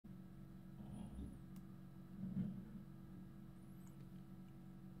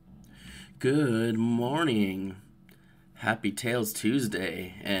Good morning. Happy Tales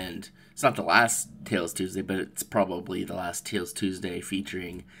Tuesday. And it's not the last Tales Tuesday, but it's probably the last Tales Tuesday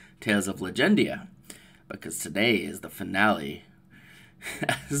featuring Tales of Legendia. Because today is the finale.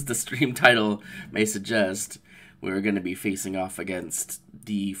 As the stream title may suggest, we're going to be facing off against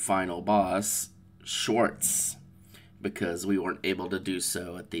the final boss, Schwartz. Because we weren't able to do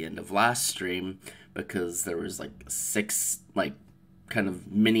so at the end of last stream. Because there was like 6 kind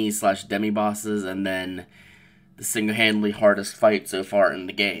of mini / demi bosses, and then the single-handedly hardest fight so far in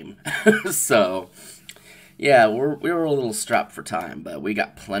the game. So yeah, we were a little strapped for time, but we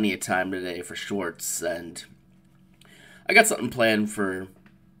got plenty of time today for Schwartz, and I got something planned for.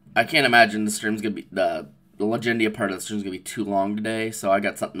 I can't imagine the stream's gonna be the Legendia part of the stream's gonna be too long today, so I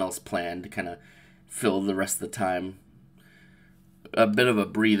got something else planned to kind of fill the rest of the time. A bit of a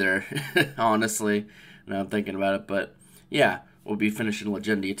breather, honestly, now I'm thinking about it, but yeah, we'll be finishing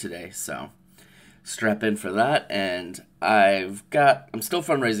Legendia today, so strap in for that. And I'm still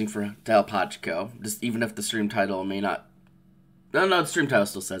fundraising to help Hachiko, just even if the stream title may not. No, the stream title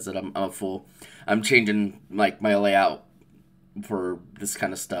still says it. I'm a fool. I'm changing my layout for this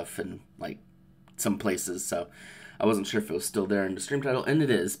kind of stuff in some places, so I wasn't sure if it was still there in the stream title, and it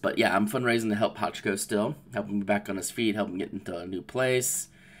is. But yeah, I'm fundraising to help Hachiko still, help him back on his feet, help him get into a new place,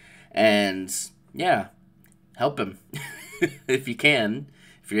 and yeah, help him if you can,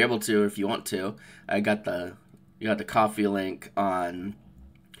 if you're able to, or if you want to. You got the coffee link on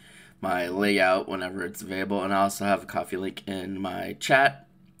my layout whenever it's available, and I also have a coffee link in my chat,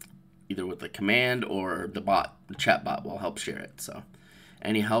 either with the command or the chat bot will help share it. So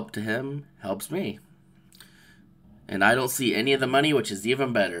any help to him helps me. And I don't see any of the money, which is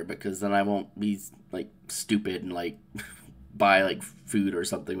even better, because then I won't be stupid and buy food or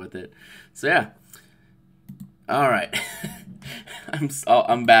something with it. So yeah. All right.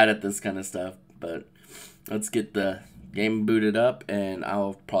 I'm bad at this kind of stuff, but let's get the game booted up, and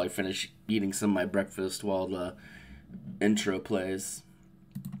I'll probably finish eating some of my breakfast while the intro plays.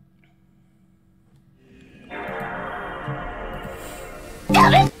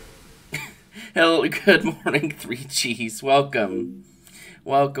 Hello, good morning, 3Gs. Welcome.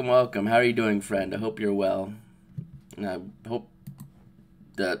 Welcome. How are you doing, friend? I hope you're well. And I hope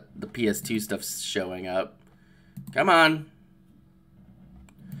that the PS2 stuff's showing up. Come on.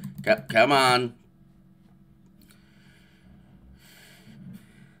 Come on.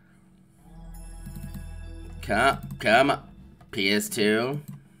 Come on. PS2.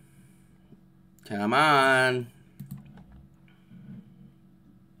 Come on.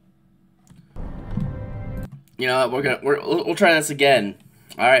 You know what? We'll try this again.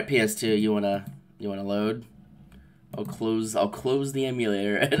 All right, PS2, you wanna load? I'll close the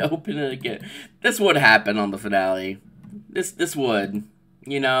emulator and open it again. This would happen on the finale. This would.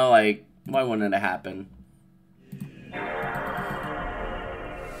 Why wouldn't it happen?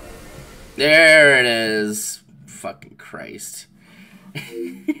 There it is. Fucking Christ.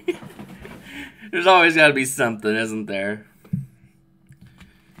 There's always gotta be something, isn't there?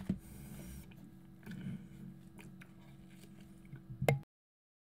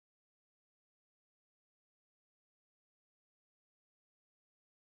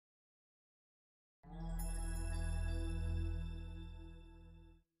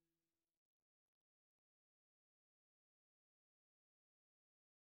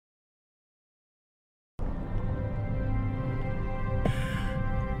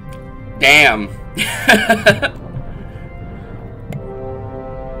 Damn.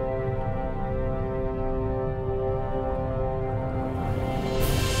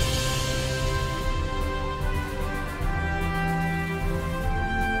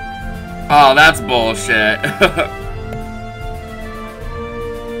 Oh, that's bullshit.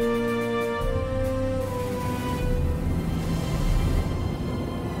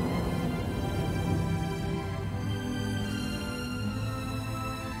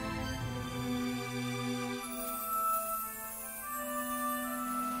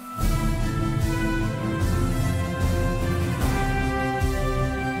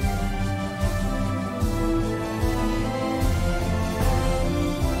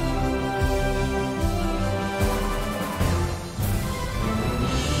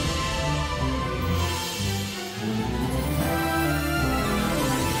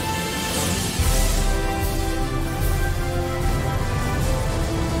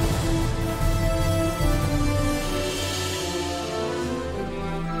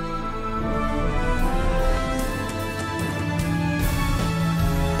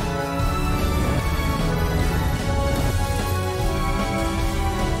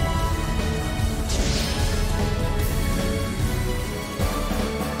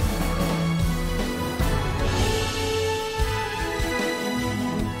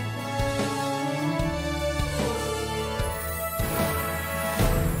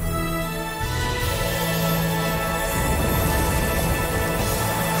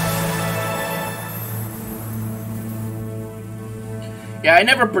 Yeah, I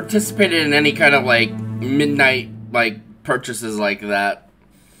never participated in any kind of, like, midnight, like, purchases like that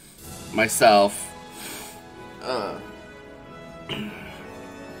myself.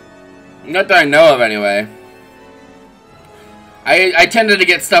 Not that I know of, anyway. I tended to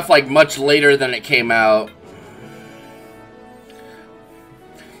get stuff, like, much later than it came out.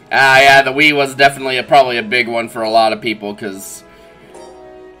 Yeah, the Wii was definitely probably a big one for a lot of people, because...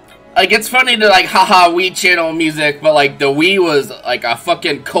 Like, it's funny to, like, haha, Wii channel music, but, like, the Wii was, like, a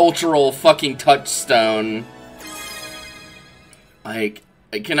fucking cultural fucking touchstone. Like,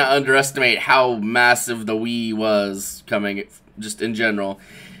 I cannot underestimate how massive the Wii was coming, just in general.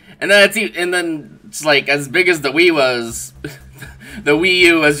 And then it's like, as big as the Wii was, the Wii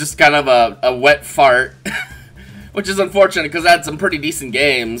U was just kind of a wet fart. Which is unfortunate, because it had some pretty decent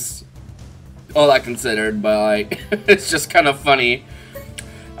games. All that considered, but, like, it's just kind of funny.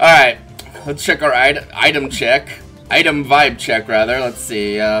 Alright, let's check our item check. Item vibe check, rather. Let's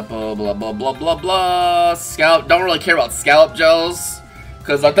see. Blah, blah, blah, blah, blah, blah. Scallop. Don't really care about scallop gels.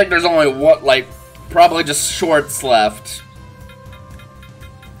 Because I think there's only one, like, probably just shorts left.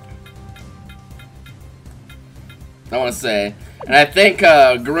 I want to say. And I think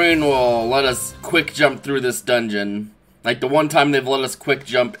Green will let us quick jump through this dungeon. Like the one time they've let us quick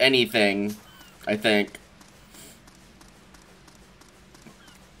jump anything, I think.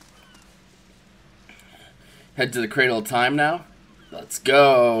 Head to the Cradle of Time now. Let's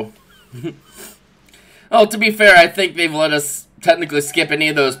go. Oh, to be fair, I think they've let us technically skip any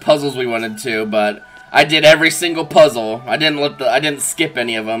of those puzzles we wanted to, but I did every single puzzle. I didn't skip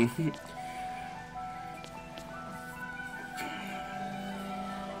any of them.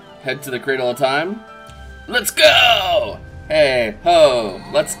 Head to the Cradle of Time. Let's go! Hey, ho,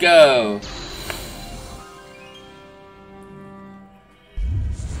 let's go.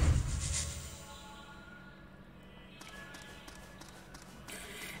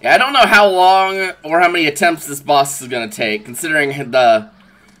 Yeah, I don't know how long or how many attempts this boss is gonna take, considering the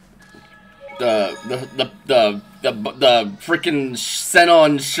freaking Senna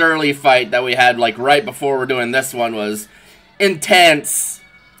and Shirley fight that we had like right before we're doing this one was intense.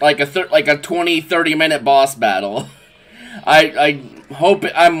 Like a 20-30 minute boss battle.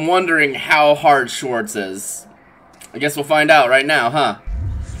 I'm wondering how hard Schwartz is. I guess we'll find out right now, huh?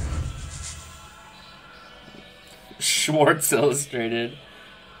 Schwartz Illustrated.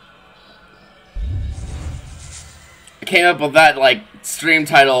 I came up with that, like, stream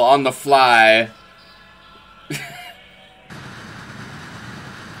title on the fly.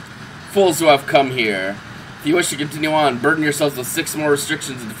 Fools who have come here. If you wish to continue on, burden yourselves with 6 more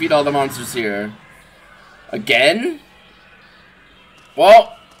restrictions and defeat all the monsters here. Again?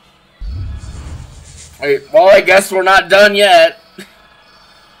 Well, I guess we're not done yet.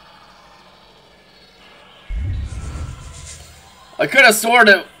 I could have sworn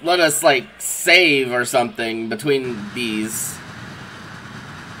it let us, like, save or something between these.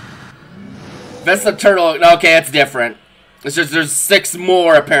 That's the turtle. Okay, it's different. It's just there's 6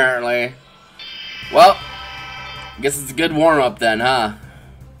 more, apparently. Well, I guess it's a good warm-up then, huh?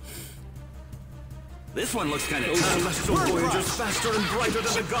 This one looks kind of tough. Celestial voyagers faster and brighter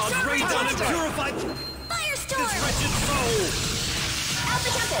than the gods. Rain down and purify Firestorm! this wretched soul. Alpha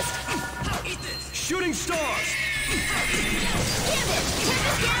Tempest! Eat this. Shooting stars. Gambit!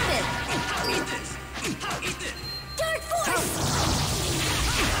 Tempest Gambit! Eat this. Eat this. Dark Force!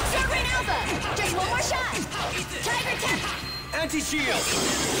 Sword Rain Alpha! Just one more shot! Tiger Tech! Anti-shield.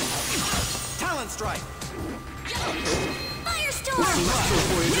 Talon strike. Firestorm! Celestial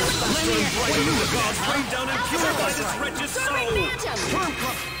voyagers faster and brighter than the gods. Rain down and purify this wretched Sword Rain soul. Phantom! Turn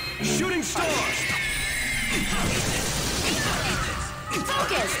crush. Shooting stars.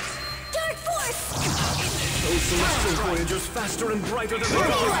 Focus! Dark Force! Those celestial voyagers faster and brighter than the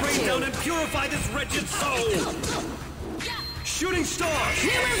gods. Rain down and purify this wretched soul. Shooting stars.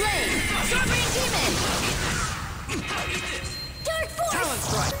 Mirror Blade! Sword Rain Demon! Dark Force! Talon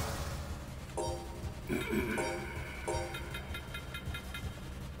strike.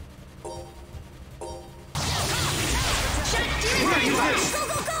 Shut Demon Fang! Go,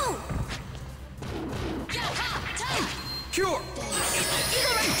 go, go! Cure.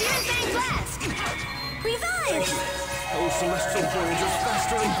 Eagle Red Demon Fang Blast! Revive! Those celestial voyagers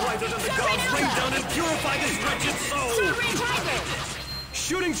faster and brighter than the gods. Rain down and purify this wretched soul. Sword Rain Tiger!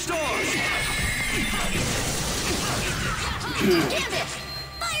 Shooting stars. Gambit!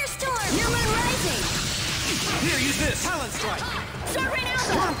 Firestorm! New Moon Rising! Here, use this. Talon strike. Sword Rain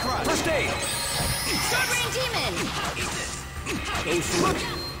Alpha! Worm crush. First aid. Sword Rain Demon! Those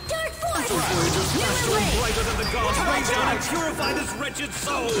celestial Dark Force! voyagers New faster Moon and Blade! brighter than the gods. Rain down and purify this wretched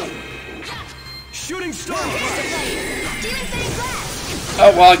soul. Shooting stars. Piercer Blade! Demon Fang Blast!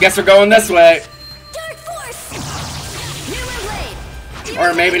 Oh, well, I guess we're going this way. Dark Force! New Blade!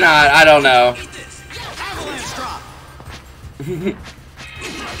 Or maybe not, I don't know. Avalanche drop.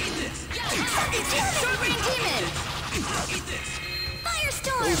 Sovereign Demon!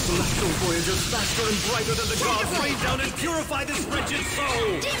 Firestorm! Those celestial voyagers faster and brighter than the gods rain down and purify this wretched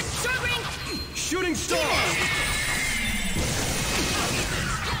soul. Sovereign Shooting star.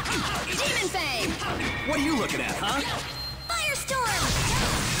 Demon Fang! What are you looking at, huh? Firestorm!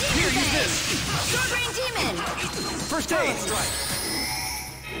 Here, Demon use Fang! this. Sovereign Demon! First aid strike.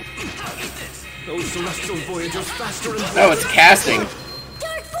 Those celestial voyagers faster and brighter. No, it's casting.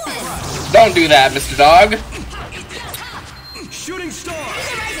 Dark Force! Don't do that, Mr. Dog. Shooting star.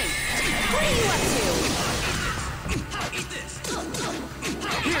 Eagle Rising! What are you up to?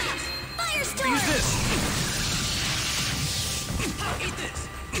 Firestorm! Use this.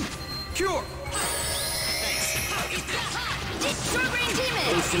 Cure. Sovereign Demon!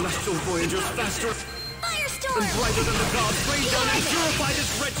 Those celestial voyagers faster and Firestorm! brighter than the gods rain down and purify this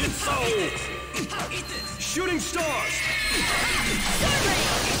wretched soul. Shooting stars.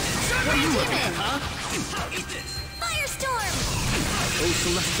 What are you looking at, huh? Firestorm! Those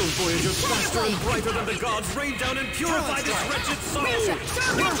celestial voyagers faster and brighter than the gods rain down and purify this wretched soul.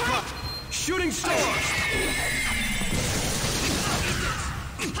 Shooting stars.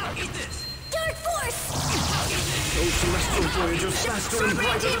 Dark Force! Those celestial voyagers faster and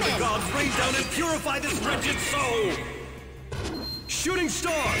brighter than the Demon. gods rain down and purify this wretched soul. Shooting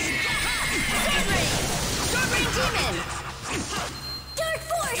stars. Sovereign Demon! Dark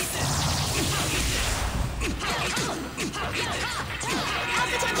Force!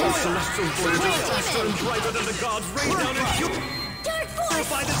 Alpha Those Tempest! celestial voyagers faster and brighter than the gods rain down and Dark Force!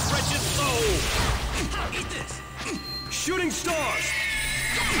 purify this wretched soul. Shooting stars.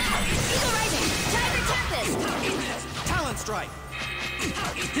 Eagle Rising! Tiger Tempest! Talent strike.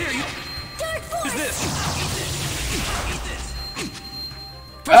 Here, you Dark Force! use this.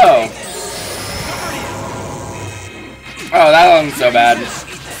 Oh. Oh, that wasn't so bad.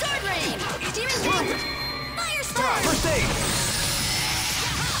 Sword Rain! Demon Fang! Firestorm! First aid.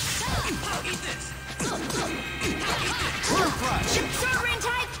 Worm crush. Sword Rain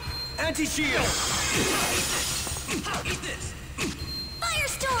type! Anti-shield.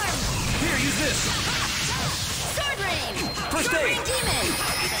 Firestorm! Here, use this. Sword Rain! First Sword aid. Rain Demon!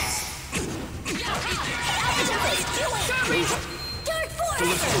 Alpha Tempest! Sword Rain! Dark Force!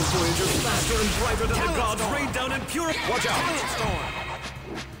 Celestial voyagers faster and brighter than the gods rain down and pure. Watch out.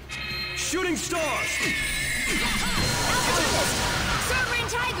 Shooting stars. Alpha Tempest! Sword Rain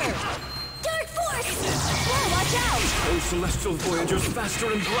Tiger! Dark Force! Whoa, watch out! Those celestial voyagers faster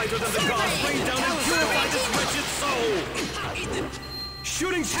and brighter than the gods rain down and purify this wretched soul.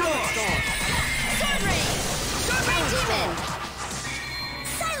 Shooting stars. Sword Rain! Sword Rain Demon!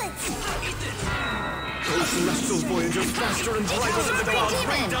 Silence! Those celestial voyagers faster and brighter than the gods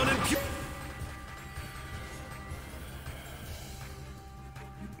rain down and pure.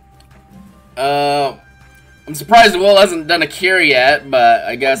 I'm surprised Will hasn't done a cure yet, but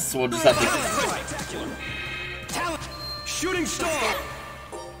I guess we'll just have to. Talent. Shooting star.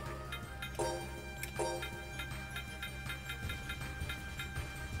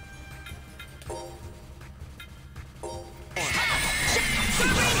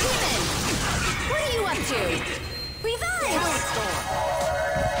 Sword Rain Demon! What are you up to? Revive!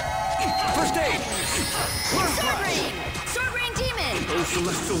 First aid. Sword Rain! Sword Rain Demon! Those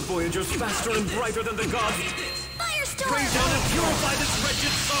celestial voyagers faster and brighter than the gods rain Firestorm! down and purify this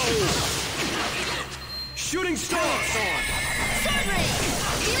wretched soul. Shooting stars. Sword Rain!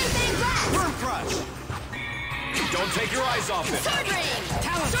 Demon Fang Blast! Worm crush. Don't take your eyes off it. Sword Rain!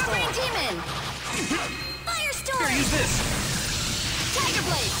 Sword Rain Demon! Firestorm! Here, use this. Tiger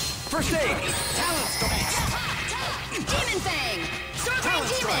Blade! First aid. Talent storm. Demon Fang! Sword Rain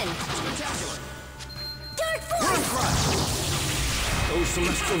Demon! Dark Worm Force! crush. Those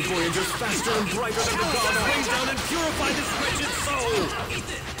celestial voyagers faster and brighter than the gods rain down and purify this wretched soul.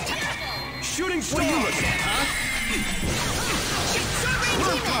 Shooting stars. What are you looking at, huh? Sword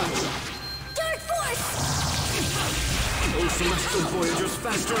Rain Demon! Dark Force! Those celestial voyagers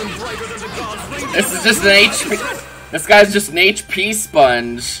faster and brighter than the gods rain down. This is just an HP. This guy's just an HP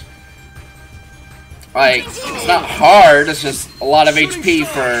sponge. Like, it's not hard, it's just a lot of HP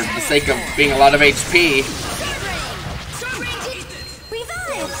for the sake of being a lot of HP. Sword Rain! Sword Rain Demon!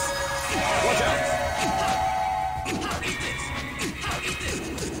 Revive! Watch out.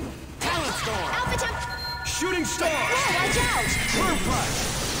 Talent storm. Alpha Temp! Shooting stars. Whoa, watch out! Worm crush.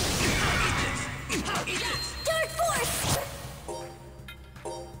 Dark Force!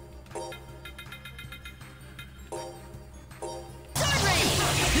 Sword Rain!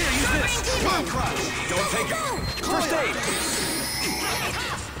 Demon! Don't take it. First aid.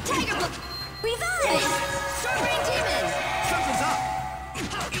 Tiger Blood! Revive! Storm Rain Demon! Something's up.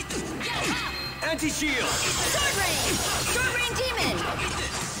 Anti-shield. Sword Rain! Storm Rain Demon!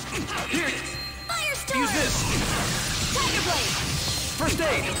 Here. Firestorm! Use this. Tiger Blade! First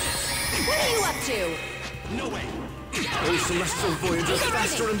aid. What are you up to? No way. Those celestial voyagers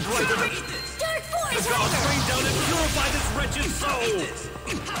faster and brighter than... Dark Force God, Tiger! rain down and purify this wretched soul.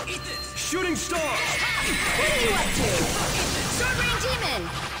 Shooting stars. What are you up to? Sword Rain Demon!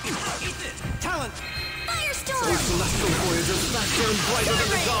 Talent. Firestorm! Those celestial voyagers faster and brighter than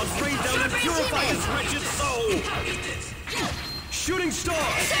the gods rain down and purify this wretched soul. Shooting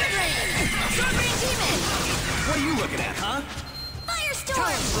stars. Sword Rain! Sword Rain Demon! What are you looking at, huh?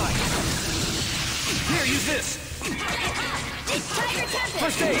 Firestorm! Strike. Here, use this. Tiger Tempest!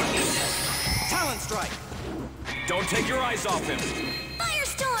 First aid. Talent strike. Don't take your eyes off him.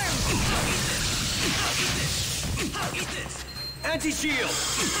 Firestorm! Anti-shield.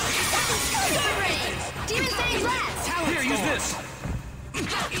 Sword Rain! Demon Fang Blast! Here, use this.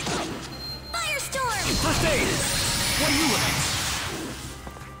 Firestorm! First aid. What are you looking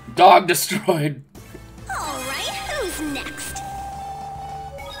at? Dog destroyed. Alright, who's next?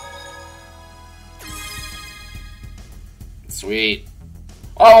 Sweet.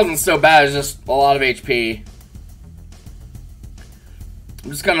 Oh, it wasn't so bad, it's just a lot of HP. I'm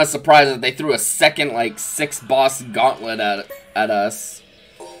just kind of surprised that they threw a second, like, 6-boss gauntlet at us.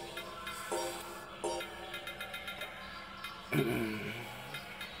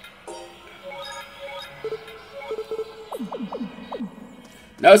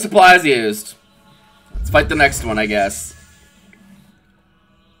 No supplies used. Let's fight the next one, I guess.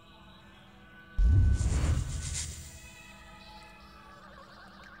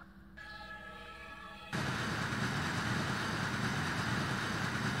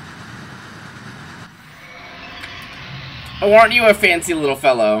 Oh, aren't you a fancy little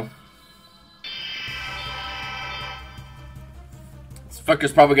fellow? This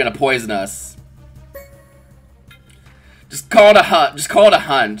fucker's probably gonna poison us. Just call it a hunch. Just call it a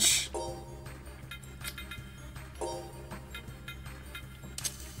hunch.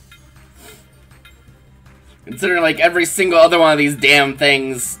 Considering like every single other one of these damn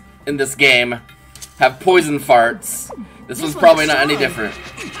things in this game have poison farts, this one's probably not any different.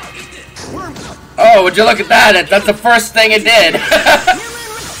 Oh, would you look at that? That's the first thing it did.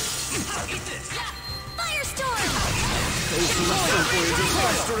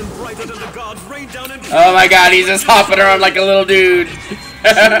 Oh my god, he's just hopping around like a little dude.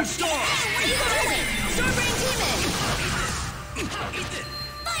 Those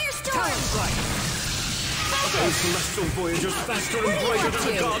celestial voyagers faster and brighter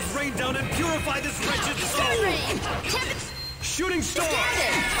than the gods rain down and purify this wretched soul. Shooting stars.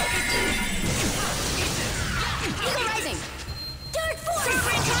 Eagle Rising! Dark Force!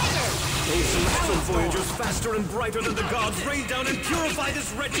 Tiger! Those celestial voyagers faster and brighter than the gods rain down and purify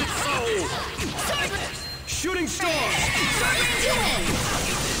this wretched soul. Shooting stars.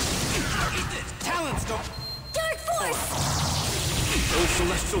 Talent storm. Dark Force! Those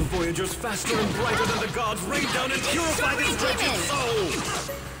celestial voyagers faster and brighter than the gods rain down and purify this wretched soul.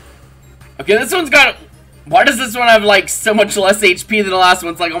 Okay, this one's got... Why does this one have like so much less HP than the last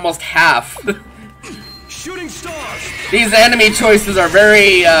one? It's like almost half. Shooting stars. These enemy choices are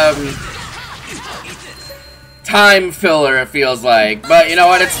very, time filler, it feels like. But you know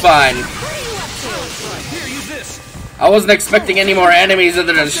what? It's fine. Here, use this. I wasn't expecting any more enemies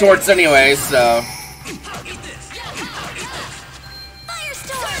other than shorts anyway, so...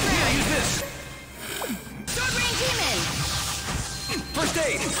 First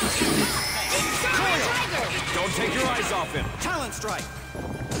aid. Don't take your eyes off him. Talent strike.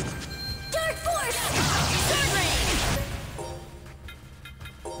 Dark Force! Sword Rain!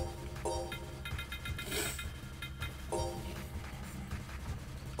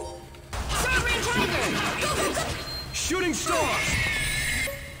 Sword Rain Tiger! Go, go, go! Shooting stars.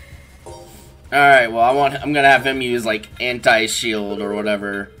 Alright, well, I'm gonna have him use, like, anti-shield or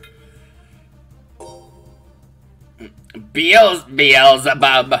whatever.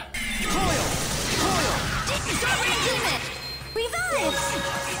 Beelzebub.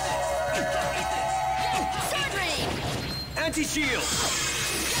 Anti-shield.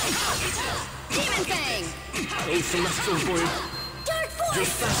 Demon Fang! Those celestial voyagers Dark Force!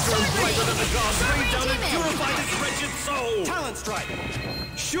 just faster and brighter than the gods rain down and purify this wretched soul. Talent strike.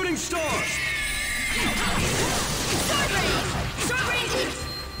 Shooting stars. Sword Rain! Sword Rain Demon!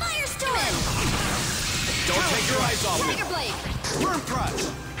 Firestorm! Don't take your eyes off Tiger him. Blade! Worm crush.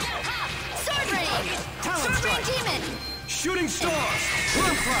 Sword Rain! Talent Sword Rain strike. Demon! Shooting stars!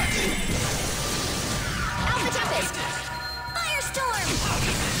 Worm crush! Alpha Tempest! Firestorm!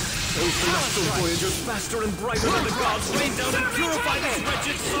 Those celestial voyagers faster and brighter than the gods rain down and purify this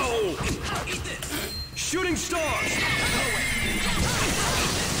wretched soul! Shooting stars!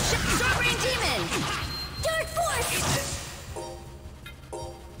 Strawberry Demon! Dark Force!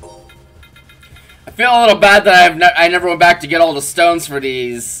 I feel a little bad that I never went back to get all the stones for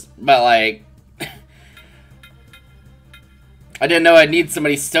these, but like, I didn't know I'd need so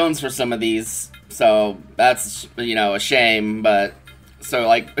many stones for some of these, so that's, you know, a shame. But so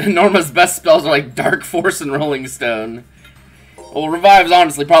like Norma's best spells are like Dark Force and Rolling Stone. Well, Revive's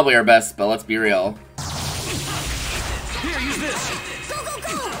honestly probably our best spell. Let's be real. Here, use this! Go, go,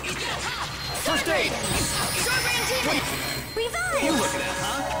 go! First aid! Strawberry Demon! Revive! You look at that,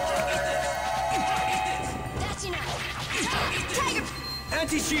 huh? That's enough! Tiger!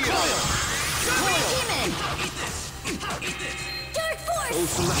 Anti-shield! Strawberry Demon! Dark Force! Those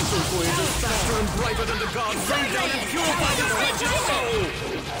celestial voyagers faster and brighter than the gods rain down and purify this wretched soul!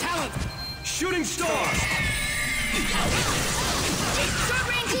 Talent! Shooting stars!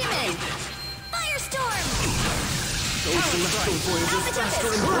 Strawberry Demon! Firestorm! Those celestial voyagers faster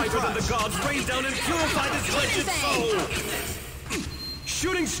and brighter than the gods rain down and purify this wretched soul!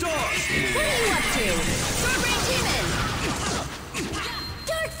 Shooting stars! What are you up to? Strawberry Demon!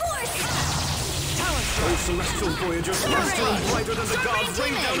 Dark Force! Those celestial voyagers faster and brighter than the gods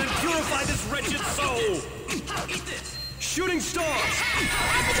rain down and purify this wretched soul! Shooting stars!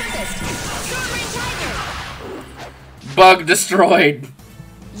 Alpha Tempest! Strawberry Tiger! Bug destroyed.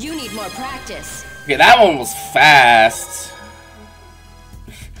 You need more practice. Okay, that one was fast.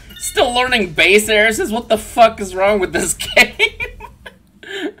 Still learning base airs. What the fuck is wrong with this game?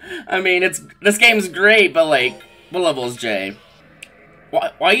 I mean, this game's great, but like, what level is Jay?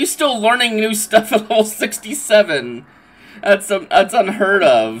 Why are you still learning new stuff at level 67? That's unheard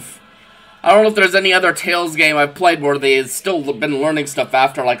of. I don't know if there's any other Tales game I've played where they've still been learning stuff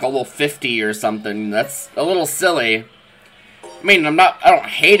after like a level 50 or something. That's a little silly. I mean, I don't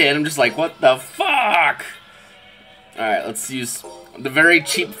hate it, I'm just like, what the fuck? Alright, let's use the very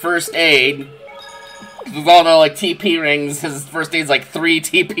cheap first aid. With all the, like, TP rings, his first aid's like 3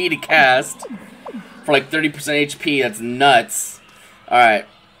 TP to cast. For like 30% HP, that's nuts. Alright,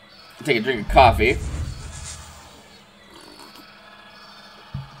 take a drink of coffee.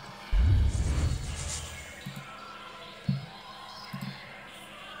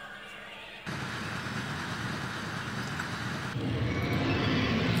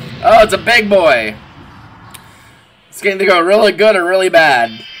 Oh, it's a big boy. It's going to go really good or really bad.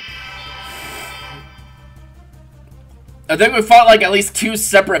 I think we fought like at least 2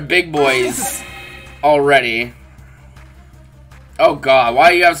 separate big boys already. Oh god, why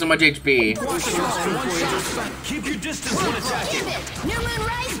do you have so much HP? Keep your distance when attacking. New Moon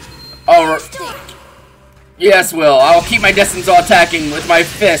Rise! Oh, yes, Will. I'll keep my distance while attacking with my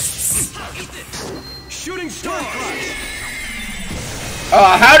fists. Shooting star crush.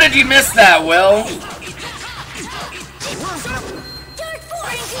 Oh, how did you miss that, Will? Dark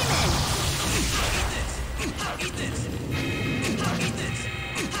Force!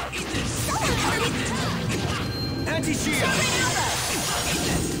 Demon! Anti-shield.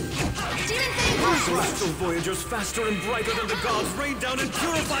 Demon Fang! Celestial voyagers faster and brighter than the gods rain down and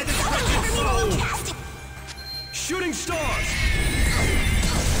purify this wretched soul. Shooting stars.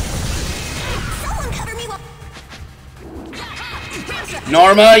 Someone cover me while...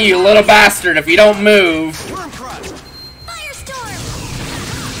 Norma, you little bastard, if you don't move. Worm crush. Firestorm!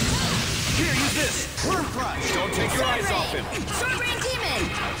 Here, use this. Worm crush. Don't take your eyes off him. Strawberry Demon!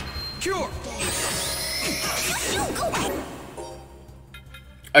 Cure. You go away!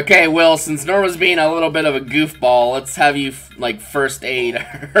 Okay, Will, since Norma's being a little bit of a goofball, let's have you, like, first aid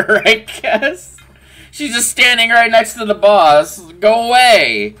her, I guess. She's just standing right next to the boss. Go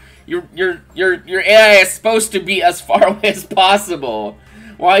away! Your AI is supposed to be as far away as possible.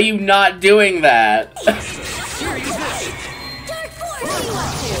 Why are you not doing that? Here, use this. Dark Force! What are you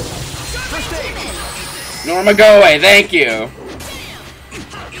up to? Strawberry Demon! Norma, go away, thank you.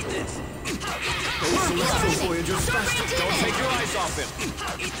 Celestial voyagers faster. Don't take your eyes off him.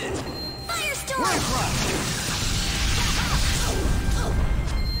 Firestorm! Worm crush.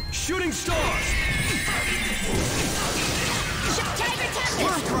 Shooting stars. Tiger Tempest!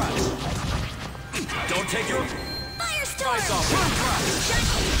 Worm crush. Don't take your Firestorm! eyes off him.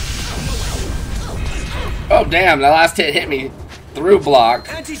 Oh, damn, the last hit me through block.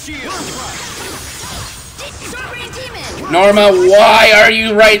 Anti-shield. Strawberry Demon! Norma, why are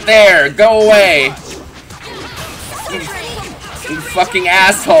you right there? Go away. You fucking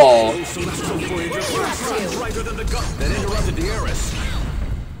asshole. Celestial voyagers faster and brighter than the gods. That interrupts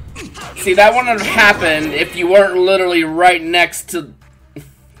See, that wouldn't have happened if you weren't literally right next to...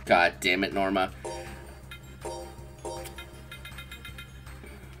 God damn it, Norma.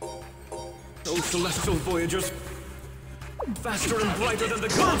 Those celestial voyagers, faster and brighter than the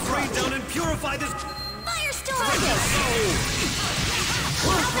gods, rain down and purify this Firestorm!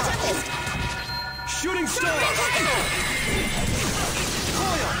 shooting star!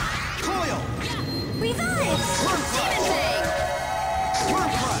 Coil! Revive! Demon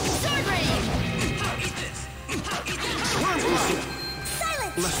Fang! Sword Rain!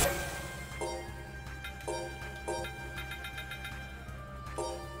 Silence!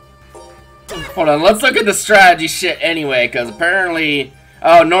 Hold on, let's look at the strategy shit anyway, because apparently...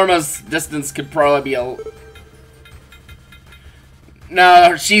 Oh, Norma's distance could probably be a...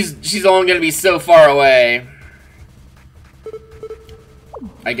 No, she's only gonna be so far away.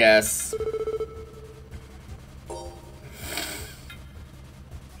 I guess.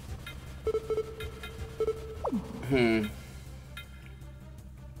 Hmm.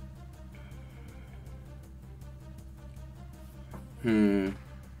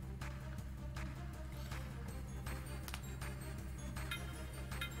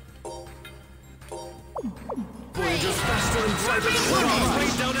 Voyagers faster and brighter than the gods,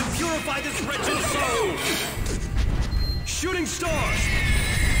 rain down and purify this wretched soul! Shooting stars!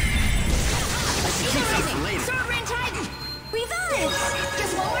 Sword Rain Titan! Revive!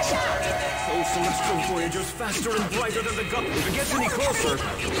 Just one more shot! Those celestial voyagers faster and brighter than the gods. If it gets any closer,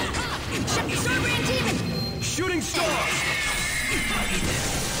 Sword Rain Demon! shooting stars!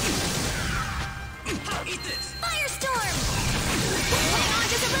 Firestorm! Hang on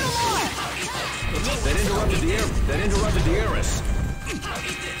just a little more! That interrupted the Eris.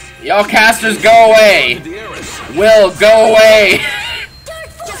 Y'all casters, go away! The Eris. Will, go away! Dark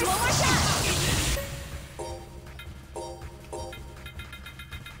Force! Just one more shot!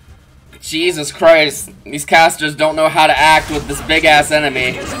 Jesus Christ, these casters don't know how to act with this big-ass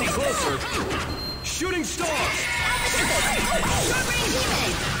enemy. Gets any closer, shooting stars! Sword Rain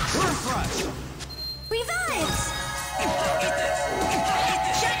Demon! Worm crush! Revive!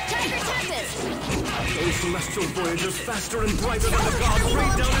 Tiger Tempest! Those celestial voyagers faster and brighter than the gods,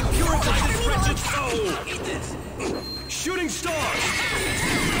 rain down and purify this wretched soul! Shooting stars!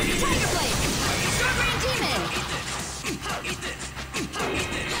 Tiger Blade! Sword Rain Demon!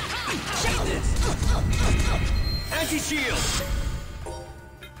 Anti-shield!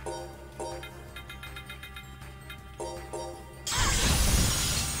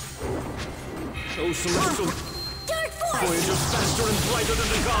 Those celestial Dark Force! voyagers faster and brighter than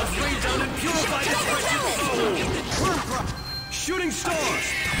the gods, rain down and purify this wretched soul! Worm crush! Shooting stars!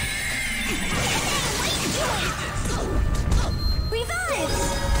 Revive!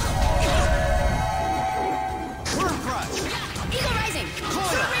 Worm crush! Eagle Rising!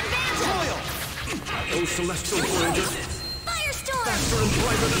 Sword Rain Phantom! Those celestial voyagers Firestorm! faster and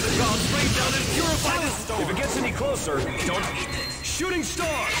brighter than the gods, rain down and purify this soul! If it gets any closer, don't... Shooting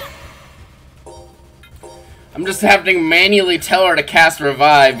stars! I'm just having to manually tell her to cast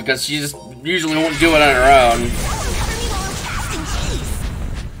Revive because she just usually won't do it on her own.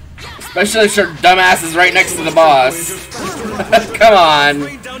 Especially if her dumbass is right next to the boss. Come on.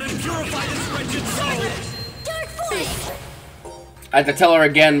 Rain down and purify this wretched soul! Dark Force! I have to tell her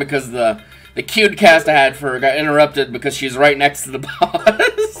again because the cute cast I had for her got interrupted because she's right next to the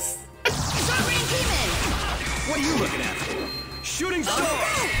boss. Sword Rain Demon! What are you looking at? Shooting stars!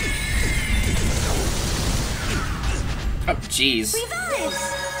 Oh, jeez. Revive!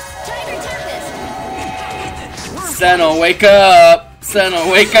 Tiger Tempest! Senna, wake up! Senna,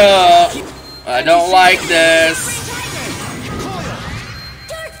 wake up! I don't like this.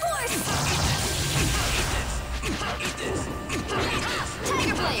 Dark Force!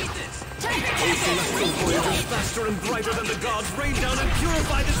 Tiger Blade! Tiger Celestial Tempest! voyagers faster and brighter than the gods, rain down and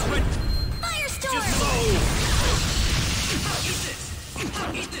purify this wretched Firestorm! soul!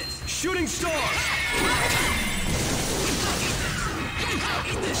 Shooting stars!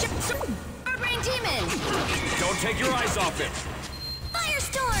 Sword Rain Demon! Don't take your eyes off it!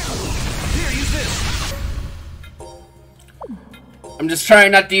 Firestorm! Here, use this! I'm just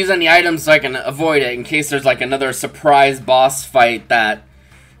trying not to use any items so I can avoid it in case there's like another surprise boss fight that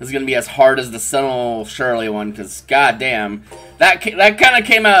is gonna be as hard as the Sentinel Shirley one. Because goddamn, that kind of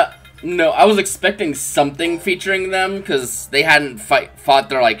came out. No, I was expecting something featuring them because they hadn't fought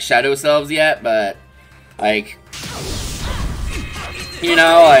their like shadow selves yet, but like, you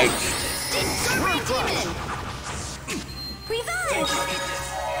know, like. Sword Rain Demon! Revive!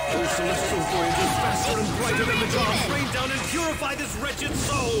 Those celestial voyagers faster and brighter than the gods, rain down and purify this wretched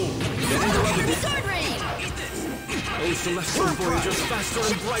soul! Sword Rain! Oh, celestial voyagers, faster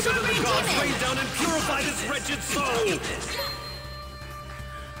and brighter than the gods, rain down and purify this wretched soul!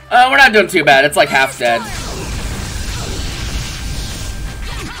 We're not doing too bad. It's like half dead.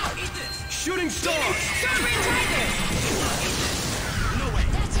 Shooting stars! No way.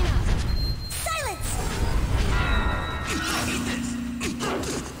 That's enough. Silence!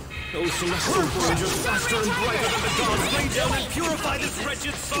 Oh, celestial voyagers, faster and brighter than the gods, rain down and purify this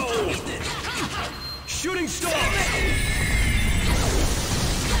wretched soul! Shooting stars!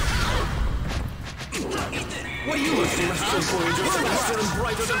 What are you, celestial voyagers, faster and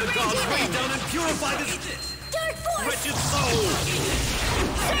brighter than the gods, rain down and purify this Dark force! wretched soul!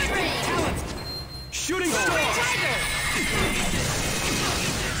 Talent! Shooting stars!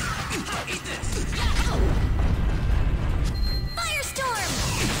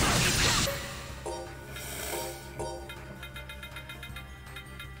 Firestorm!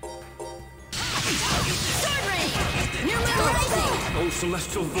 Sword Rain! New Moon Rising! Oh,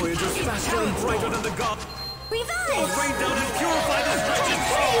 celestial voyagers, faster and brighter than the gods, Revive! rain down and purify this wretched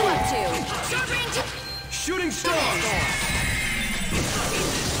What are you soul! up to? Sword Rain! Shooting stars!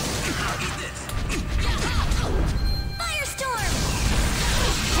 Firestorm!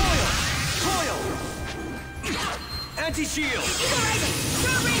 Coil! Anti-shield! Eagle Rising!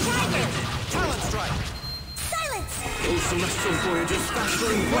 Sword Rain Tiger! Talent strike! Silence! Oh, celestial voyagers, faster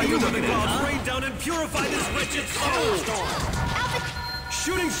and brighter than the gods, rain down and purify this wretched soul! Alpha!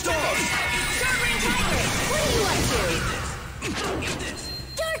 Shooting stars! Sword Rain Tiger! What are you up to?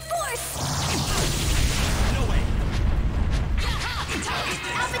 Dark Force! No way!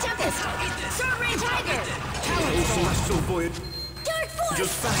 Alpha Tempest! Sword Rain Tiger! Oh, celestial voyagers, Dark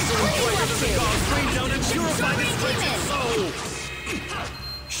Force! faster and What are you brighter up than the to? gods, rain down and purify this Sword Rain wretched Demon! soul!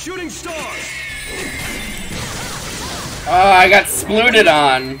 Shooting stars! Oh, I got splooted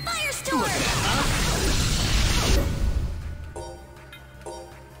on. Firestorm!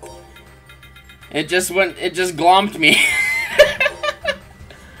 It just glomped me.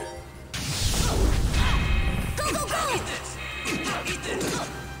 Go, go, go!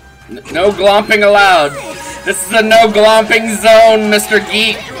 No glomping allowed. This is a no glomping zone, Mr.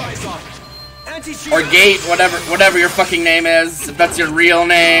 Geek. Anti-shield! Or Gate, whatever your fucking name is, if that's your real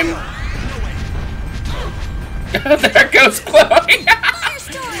name. There goes Chloe.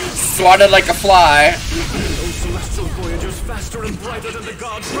 Firestorm! Swatted like a fly. Oh, celestial voyagers, faster and brighter than the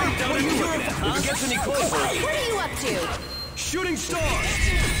gods, rain down and purify! If it gets any closer, What are you up to? shooting stars!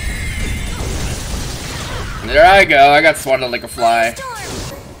 There I go. I got swatted like a fly. Storm!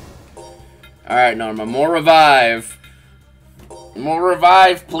 Alright, Norma. More revive. More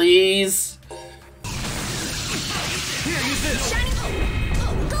revive, please. Here, use this! Shining!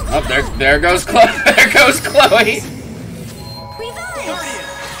 Go, go, Oh, go! there goes Chloe. There goes Chloe. Revive! Eagle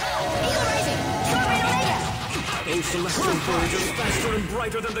Rising! Sword Rain Omega! Oh, celestial voyagers, faster and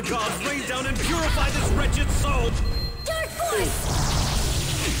brighter than the gods, rain down and purify this wretched soul! Dark Force!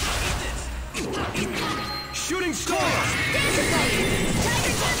 Shooting stars! Dancer Blade!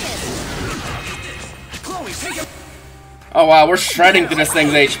 Tiger Tempest! Chloe, take it! Oh wow, we're shredding through this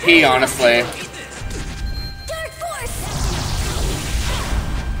thing's HP, honestly. Dark Force!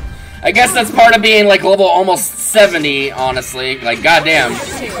 I guess that's part of being like level almost 70, honestly. Like, goddamn.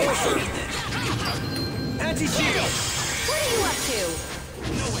 Anti-shield! What are you up to?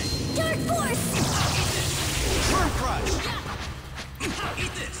 Dark Force!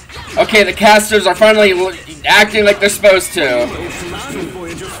 Okay, the casters are finally acting like they're supposed to. Oh, celestial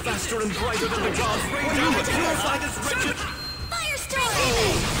voyagers, faster and brighter than the gods, rain down and purify this wretched...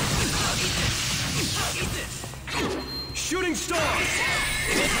 Firestorm! Shooting stars!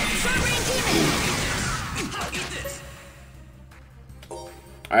 Sword Rain Demon!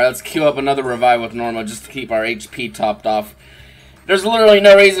 Alright, let's queue up another revive with Norma just to keep our HP topped off. There's literally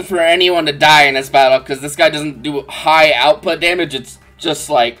no reason for anyone to die in this battle because this guy doesn't do high output damage. It's just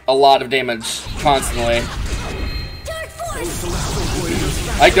like a lot of damage constantly. Dark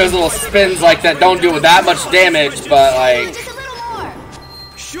Force! Like those little spins like that don't do that much damage, but like... Just a little more!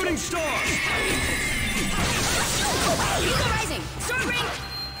 Shooting stars! Eagle Rising! Sword Rain!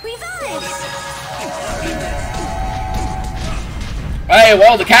 Revive! Hey,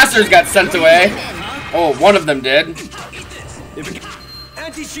 well, the casters got sent away. Oh, one of them did.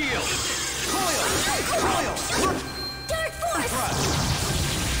 Anti-shield! Dark Force!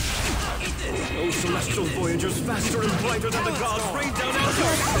 Oh, celestial voyagers, faster and brighter than the gods, rain down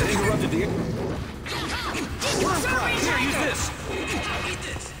and interrupted the... Here, use this!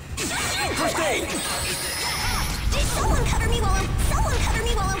 First aid! Someone cover me while I'm...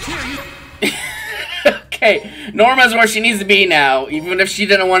 Okay, Norma's where she needs to be now, even if she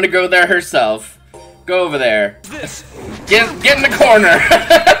didn't want to go there herself. Go over there. This. Get in the corner.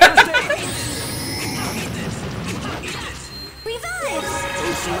 Revive!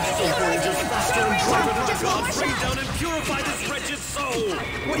 Those celestial voyagers faster and brighter than the gods rain down and purify this wretched soul.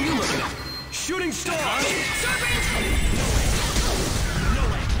 What are you looking at? Shooting stars.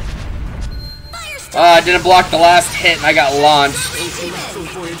 I didn't block the last hit and I got launched. Those celestial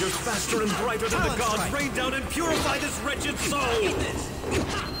voyagers faster and brighter than the gods rain down and purify this wretched soul.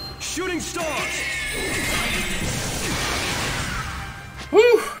 Shooting stars.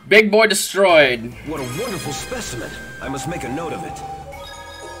 Whew! Big boy destroyed. What a wonderful specimen. I must make a note of it.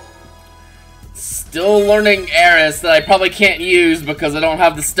 Still learning Eris that I probably can't use because I don't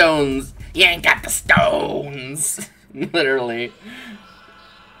have the stones. You ain't got the stones. Literally.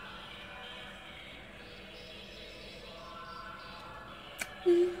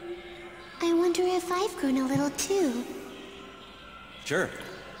 I wonder if I've grown a little too. Sure.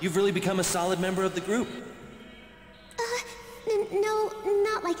 You've really become a solid member of the group. No,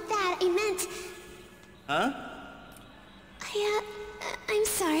 not like that. I meant... Huh? I'm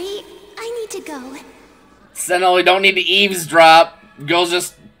sorry. I need to go. Sentinel, we don't need to eavesdrop. Girl's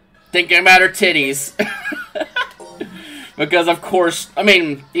just thinking about her titties. Because of course, I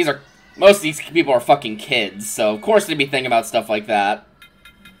mean, most of these people are fucking kids, so of course they'd be thinking about stuff like that.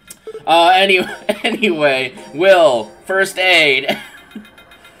 Anyway, Will, first aid.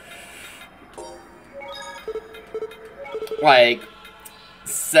 Like,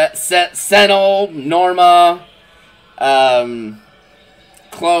 Sentinel, Norma,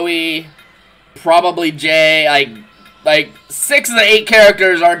 Chloe, probably Jay. Like 6 of the 8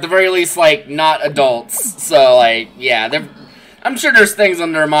 characters are at the very least like not adults. So like, yeah, I'm sure there's things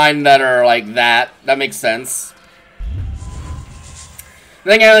on their mind that are like that. That makes sense.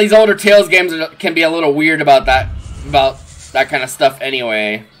 I think these older Tales games can be a little weird about that kind of stuff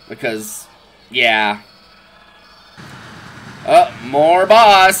anyway, because yeah. Oh, more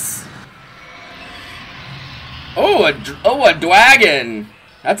boss. Oh, a dragon.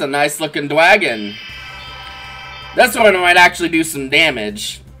 That's a nice looking dragon. This one might actually do some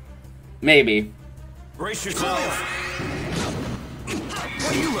damage. Maybe. Brace yourself.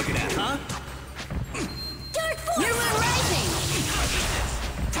 What are you looking at, huh? Dark Force! New Moon Rising!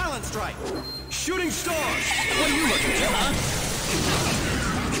 Talent strike. Shooting stars. What are you looking at, huh?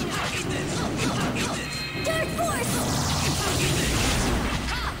 Dark Force!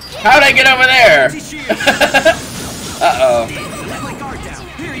 How'd I get over there? Uh-oh. Let my guard down.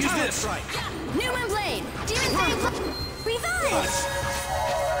 Here, use this. New Moon Blade! Demon Fang! Revive!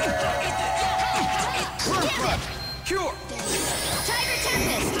 Gambit! Cure. Tiger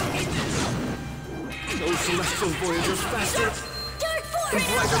Tempest! Those celestial voyagers faster Dark and Force!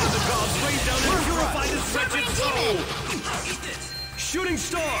 brighter than the gods rain down and purify this wretched soul. Shooting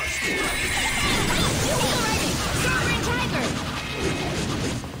stars. Eagle Riding! Sovereign Tiger!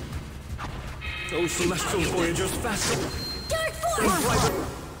 Those celestial voyagers faster Dark and Force! brighter.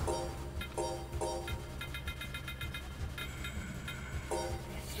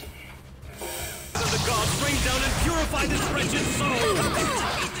 The gods rain down and purify this wretched soul.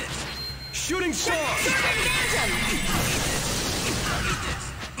 Shooting stars. Sovereign Phantom!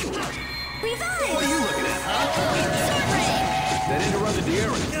 Revive! What are you looking at, huh? Sovereign! That interrupted the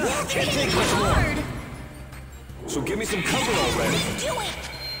area. Can't take much more. Hard! So give me some cover already. Do it!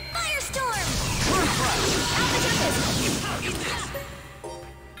 Firestorm! Alpha Tempest!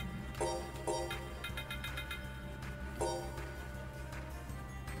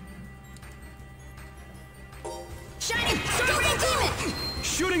 Shining Sovereign Demon!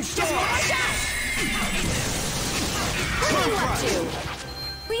 Shooting Just one stars. more shot! What do you want to?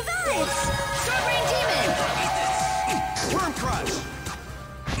 Revive! Sovereign Demon! Worm crush.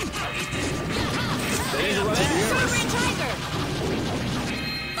 That interrupted the area. Sovereign Tiger!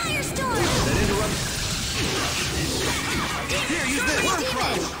 Firestorm! That interrupted. Here, use this. Worm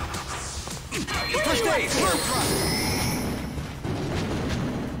crush. First aid. Worm crush.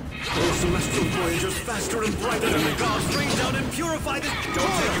 Those celestial voyagers faster and brighter than the gods rain down and purify this. Don't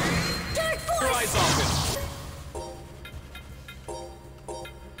take Dark your Force! eyes off it.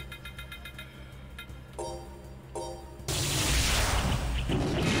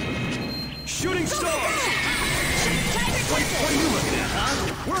 Shooting stars. Tiger What are Tempest! you looking at,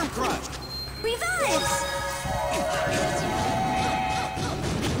 huh? Worm crush. Revive!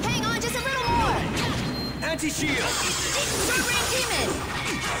 Hang on just a little more! Anti-shield. Sovereign Demon!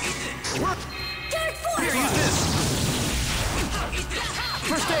 Dark Force! Here, use this.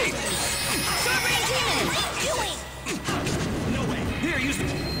 First aid. Sovereign Demon! No way. Here, use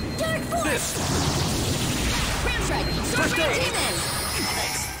Dark Force! this. Ram Strike! First Sovereign aid. Demon!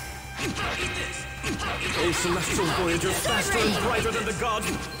 Oh, celestial voyagers, faster and brighter than the gods.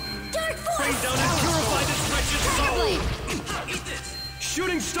 Dark Force! Rain down and purify this wretched Tiger soul. Blade!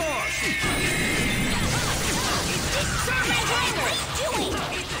 Shooting stars. Starman Tiger! Doing!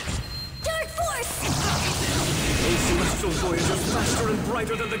 Dark Force! Oh, celestial voyagers, faster and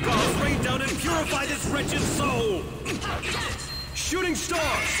brighter than the gods. Rain down and purify this wretched soul. Shooting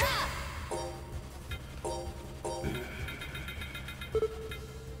stars.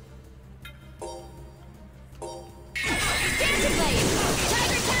 Dancing Blade!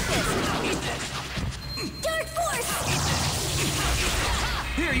 Tiger Tempest! Dark Force!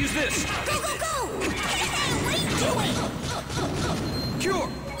 Here, use this. Go, go, go! What are you doing? Cure.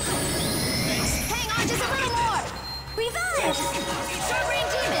 Hang on just a little more! Revive! Starbrain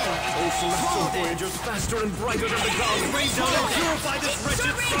Demon! Oh, celestial voyagers, faster and brighter than the gods. Rain down and purify this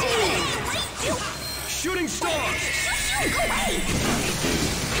wretched Starbrain soul. Demon! What are you doing? Shooting stars. Go away!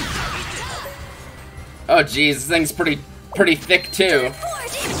 Oh geez, this thing's pretty thick too.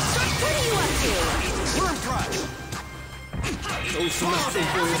 Force! What are you up to? Worm crush. Oh, celestial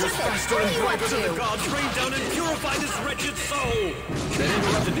voyagers, faster and brighter than the gods. Rain down and purify this wretched soul. That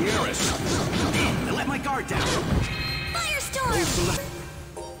interrupted the heiress. I let my guard down. Firestorm!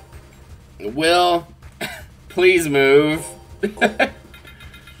 Will, please move.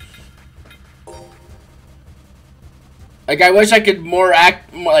 Like, I wish I could more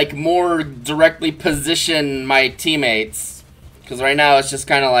directly position my teammates, because right now it's just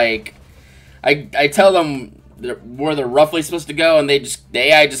kind of like I tell them where they're roughly supposed to go, and the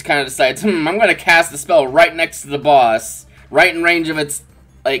AI just kind of decides, I'm gonna cast the spell right next to the boss, right in range of its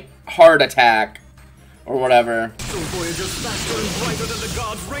like heart attack or whatever. Voyagers faster and brighter than the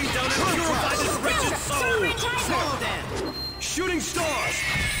gods. Rain down and purify this wretched soul. Swallow Dance. Shooting stars.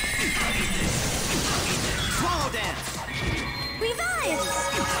 Swallow Dance. Revive!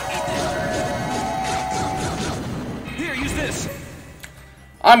 Here, use this.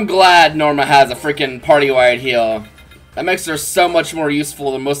 I'm glad Norma has a freaking party-wide heal. That makes her so much more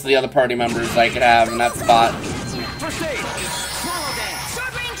useful than most of the other party members I could have in that spot. First aid. Swallow Dance.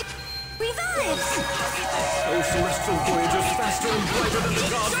 Starbrain Revive! Oh, celestial voyagers, faster and brighter than the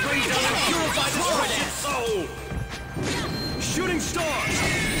gods. Rain down and purify this wretched soul. Shooting stars.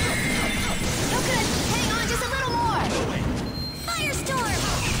 No good! Hang on just a little more! Firestorm!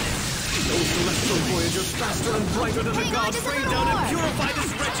 Oh, celestial voyagers, faster and brighter than the Hang on gods. just a Rain little down and more. purify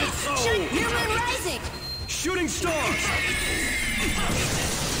this wretched soul. New Moon Rising! Shooting stars.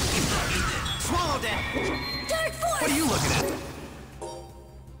 Swallow Dance. Dark Force! What are you looking at?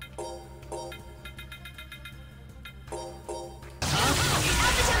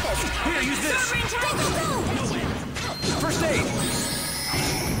 Alpha Tempest! Here, use this. Go, go, go! First aid.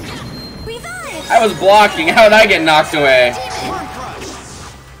 Revive! I was blocking. How did I get knocked away? Worm crush.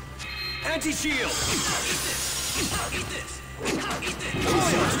 Anti-shield.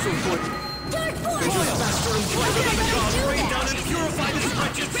 Celestial voyagers, Dark Force! faster and brighter than the gods. Rain down and purify this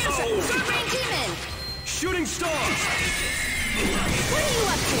wretched soul. Starbrain Demon! Shooting stars. What are you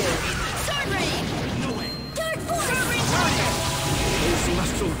up to? Starbrain! Dark Force! Starbrain Tiger! Oh,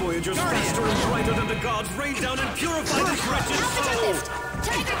 celestial voyagers, faster and brighter than the gods. Rain down and purify this wretched Alpha soul. Tempest!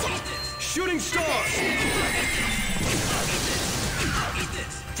 Tiger Tempest! Shooting stars.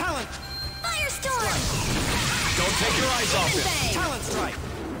 Talent. Firestorm! Don't take your eyes off it. Bang. Talent strike.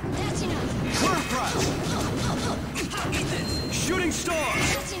 That's enough! Worm crush. Shooting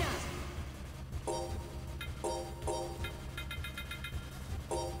stars. That's enough!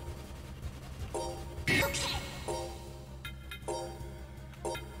 Okay!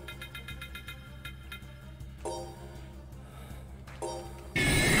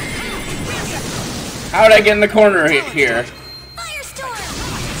 How did I get in the corner here? Firestorm!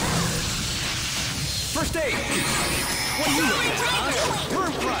 First aid. What are you looking at, huh?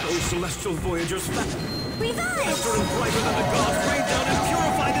 Worm crush. Oh, celestial voyagers, faster Revive! and brighter than the gods. Rain down and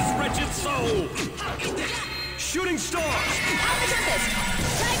purify this wretched soul. Shooting stars. Alpha Tempest!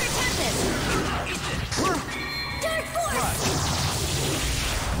 Tiger Tempest! Dark Force!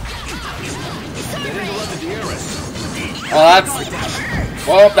 That interrupted the heiress.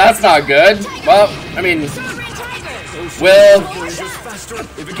 Well, that's not good. Well, I mean, Starbrain Tiger! Will, Voyagers, faster.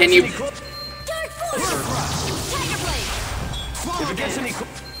 If it can gets you? any clo- Dark Force! Tiger Blade! If it gets any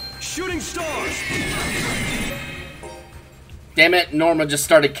shooting stars. Damn it, Norma just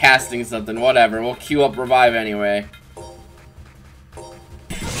started casting something. Whatever, we'll queue up revive anyway. What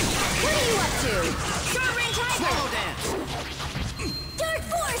are you up to? Starbrain Tiger! Dark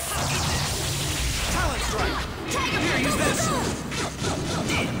Force! Talent strike. Tiger Here, Blade! use Go, this. go,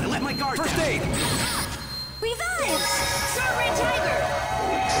 I let my guard First aid. go! Revive! Starbrain Tiger!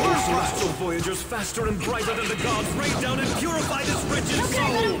 Oh, celestial voyagers faster and brighter than the gods rain down and purify this wretched How can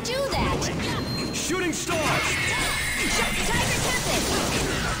I let soul! him do that? Shooting stars! Tiger Tempest!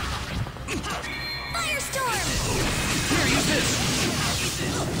 Firestorm! Here, use this!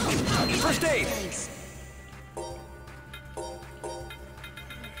 First aid! Thanks.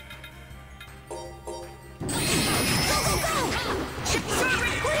 Go, go, go!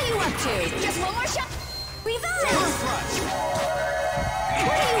 What are you up to? Just one more shot? Revive!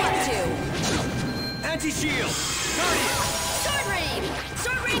 What are you up to? Anti-shield! Guardian! Sword Rain!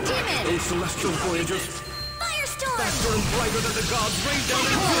 Sword Rain Demon! Those celestial voyagers Firestorm! faster and brighter than the gods rain down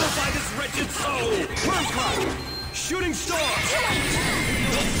and purify this wretched soul! Worm Cloud! Shooting stars!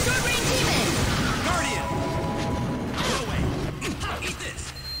 Sword Rain Demon! Guardian! Get away! Eat this!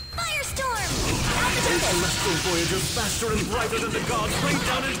 Firestorm! Alpha Those Tempest! celestial voyagers faster and brighter than the gods rain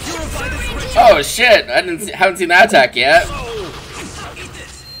down and purify this wretched Oh shit! I haven't seen that attack yet. soul! Eat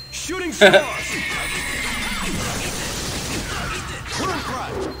this! Shooting stars! Worm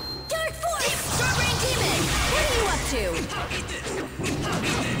Cloud! Dark Force! Sword Rain Demon! What are you up to?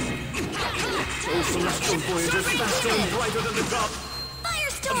 Those celestial voyagers faster and brighter than the gods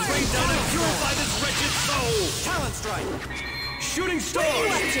Firestorm! rain down and purify this wretched soul! Talon Strike! Shooting What are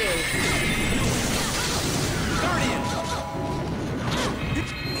you up stars! to? Guardian!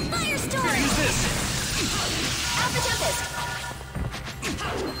 Firestorm! Use this! Alpha Tempest!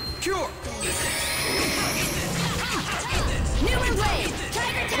 Cure! Newman Blade!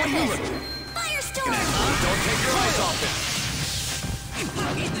 Tiger Tempest! Firestorm! Don't take your eyes off it!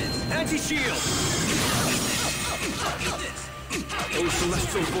 Anti-shield! Those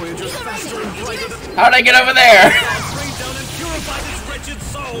celestial voyagers faster and brighter than How'd I get over there? gods rain down and purify this wretched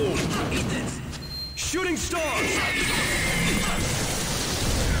soul! Shooting stars!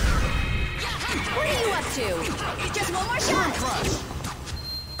 What are you up to? Just one more shot!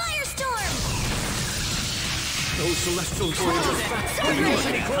 Firestorm! Those celestial voyagers faster and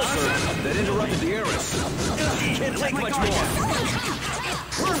any closer! That interrupted the Eris! Can't take much more!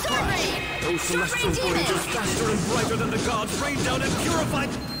 Sword Rain! Those celestial voyagers faster and brighter than the gods rain down and purify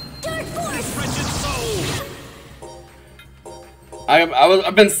Dark Force! this wretched soul!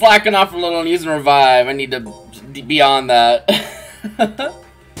 I've been slacking off a little and using revive. I need to be on that. Sword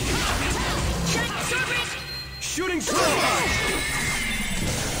Rain! Shooting stars!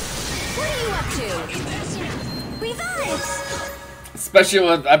 What are you up to? Revive! Especially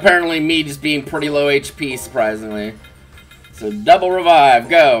with apparently me just being pretty low HP, surprisingly. So double revive,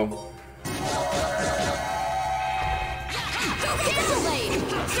 go. Cancel Blade!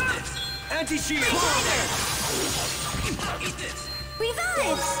 Anti-shield!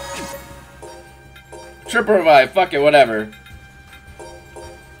 Revive! Triple revive, fuck it, whatever.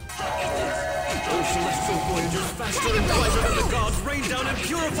 Those celestial voyagers faster and brighter than the gods rain down and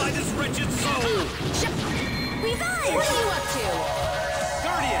purify this wretched soul! Revive! What are you up to?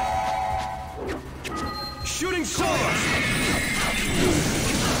 Guardian! Shooting stars!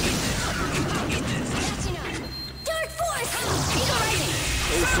 Dark Force! Eagle Rising!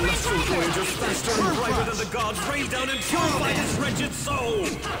 Those celestial voyagers faster and brighter than the gods rain down and purify this wretched soul!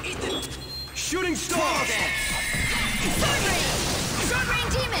 Shooting stars! Sword Rain! Sword Rain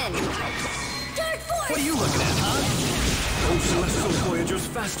Demon! Dark Force! What are you looking at, huh? Those celestial voyagers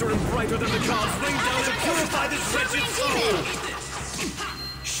faster and brighter than the gods rain down and purify this wretched soul!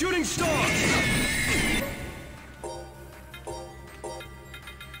 Shooting stars!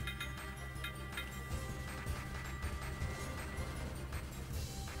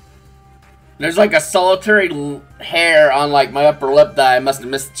 There's like a solitary hair on like my upper lip that I must have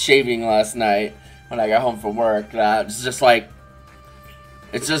missed shaving last night when I got home from work. It's just like,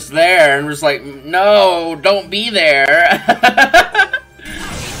 it's just there, and we're just like, no, don't be there.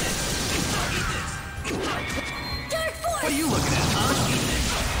 What are you looking at,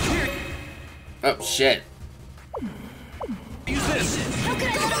 huh? Oh shit. Use this! How could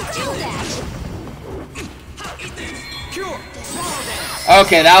I let him do that? Cure! Swallow that!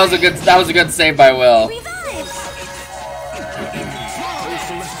 Okay, that was a good save by Will. Revive! Those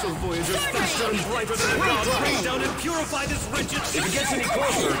celestial voyagers faster and brighter than the gods rain down and purify this wretched... If it gets any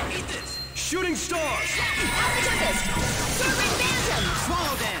closer... Shooting stars! Alpha Tempest! Sword Rain Phantom!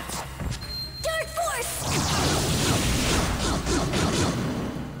 Swallow dance! Dark Force!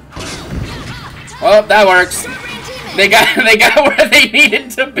 Well, that works. Sword Rain Demon! They got where they needed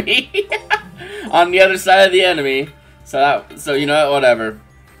to be on the other side of the enemy. So you know what, whatever.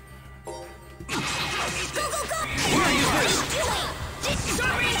 Go, go, go! Use this!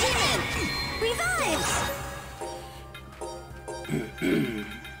 Sword Rain Demon! Revive!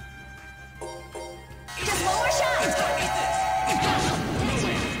 Just one more shot!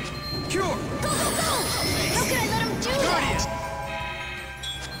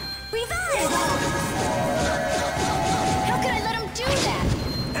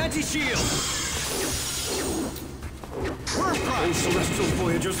 Anti-shield! Oh, celestial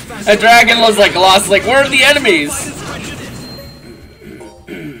voyagers, fast. A dragon was like lost, like, where are the enemies?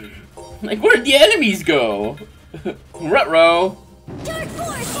 Like, where'd the enemies go? Ruh-roh. Dark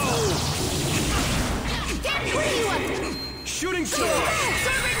Force! What are you up to? Shooting star!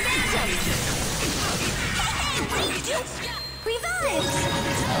 Sovereign Phantom! Revive!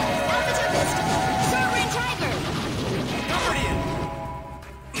 Alpha Tempest! Sovereign Tiger! Guardian!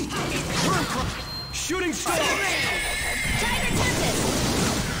 Shooting star! Tiger Tempest!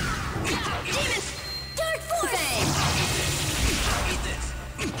 Demon! Dark Force!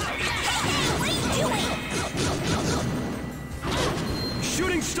 What are you doing?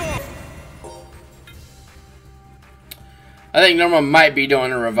 Shooting star! I think Norma might be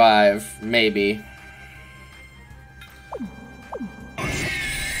doing a revive. Maybe.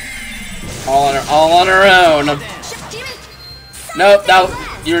 All on her own. Nope,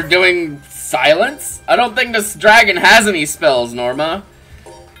 you're doing silence? I don't think this dragon has any spells, Norma.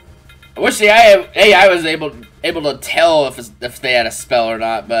 I wish the AI was able to tell if they had a spell or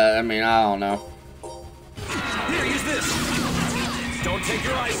not, but I mean, I don't know. Here, use this! Don't take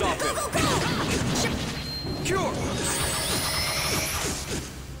your eyes off him! Cure!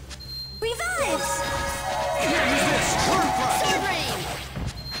 Revive! Here, use this! Worm crush! Sword Rain!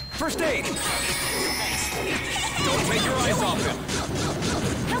 First aid! Don't take your eyes off him!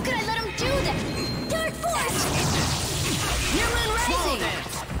 How could I let him do that? Dark Force! New Moon Rising!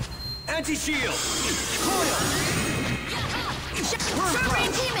 Anti-shield! Coil! Sword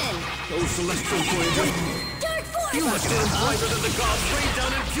Rain Demon! Oh, celestial voyager! Dark Force! You must stand brighter than the gods rain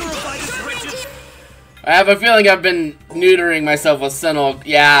down and purify this Sword Rain wretched... Demon! I have a feeling I've been neutering myself with Sentinel.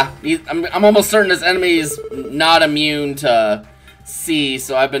 Yeah, I'm almost certain this enemy is not immune to C,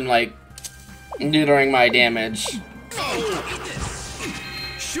 so I've been like neutering my damage.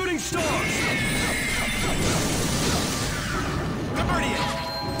 Shooting stars! Guardian!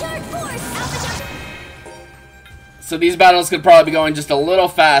 Dark Force! Alpha Jump! So these battles could probably be going just a little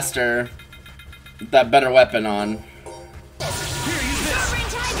faster with that better weapon on. Here, use this! Sovereign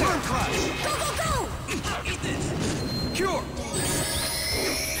Tiger! Worm crush! Go, go, go! Cure!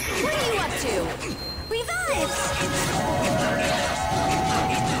 What are you up to? Revive!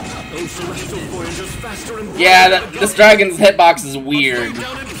 Oh, celestial voyagers, faster and brighter Yeah, than the this dragon's hitbox is weird. rain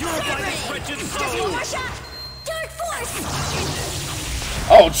down and purify this wretched Just one soul! more shot! Dark Force!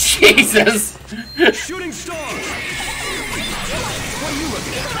 Oh, Jesus! Shooting stars! What are you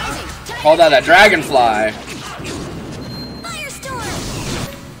looking at? Rising! Call that a dragonfly. Firestorm!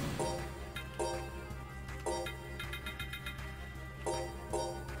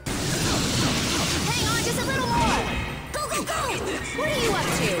 Hang on just a little more! Go, go, go! What are you up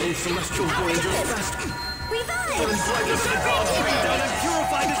to? Oh, celestial voyagers, fast Revive! and brighter than the gods rain down and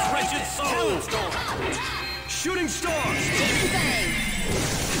purify this wretched soul! Shooting stars! Demon Fang!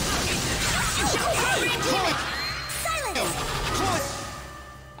 Sovereign Demon! Silence!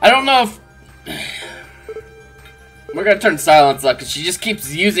 I don't know if... We're gonna turn silence up, because she just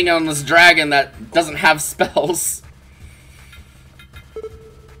keeps using it on this dragon that doesn't have spells.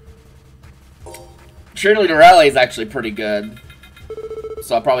 Cheerleader Rally is actually pretty good.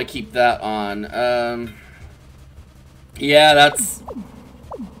 So I'll probably keep that on. Yeah, that's...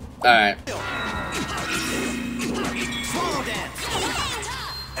 Alright. Swallow dance!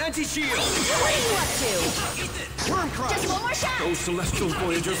 Anti-shield! What are you up to? Worm crush! Just one more shot! Oh, celestial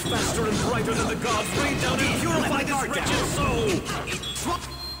voyagers, faster and brighter than the gods rain down and purify this wretched soul!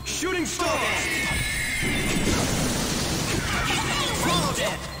 Shooting stars! Swallow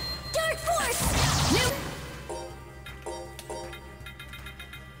dance! Dark Force!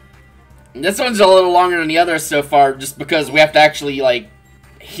 New... This one's a little longer than the others so far, just because we have to actually, like,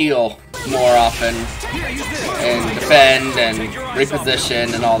 heal more often. Here, use this! And defend and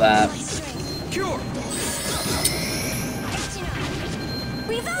reposition and all that. Cure!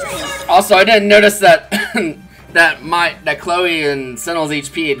 Revive! Also, I didn't notice that that Chloe and Sentinel's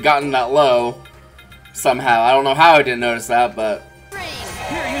HP had gotten that low somehow. I don't know how I didn't notice that, but Rain!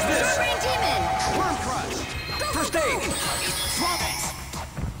 Here, use this! Rain Demon! Worm crush! First aid! Swamp!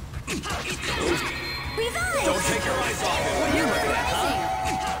 Revive! Don't take your eyes off it! What are you looking at, huh?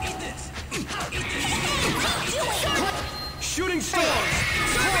 Shooting stars!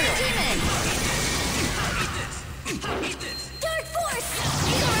 Sovereign Demon! Dark Force!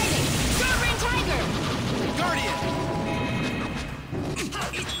 Eagle Rising! Sovereign Tiger! Guardian!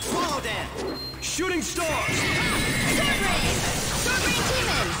 Swallow dance! Shooting stars! Sword Rain! Sovereign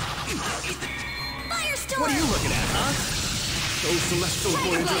Demon! Firestorm! What are you looking at, huh? Those celestial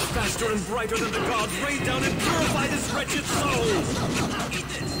voyagers, faster and brighter than the gods, rain down and purify this wretched soul!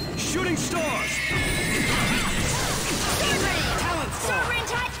 stars! Sword Rain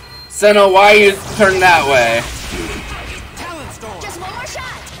Tide. Senna, why you turn that way? Talent storm! Just one more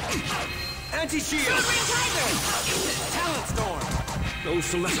shot. Anti-shield! Sword Rain Tiger. Talent storm! Those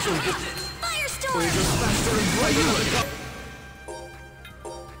celestial Firestorm. voyagers faster and brighter than the gods.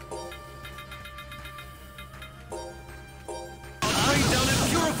 Rain down and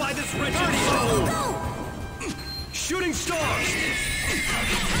purify this wretched soul! Shooting stars!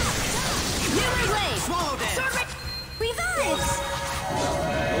 Mirror Blade. Swallow dance! Sword Rain. Revives.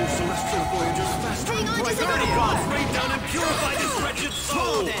 Those celestial voyagers faster Hang and on to brighter the than the ground. gods. Rain down and purify this wretched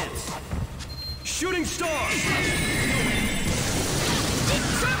soul! Dance. Shooting stars!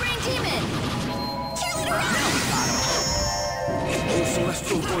 Sword Rain Demon. Cheerleader Rally. Those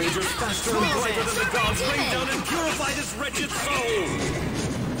celestial voyagers faster and brighter than the gods. Rain Demon. down and purify this wretched soul!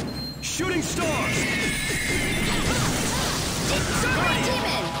 Shooting stars! Sword Rain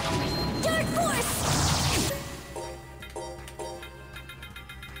Demon. Dark Force.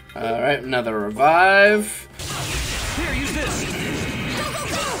 Alright, another revive. Here, use this! Go, go,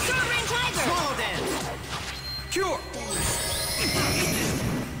 go. Sword Rain Tiger. Swallow dance! Cure!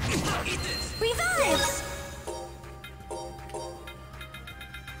 Revives.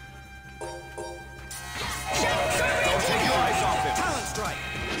 Take your eyes off him! Talent strike!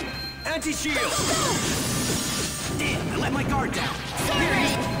 Anti-shield! Damn, I let my guard down! Sword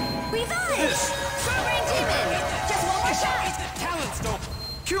Rain. Revives. Sword Rain Demon. Just one more shot. Talent storm!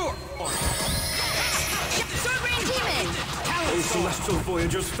 Cure! Sword Rain Demon. Those celestial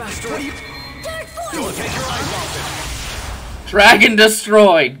voyagers faster! What do you... Dark Force. Don't take your eyes off him! Dragon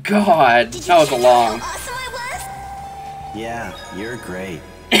destroyed! God, that was a long. How awesome I was? Yeah, you're great.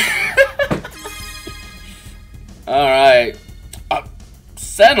 Alright.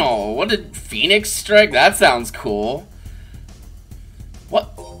 Sentinel, what did Phoenix strike? That sounds cool.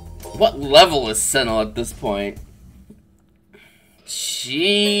 What level is Sentinel at this point?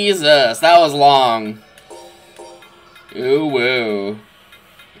 Jesus, that was long. Ooh woo.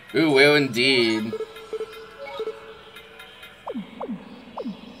 Ooh woo indeed.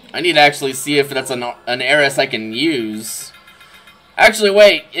 I need to actually see if that's an heiress I can use. Actually,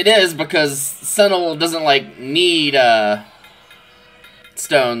 wait, it is because Sentinel doesn't like need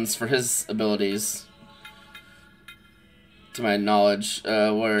stones for his abilities. To my knowledge,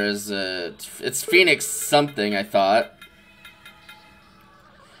 where is it? It's Phoenix something, I thought.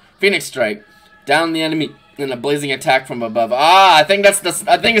 Phoenix Strike. Down the enemy in a blazing attack from above. Ah, I think it's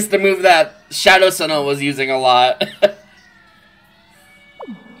the move that Shadow Sentinel was using a lot.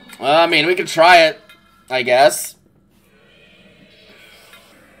 Well, I mean, we could try it, I guess.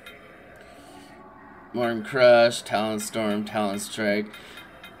 Morn Crush, Talon Storm, Talon Strike.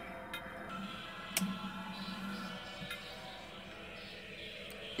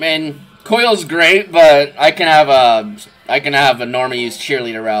 Man, Coil's great, but I can have a Norma use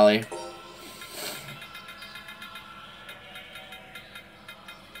Cheerleader Rally.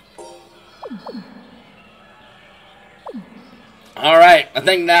 All right, I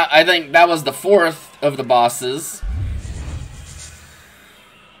think that was the fourth of the bosses.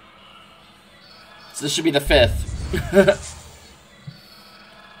 So this should be the fifth.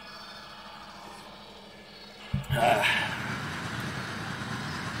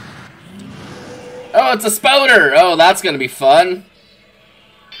 Oh, it's a Spouter! Oh, that's gonna be fun.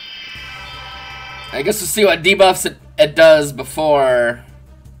 I guess we'll see what debuffs it does before...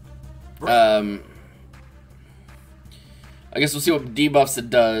 I guess we'll see what debuffs it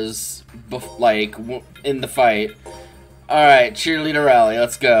does, like, in the fight. Alright, Cheerleader Rally,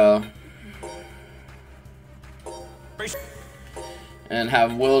 let's go. And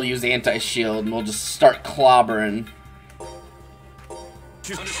have Will use anti-shield, and we'll just start clobbering.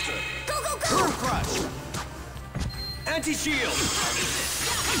 Understood. Go, go, go! Crush! Anti-shield!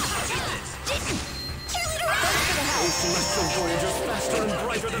 Cheerleader Rally for the help! Celestial voyagers faster and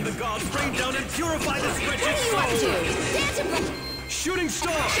brighter than the gods. Rain down and purify this wretched What do you want to soul! do? Dance and Shooting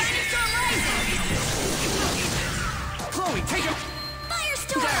stars! Shining Storm Rising! Chloe, take him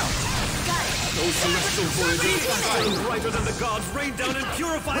Firestorm! down! Got it! Those celestial voyagers faster and brighter than the gods. Rain down and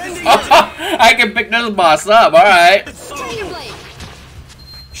purify this I can pick this boss up, alright. wretched soul! Tiger Blade!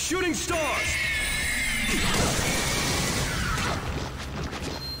 Shooting stars!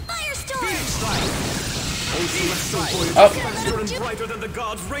 Firestorm! Those celestial voyagers Oh. faster and brighter than the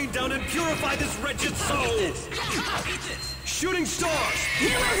gods. Rain down and purify this wretched soul! Shooting stars!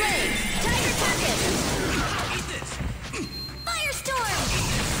 Mirror Blade! Tiger Tempest! Firestorm!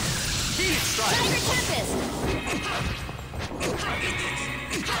 Phoenix strike! Tiger Tempest!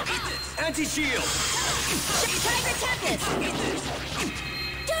 Anti-shield! Tiger Tempest!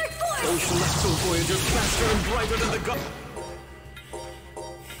 Dark Force! Those celestial voyagers faster and brighter than the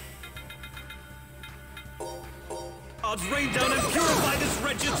gods rain down and purify this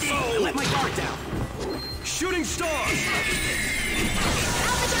wretched soul. Let my guard down. Shooting stars.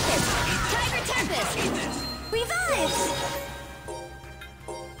 Alpha Tempest! Tiger Tempest! Revive!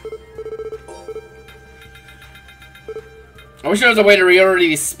 I wish there was a way to reorder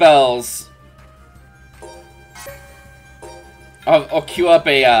these spells. I'll queue up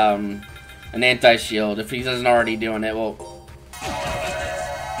a an anti-shield if he isn't already doing it. Well,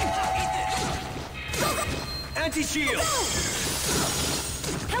 Anti-shield.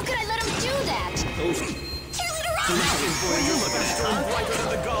 How could I let him do that? Cheerleader Celestial rock! voyagers faster and brighter than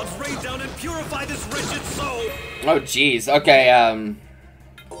the gods rain down and purify this wretched soul. oh jeez. Okay.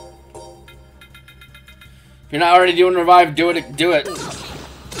 If you're not already doing revive, do it. Do it.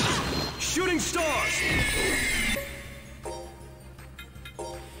 Shooting stars.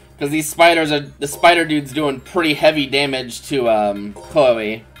 Because these spiders are the spider dude's doing pretty heavy damage to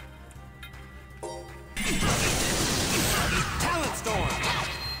Chloe. Talent storm.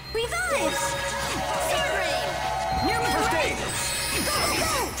 Revive! Sword Rain! Near my First right! aid. Go,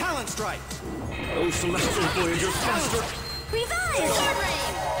 go! Talent strike. Those celestial voyagers faster. Revive! Sword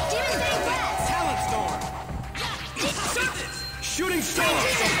Rain! Demon Fang Blast! Talent storm. Shooting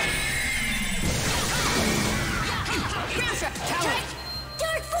stars. Ground Strike!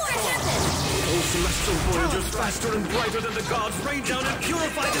 Dark Force Tempest! Those celestial voyagers faster and brighter than the gods rain down and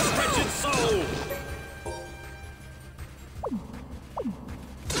purify this wretched soul.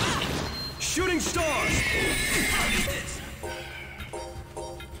 Shooting stars.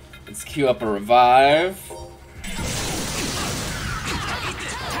 Let's queue up a revive.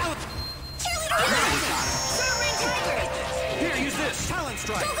 Cheerleader Revive! Sword Rain Tiger! Here, use this. Talent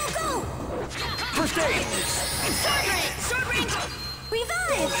strike. Go, go, go! First aid. Sword Rain! Sword Rain!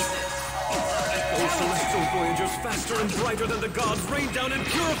 Revive! Those celestial voyagers faster and brighter than the gods rain down and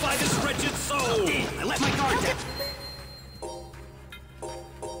purify this wretched soul. Damn, I let my guard down.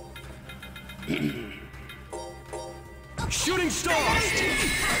 Shooting stars.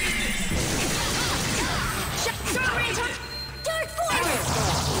 Sword Rain Dark Force!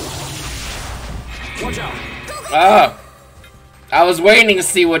 Watch out. Ah! I was waiting to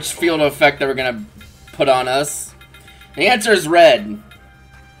see which field effect they were gonna put on us. The answer is red.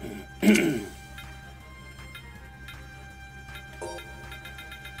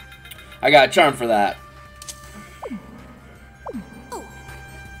 I got a charm for that.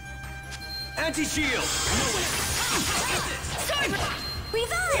 Anti-shield. Sword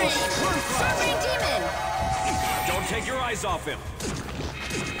Revive! Sword Rain Demon! Don't take your eyes off him.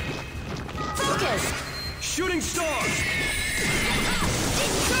 Focus! Shooting stars.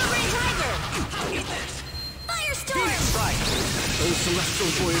 Sword Rain Tiger! Firestorm! Strike. Those celestial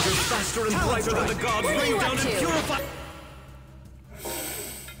voyagers faster and brighter than the gods What do you rain down up and to? purify.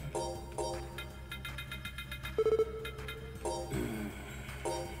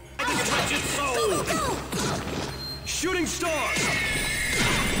 This wretched soul. Shooting stars.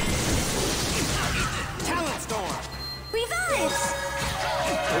 Talent storm. Revive!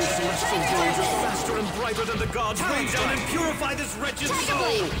 Those celestial voyagers faster and brighter than the gods rain down and purify this wretched Tiger soul.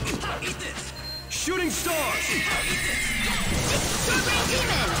 Blade! Shooting stars. Sword Rain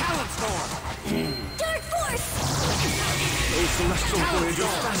Demon! Talent storm. Dark Force! Those celestial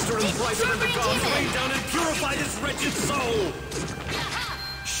voyagers faster and brighter than the gods Demon. rain down and purify this wretched soul.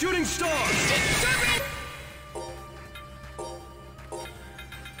 Shooting stars. Sword Rain!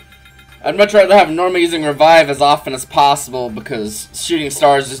 I'd much rather have Norma using revive as often as possible because shooting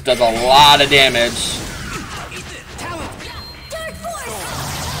stars just does a lot of damage. Talent. Dark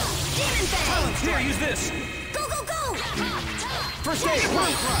Force! Demon Fang! Here, use this. Go, go, go! First aid.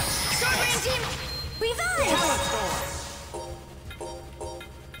 One crush. Sword Rain Demon! Revive! Talent storm.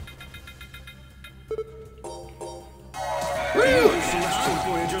 Those celestial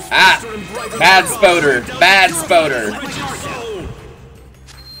voyagers Ah, faster and brighter than bad the gods spoder, rain down bad and purify spoder. this wretched soul.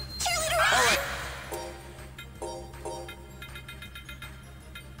 Cheerleader Rock!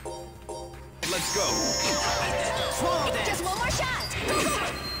 Let's go. Swallow dance. Just one more shot!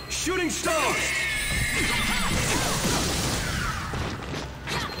 Shooting stars.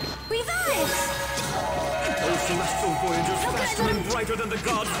 Revive! Those celestial voyagers faster and brighter than the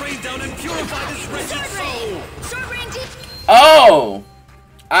gods rain down and purify this wretched Sword soul. Rain! Sword Rain Demon! Oh!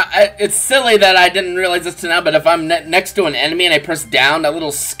 It's silly that I didn't realize this till now, but if I'm next to an enemy and I press down, that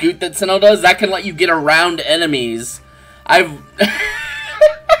little scoot that Sinnoh does, that can let you get around enemies.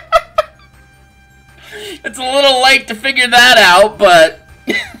 It's a little late to figure that out, but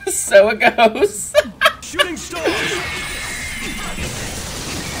so it goes. Shooting stars.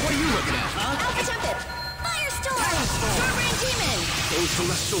 What are you looking at, huh? Alpha Tempest! Firestorm! Storm Rain Demon! Those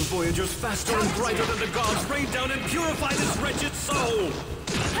celestial voyagers, faster and brighter than the gods, rain down and purify this wretched soul!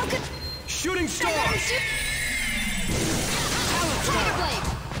 How could Shooting I let him stars! shoot? Tiger Blade!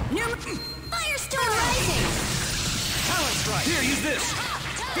 Firestorm Rising! Talent strike! Here, use this!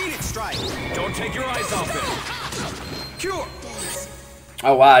 Phoenix strike! Don't take your eyes off it! Cure!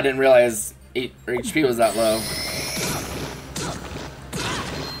 Oh wow, I didn't realize HP was that low.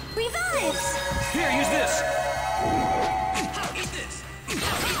 Revives! Here, use this!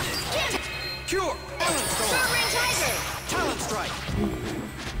 Cure! Storm Rain Tiger! Talent strike!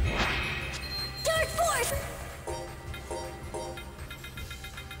 Dark Force!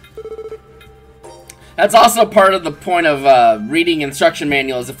 That's also part of the point of reading instruction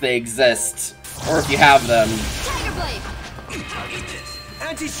manuals if they exist, or if you have them. Tiger Blade!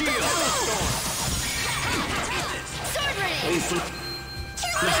 Anti-shield! Sword Rain!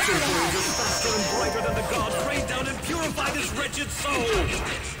 Celestial voyagers, faster and brighter than the gods, rain down and purify this wretched soul!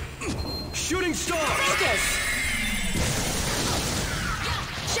 Shooting stars! Focus!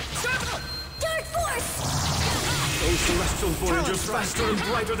 Dark Force! Those celestial voyagers, faster and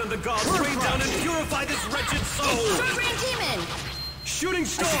brighter than the gods, rain down and purify this wretched soul! Sword Rain Demon! Shooting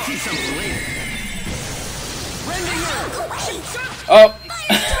stars! Keep something late. Rending earth! Oh,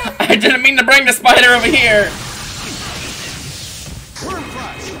 I didn't mean to bring the spider over here. Worm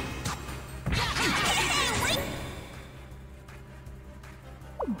crush!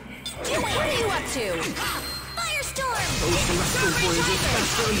 What are you up to? Firestorm! Those celestial voyagers,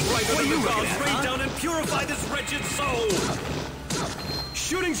 faster and brighter than the gods, rain down and purify this wretched soul!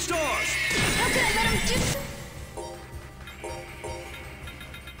 Shooting stars! How could I let him do...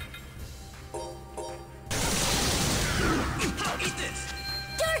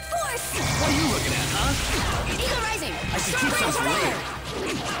 Dark Force! What are you looking at, huh? Eagle Rising! I should Storm keep Rain something Tiger!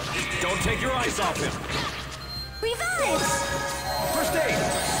 later. Don't take your eyes off him. Revives! First aid!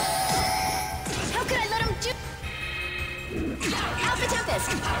 How could I let him do... Alpha Tempest!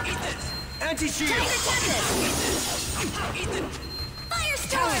 Anti-shield! Tiger Tempest!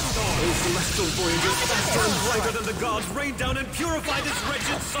 Firestorm! Those celestial voyagers, faster and brighter than the gods, rain down and purify this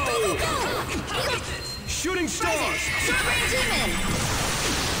wretched soul! Eagle Shooting Rising! stars! Storm Rain Demon!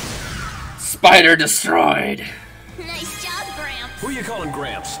 Spider destroyed. Nice job, Gramps! Who you calling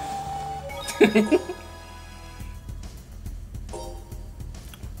Gramps?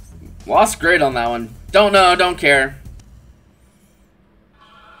 Lost grade on that one. Don't know, don't care.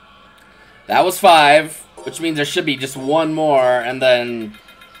 That was 5, which means there should be just one more, and then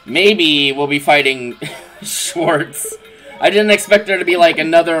maybe we'll be fighting Schwartz. I didn't expect there to be like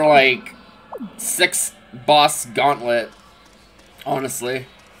another like 6 boss gauntlet, honestly.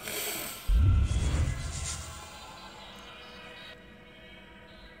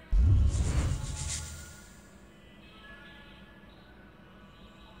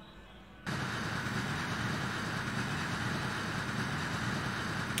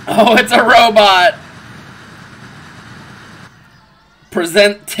 Oh, it's a robot!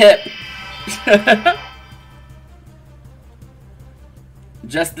 Present tip.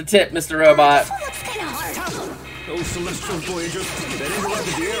 Just the tip, Mr. Robot. Looks kinda hard. Those celestial voyagers that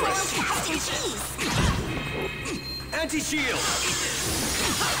interrupted the Eris. Anti-shield!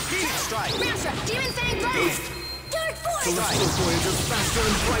 Phoenix strike! Ramstra, Demon Fang Blast! Dark Force! Celestial voyagers, faster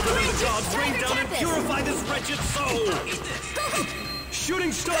and brighter than the gods, rain down and purify this wretched soul!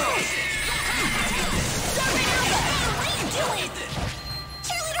 Shooting stars! Storm Rain Alpha! What are you doing?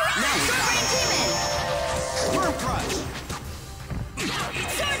 Cheerleader Rock! Storm Rain Demon! Worm crush!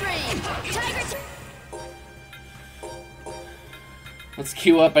 Sword Rain! Tiger Let's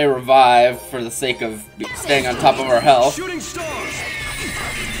queue up a revive for the sake of staying on top of our health. Shooting stars!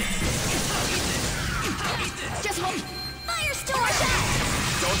 Just one. Firestorm!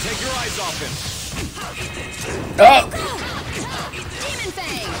 Don't take your eyes off him! Oh! Demon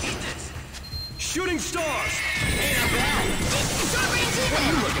Fang! Shooting stars! Storm Rain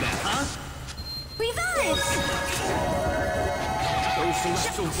Demon! Looking at, huh? Revives! Those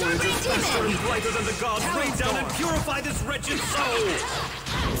celestial voyagers, faster and brighter than the gods, rain down and purify this wretched soul!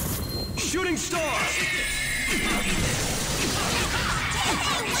 Shooting stars!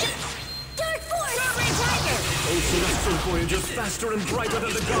 Dark Force! Storm Rain Tiger! Those celestial voyagers, faster and brighter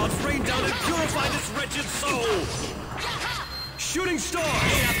than the gods, rain down and purify this wretched soul! Shooting stars!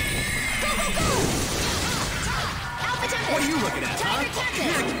 Go, go, go! Alpha Tempest! What are you looking at, huh? Tiger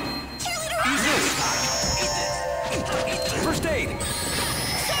Tempest! Cheerleader Rock! First aid!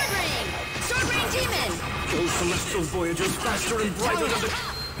 Sword Rain! Sword Rain Demon! Those celestial voyagers, faster and brighter than the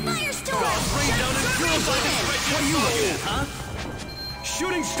Firestorm! gods, rain down and purify this wretched soul! Huh?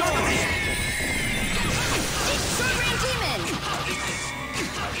 Shooting stars! Sword Rain Demon!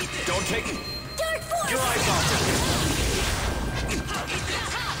 Don't take Dark Force! your eyes off it!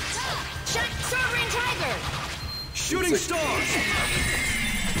 Sword Rain Tiger! Shooting stars!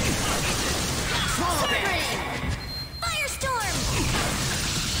 Sword Rain! Firestorm!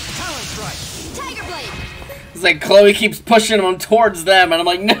 Talon strike! Tiger Blade! It's like Chloe keeps pushing him towards them, and I'm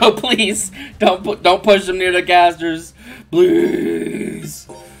like, no, please, don't push him near the casters, please,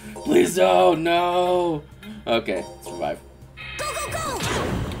 please, don't, no. Okay, survive. Go, go, go!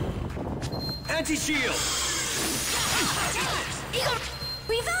 Anti-shield! Eagle!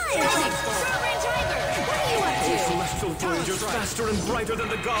 Revive! Sword Rain Tiger! What are you up to? Celestial voyagers faster and brighter than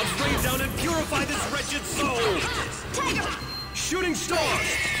the gods, rain down and purify this wretched soul! Tiger! Shooting stars!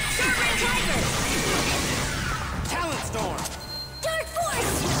 Sword Rain Tiger! Talon storm! Dark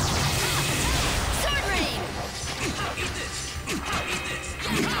Force! Sword Rain!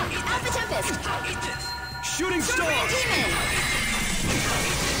 Alpha Tempest! Shooting Sword Rain stars! Demon!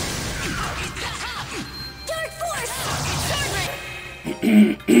 Dark Force! Sword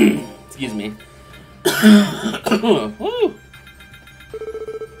Rain! Excuse me. Woo!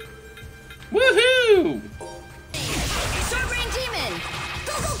 Woohoo! Sword Rain Demon!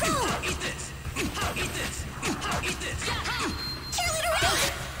 Go, go, go! Cheerleader Rock!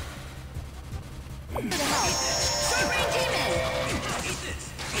 For the help! Sword Rain Demon!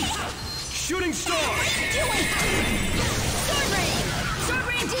 Shooting stars! Do it! Sword Rain! Sword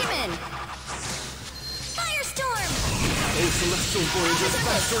Rain Demon! Firestorm! O celestial voyagers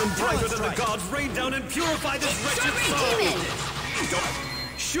faster and brighter than the gods, rain down and purify this Sword wretched Rain soul! Demon!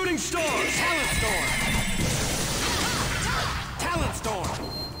 Shooting stars! Talon storm! Talon storm!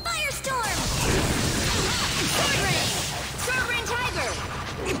 Firestorm! Sword Rain! Sword Rain Tiger!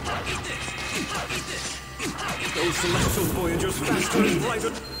 O celestial voyagers faster and brighter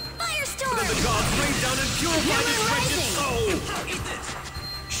than Firestorm! the gods, rain down and purify Human this wretched rising. soul!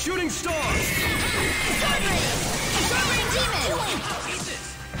 Shooting stars! Sword Rain! Sword Rain Demon!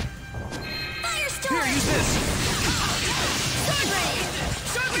 Firestorm! Here, use this! Sword Rain!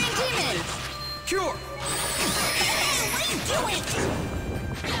 Sword Rain Demon! Cure! What are you doing?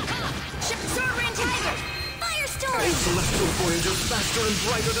 Sword Rain Tiger! O Firestorm! celestial voyagers faster and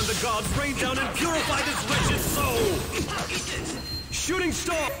brighter than the gods, rain down and purify this wretched soul! Shooting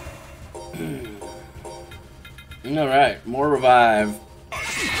star! Alright, more revive.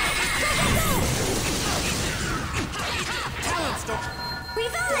 Talon storm!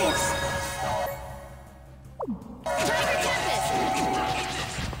 Revive! Tiger Tempest!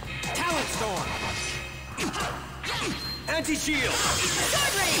 Talon storm! Anti-shield!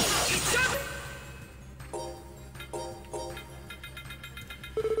 Sword Rain!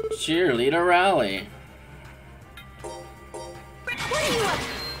 Cheerleader rally. What are you up?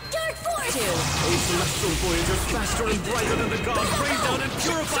 Dark Force! O celestial voyagers faster and brighter than the gods, rain down and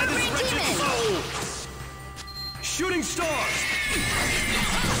purify this Rain wretched Demon. soul! Shooting stars!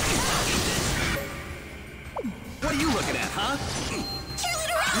 What are you looking at, huh?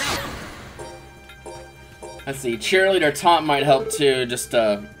 Cheerleader Rock! Let's see, cheerleader taunt might help too, just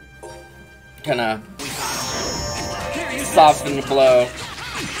to kind of Here, use soften the blow.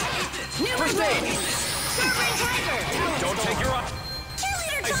 New First Rain! aid. Sword Rain Tiger! Don't take your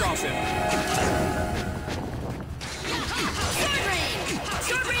Cheerleader eyes Taunt! off him! Sword Rain!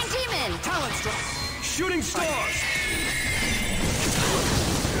 Sword Rain Demon! Talon strike! Shooting stars!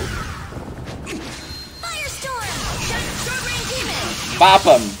 Firestorm! Sword Rain Demon! Bop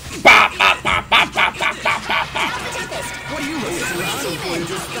him! Bop, bop, bop, bop, bop, bop, bop, bop, bop. Alpha Tempest! What are you looking Sword Rain at? Demon!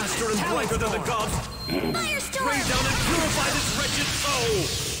 Voyagers faster and brighter than the gods, Firestorm! rain down and purify this wretched soul!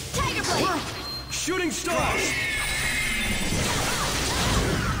 Tiger Blade! Shooting stars!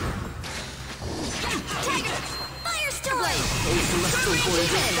 Tiger! Firestorm! O celestial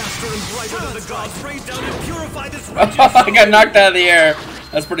voyagers faster and brighter than the gods, rain down and purify this I wretched soul! got knocked out of the air.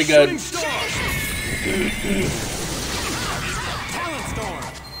 That's pretty Shooting good. stars! Talon storm!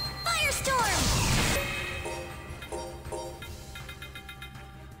 Firestorm!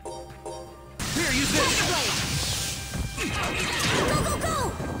 Here, use this! Go, go,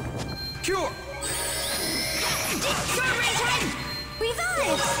 go! Cure! Sword Rain Tiger!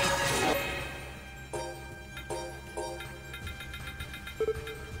 Revive!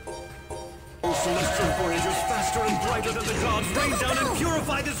 O celestial voyagers faster and brighter than the gods, rain down and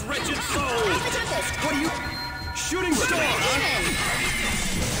purify this wretched soul! Alpha Tempest! What are you? Shooting stars! Demon!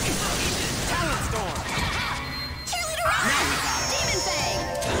 Talon storm! Cheerleader Rock! Demon Fang!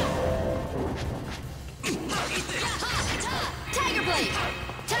 Tiger Blade!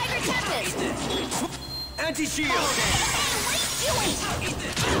 Tiger Tempest! Anti-shield! What are you doing?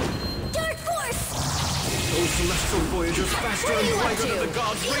 celestial voyagers faster and brighter than the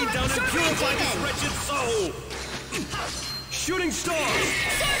gods rain down and purify this wretched soul! Shooting stars!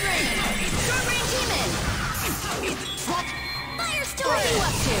 Sword Rain! Sword Rain Demon! Firestorm! What are you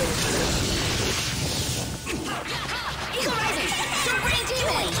up to? Eagle Rising! Sword Rain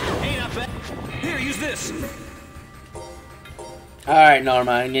Demon! Ain't not bad. Here, use this! Alright,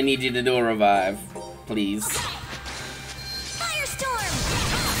 Norma, I need you to do a revive. Please. Firestorm!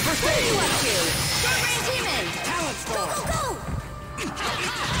 What are you up to? Sword Rain Demon! Talent Go, storm! go, go!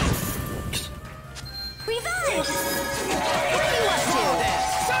 Revive! What are you up to?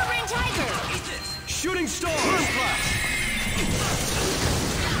 Sword Rain Tiger! Shooting stars!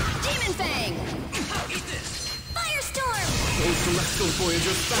 Demon Fang! Firestorm! Those celestial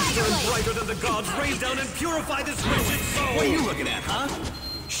voyagers faster and brighter than the gods rain down and purify this wretched soul! What are you looking at, huh?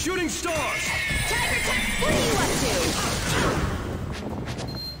 Shooting stars! Tiger Tech! What are you up to?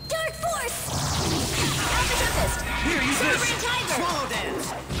 Dark Force! Alpha Tempest! Here, use Sword this! Rain Tiger! Swallow dance!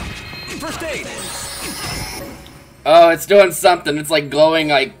 First aid! Oh, it's doing something. It's like glowing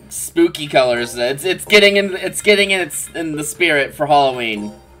like spooky colors. It's getting in the spirit for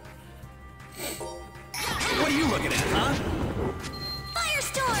Halloween. What are you looking at, huh?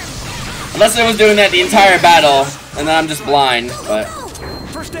 Firestorm! Unless it was doing that the entire battle, and then I'm just blind, but Go!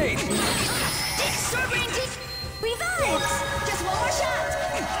 First aid! Sword Rain Demon! Revive! Just one more shot!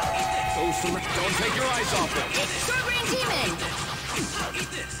 Don't take your eyes off it! Sword Rain Demon!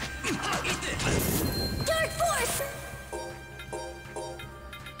 Dark Force!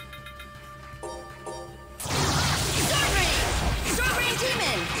 Sword Rain! Sword Rain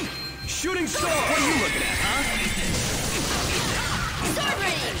Demon! Shooting star! What are you looking at, huh? Sword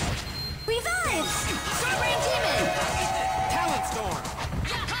Rain! Revive! Sword Rain Demon! Talent storm!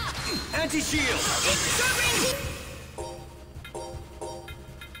 Anti-shield! Sword Rain Demon!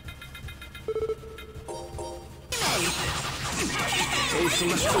 Those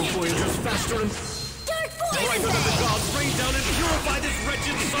celestial voyagers faster and Dark Force! brighter than the gods rain down and purify this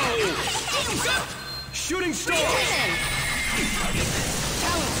wretched soul! Shooting star! Demon!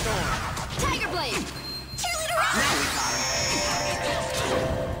 Talent storm! Tiger Blade! Cheerleader Rock!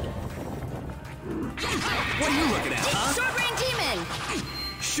 What are you looking at, huh? Sword Rain Demon!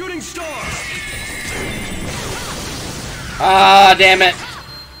 Shooting stars! ah, damn it!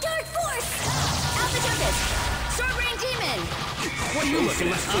 Dark Force! Alpha Tempest! Sword Rain Demon! What are you looking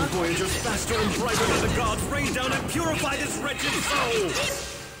at, huh? Voyagers faster and brighter than the gods rain down and purify this wretched soul!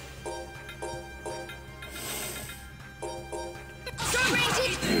 Sword Rain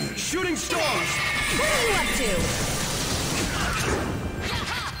Demon! Shooting stars! What are you up to?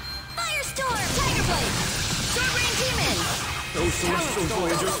 Firestorm! Tiger Blade! Sword Rain Demon! Those celestial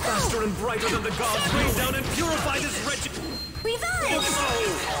voyagers faster and brighter than the gods rain down and purify this wretched Revive! soul!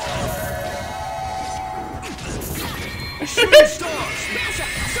 Shooting stars! Mashup!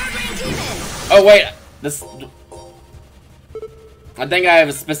 Sword Rain Demon! Oh wait, this. I think I have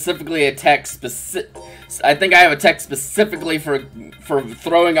a specifically a text I think I have a text specifically for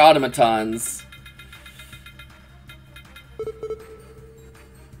throwing automatons.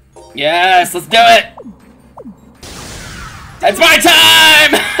 Yes, let's do it. It's my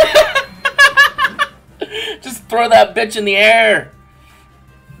time. Just throw that bitch in the air.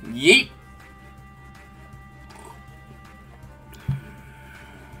 Yeet.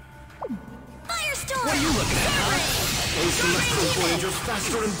 Firestorm! What are you looking at, huh? Those celestial voyagers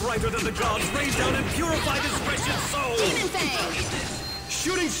faster and brighter than the gods rain down and purify this wretched soul! Demon Fang!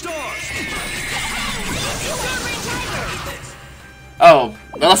 Shooting stars! Sword Rain Tiger! Oh,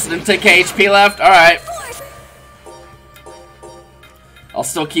 less than 10k HP left? Alright. Force! I'll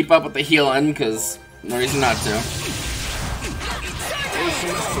still keep up with the healing, because no reason not to. Those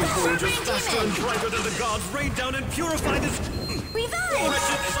celestial voyagers faster and brighter than the gods rain down and purify this Revive!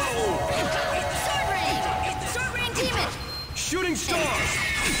 wretched soul! Sword Rain! Sword Rain Demon! Shooting stars!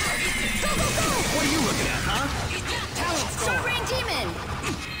 Go, go, go! What are you looking at, huh? Talent Sword storm! Rain Demon!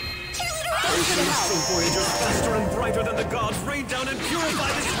 Cheerleader Rock! Those celestial voyagers faster and brighter than the gods rain down and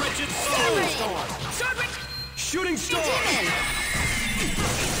purify this wretched Sword Rain! soul! Sword Rain Shooting stars! Demon!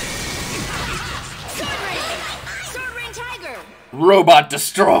 Sword Rain! Sword Rain Tiger! Robot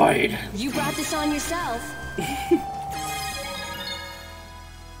destroyed. You brought this on yourself.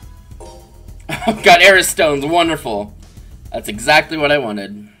 Got Aris Stones, wonderful. That's exactly what I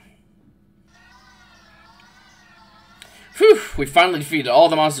wanted. Whew, we finally defeated all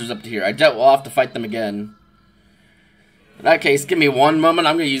the monsters up to here. I doubt we'll have to fight them again. In that case, give me one moment.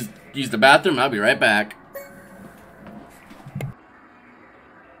 I'm gonna use the bathroom. I'll be right back.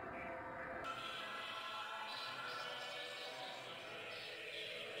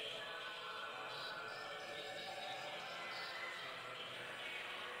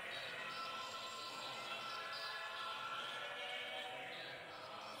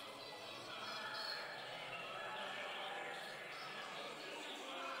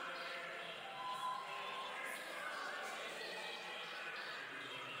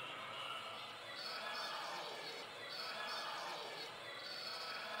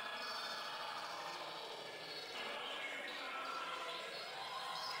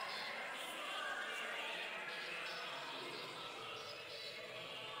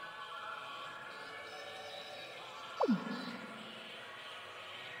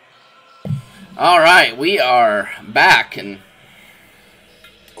 Alright, we are back, and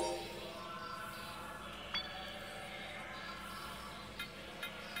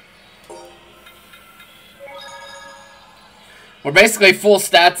we're basically full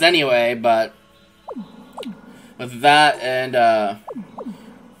stats anyway, but with that, and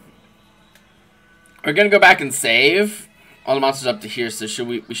we're gonna go back and save. All the monsters up to here, so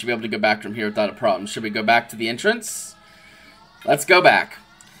we should be able to go back from here without a problem. Should we go back to the entrance? Let's go back.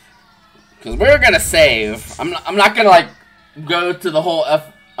 Because we're gonna save. I'm not gonna like go to the whole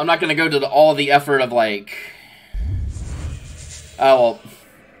I'm not gonna go to all the effort of like. Oh well,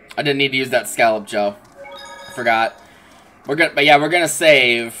 I didn't need to use that scallop gel. I forgot. We're gonna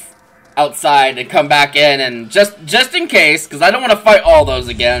save outside and come back in, and just in case, because I don't want to fight all those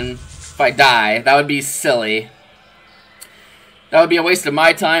again. If I die, that would be silly. That would be a waste of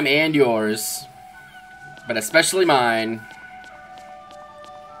my time and yours, but especially mine.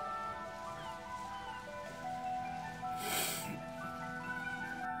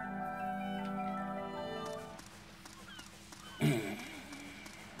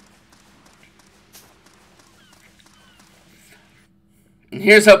 And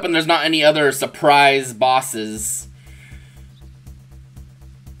here's hoping there's not any other surprise bosses.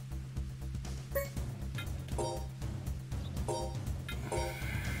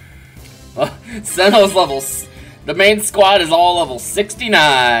 Well, Sentinel's levels. The main squad is all level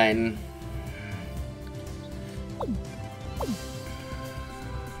 69.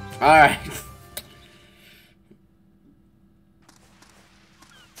 Alright.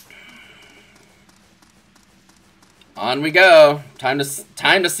 On we go. Time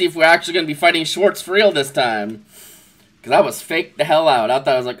to see if we're actually going to be fighting Schwartz for real this time. Because I was faked the hell out. I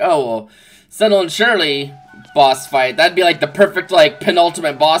thought I was like, oh, well, Sentinel and Shirley boss fight. That'd be like the perfect, like,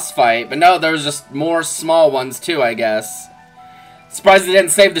 penultimate boss fight. But no, there was just more small ones too, I guess. Surprised they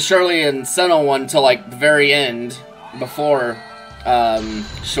didn't save the Shirley and Sentinel one till, like, the very end. Before,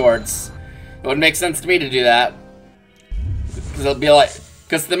 Schwartz. It would make sense to me to do that. Because it'll be like...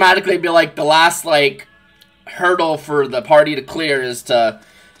 Because thematically it'd be like the last, like... hurdle for the party to clear is to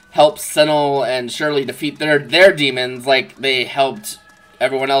help Sentinel and Shirley defeat their demons like they helped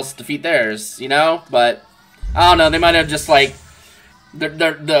everyone else defeat theirs, you know? But I don't know, they might have just like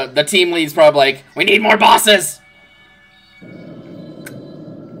the team lead's probably like, we need more bosses.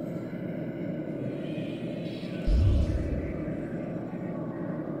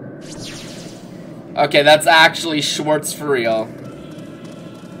 Okay, that's actually Schwartz for real.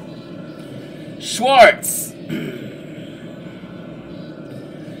 Schwartz!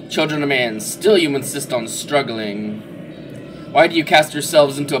 Children of man, still you insist on struggling. Why do you cast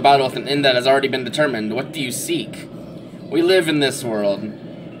yourselves into a battle with an end that has already been determined? What do you seek? We live in this world.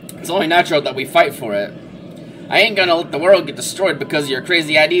 It's only natural that we fight for it. I ain't gonna let the world get destroyed because of your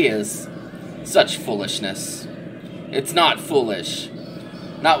crazy ideas. Such foolishness. It's not foolish.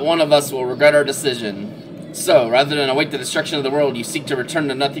 Not one of us will regret our decision. So, rather than await the destruction of the world, you seek to return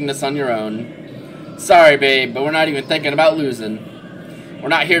to nothingness on your own. Sorry, babe, but we're not even thinking about losing. We're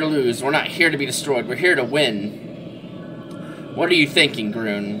not here to lose. We're not here to be destroyed. We're here to win. What are you thinking,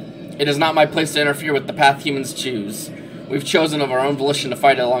 Groon? It is not my place to interfere with the path humans choose. We've chosen of our own volition to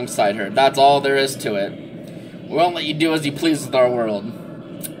fight alongside her. That's all there is to it. We won't let you do as you please with our world.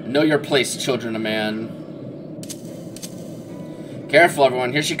 Know your place, children of man. Careful,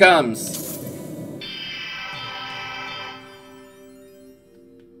 everyone. Here she comes.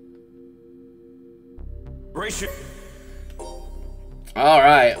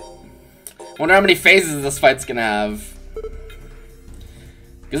 Alright. Wonder how many phases this fight's gonna have.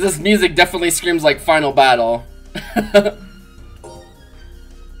 Because this music definitely screams like Final Battle. What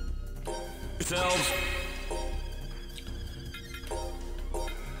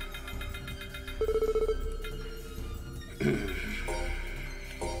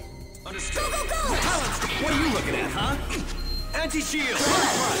are you looking at, huh? Anti-shield!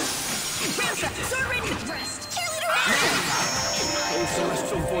 Rest! Oh,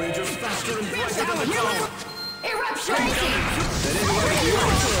 celestial voyagers faster and brighter than the dawn! Eruption!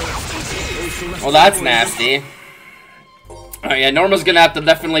 Well, that's nasty. Oh yeah, Norma's gonna have to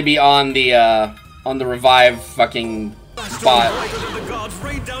definitely be on the revive fucking spot. The gods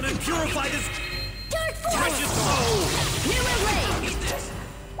rain down and purify this Dark precious Force! soul! Mirror Ray!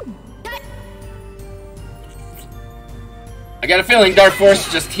 I got a feeling Dark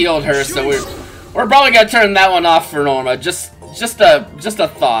Force just healed her, so we're probably gonna turn that one off for Norma. Just a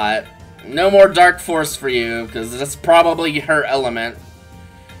thought. No more Dark Force for you, because that's probably her element.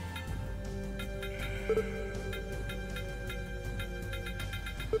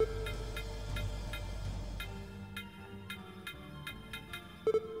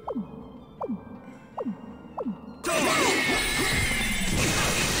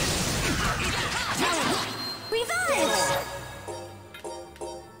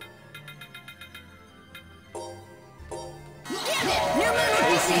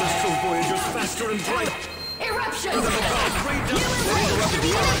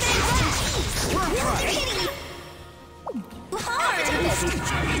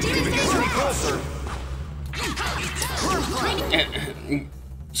 closer.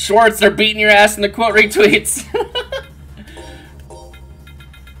 Schwartz, they're beating your ass in the quote retweets.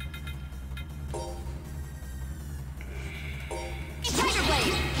 Tiger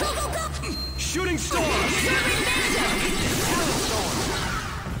Blade! Go, go, go! Shooting star.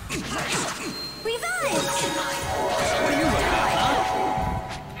 Revive! What are you looking at, huh?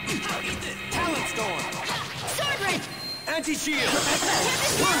 Talent storm. Sword Wrench! Anti-shield.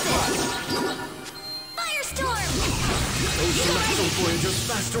 Firestorm! Those celestial voyagers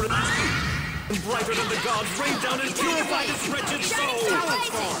faster and brighter than the gods rain down and purify this wretched soul. Talent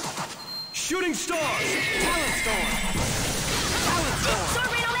Storm! Shooting stars. Talent storm. Talent storm. Sword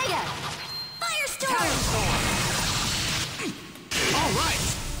Rain Omega! Firestorm! Talent storm. All right.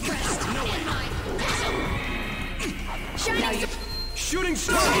 Shining Shooting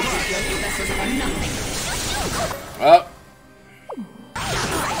stars. Oh,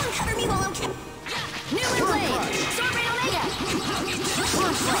 Cover me while I'm kept. New Blade! Sword Rain Omega!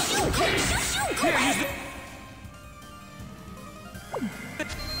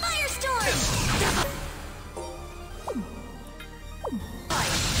 Firestorm!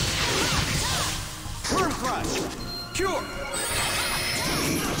 Worm crush. Cure.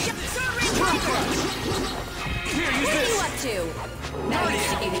 Sword Rain Tiger! Here, use What are you this. up to? Now you're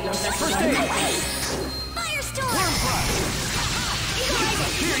seeing your best First aid. Firestorm! Worm crush. Eagle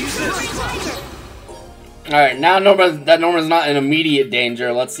Rising! Here, use Sword this. Rain Tiger! all right. Now Norma's not in immediate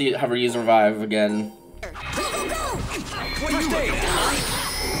danger. Let's see have her use revive again. Go, go, go! First aid.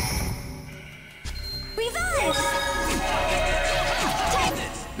 Revive!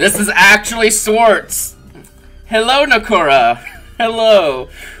 This is actually Swartz. Hello, Nakura. Hello.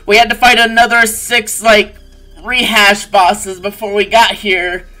 We had to fight another 6 like rehash bosses before we got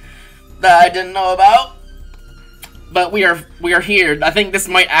here that I didn't know about. But we are here. I think this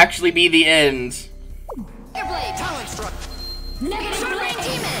might actually be the end. Airblade! Talent strike. Negative Sword Rain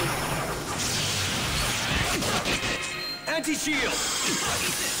Demon! Anti-shield.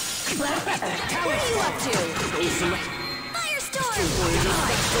 What are you up to? Those celestial Firestorm! voyagers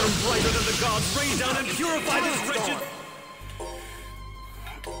faster and brighter than the gods rain down and purify this wretched.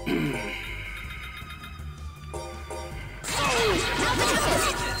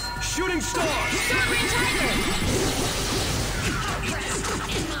 Shooting stars. Sword Rain Tiger!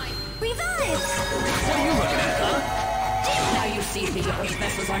 Revive! What are you looking at, huh? Now you see the earth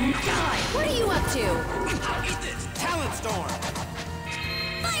vessels are die! What are you up to? Talent storm.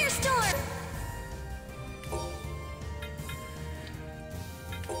 Firestorm!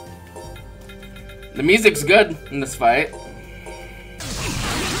 The music's good in this fight. Here,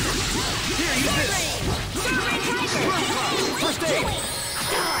 use this. Sword Rain Tiger! First aid.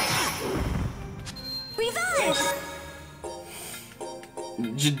 Revive!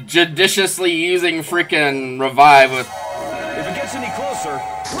 Judiciously using freaking revive with. If it gets any closer,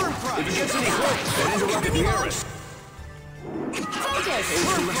 if it gets any closer, then interrupted the Eris. Focus!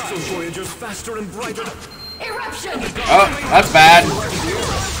 Celestial voyagers faster and brighter. Eruption! Oh, that's bad.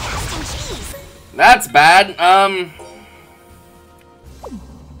 That's bad.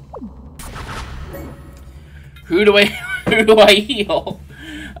 Who do I heal?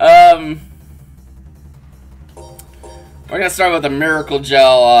 We're gonna start with a miracle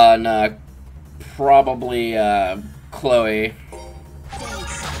gel on probably Chloe,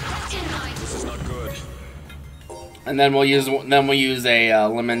 This is not good. and then we'll use a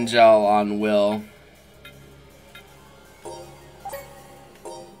lemon gel on Will.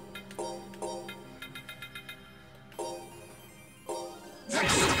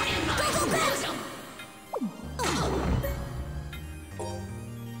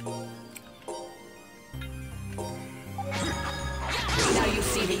 Now you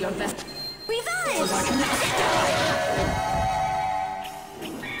see that your best. Revive!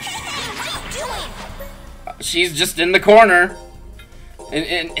 How you doing? She's just in the corner,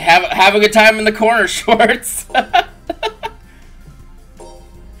 and have a good time in the corner, Schwartz. Now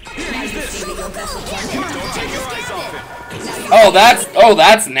you see that your vessels are Don't take your eyes off it. Oh,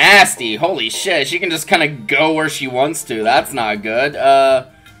 that's nasty. Holy shit, she can just kind of go where she wants to. That's not good. vessels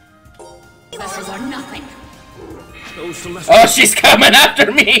are nothing. Those celestial Oh, she's coming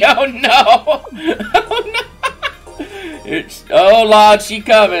after me. Oh no. Oh no. Oh Lord, she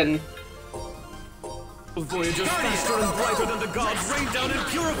coming. voyagers faster and brighter than the gods rain down and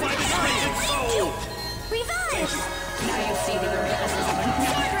purify this wretched soul. Revive! Now you see that your vessels are nothing.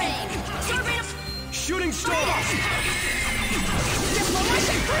 Sword Rain! Shooting stars. Just one more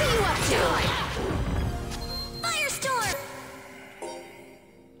shot. What are you up to? Firestorm!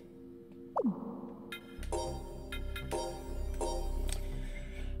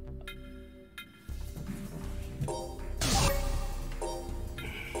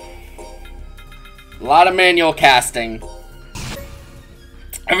 A lot of manual casting.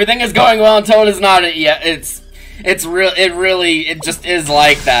 Everything is going well until it is not yet. It just is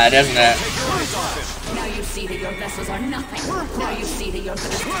like that, isn't it? Now you see that your vessels are nothing. Now you see that your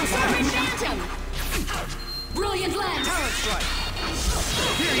vessels are nothing. Brilliant lens. Talent strike.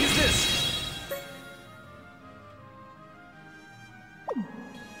 Here, use this.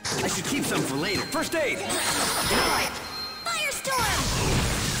 I should keep some for later. First aid. Firestorm.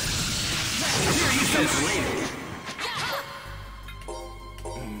 Here, use some for later.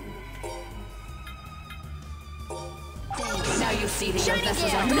 Now you see that your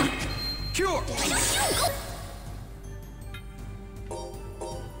vessels are nothing. Cure. What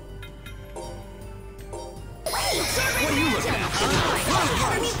are you looking at,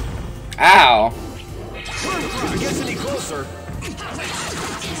 huh? Ow. If it gets any closer.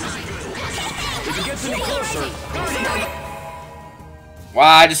 If it gets any closer. Wow,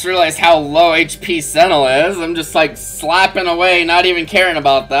 I just realized how low HP Sentinel is. I'm just like slapping away, not even caring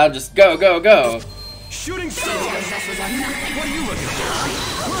about that. Just go, go, go. Shooting star. What are you looking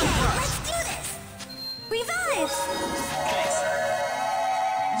at? Let's do this. Revive.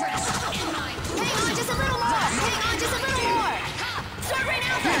 Hang on just a little more. Hang on just a little more. Start right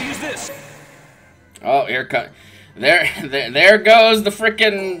now. Here, use this. Oh, here comes. There goes the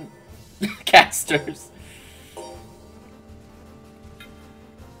frickin' casters.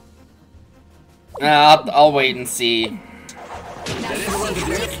 I'll wait and see.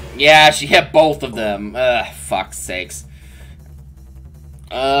 Yeah, she hit both of them. Fuck's sakes.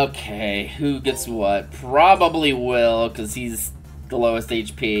 Okay, who gets what? Probably Will, because he's the lowest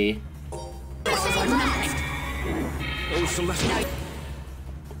HP.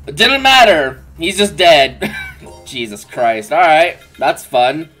 It didn't matter. He's just dead. Jesus Christ. Alright, that's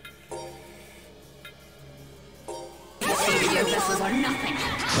fun.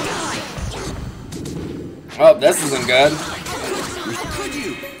 Oh, this isn't good.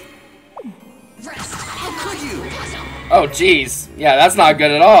 Oh, jeez. Yeah, that's not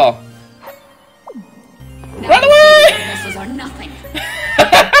good at all. Run away!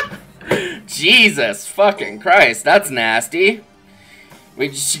 Jesus fucking Christ, that's nasty.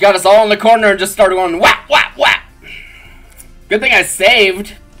 She got us all in the corner and just started going whap, whap, whap. Good thing I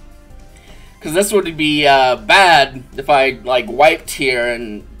saved. Because this would be bad if I, like, wiped here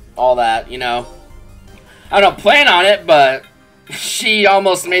and all that, you know. I don't plan on it, but she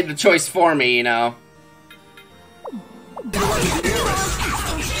almost made the choice for me, you know.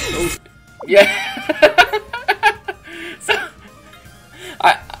 Yeah. So,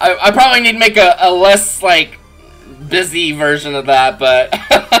 I probably need to make a less, like, busy version of that, but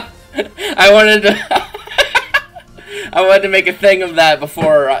I wanted to make a thing of that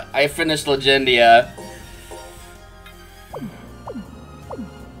before I finished Legendia.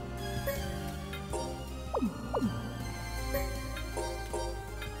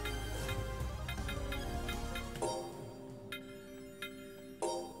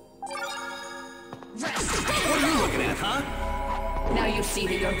 What are you looking at, huh? Now you see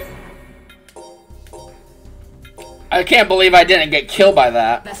that your I can't believe I didn't get killed by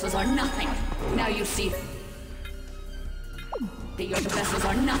that. vessels are nothing. Now you see that your vessels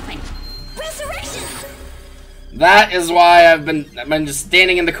are nothing. Resurrection! That is why I've been just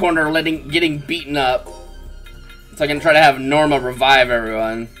standing in the corner getting beaten up. So I can try to have Norma revive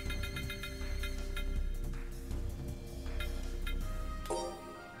everyone.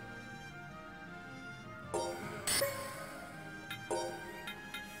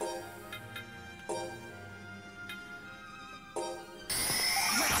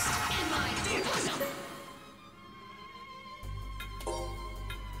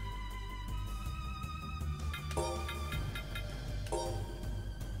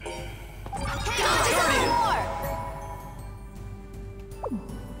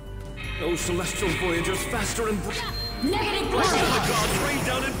 Those celestial voyagers faster and Negative the blood! gods rain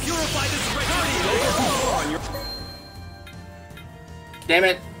down and purify this wretched. Damn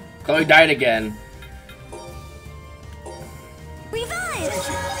it. Chloe died again. Revive!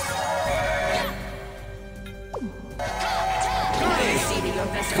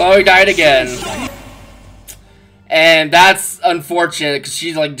 Chloe died again. And that's unfortunate because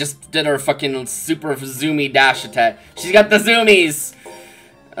she like just did her fucking super zoomy dash attack. She's got the zoomies.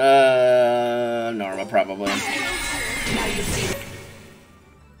 Norma probably.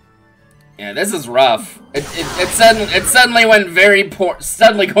 Yeah, this is rough. It suddenly went very poor.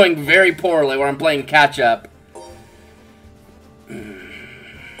 Suddenly going very poorly where I'm playing catch up.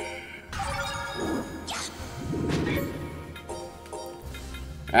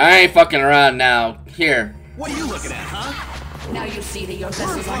 I ain't fucking around now. Here. What are you looking at, huh? Now you you see that your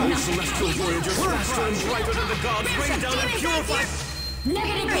vessels are not Celestial voyagers faster and brighter than the gods rain down and purify.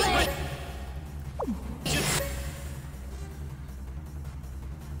 negative blade.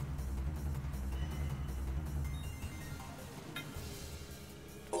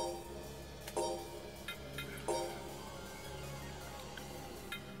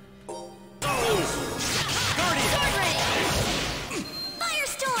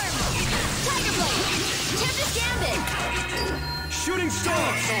 Shooting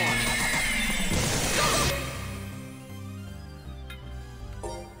star!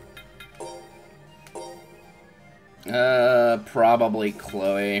 Probably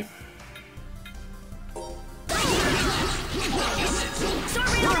Chloe.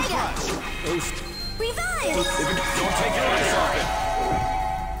 Revive! Don't take your eyes off it!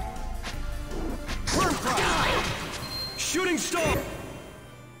 Shooting star!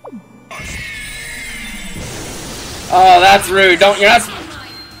 Oh, that's rude. You're not.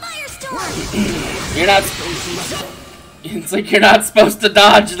 Firestorm! You're not. It's like you're not supposed to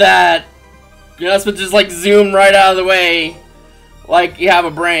dodge that. You're not supposed to just like zoom right out of the way. Like you have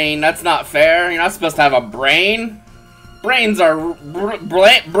a brain. That's not fair. You're not supposed to have a brain. Brains are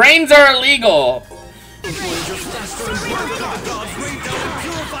illegal. Voyagers faster and brighter than the gods rain down and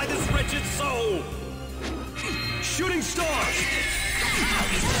purify this wretched soul! Shooting stars!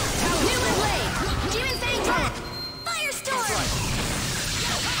 Human blade! Demon Fang Trap!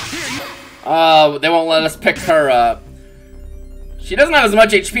 Firestorm! They won't let us pick her up. She doesn't have as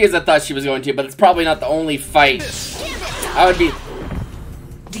much HP as I thought she was going to, but it's probably not the only fight. I would be.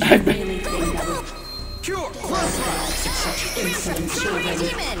 Cure!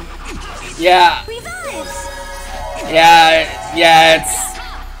 Demon! Yeah. Revives! Yeah, it's.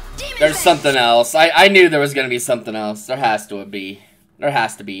 Demon There's Fang! something else. I knew there was gonna be something else. There has to be. There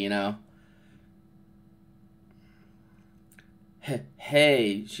has to be, you know.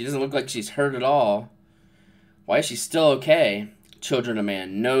 Hey, she doesn't look like she's hurt at all. Why is she still okay? Children of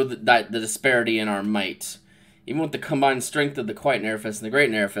man, know that the disparity in our might. Even with the combined strength of the Quiet Nerfus and the Great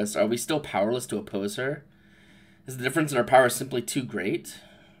Nerfus, are we still powerless to oppose her? Is the difference in our power simply too great?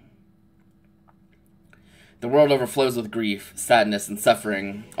 The world overflows with grief, sadness, and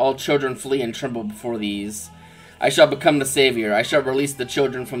suffering. All children flee and tremble before these. I shall become the savior. I shall release the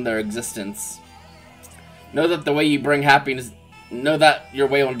children from their existence. Know that the way you bring happiness. Know that your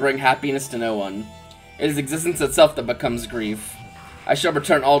way will bring happiness to no one. It is existence itself that becomes grief. I shall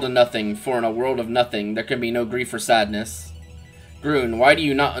return all to nothing, for in a world of nothing, there can be no grief or sadness. Grun, why do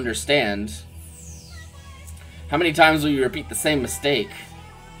you not understand? How many times will you repeat the same mistake?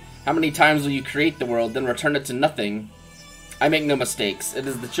 How many times will you create the world, then return it to nothing? I make no mistakes. It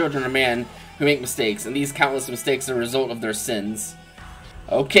is the children of man who make mistakes, and these countless mistakes are a result of their sins.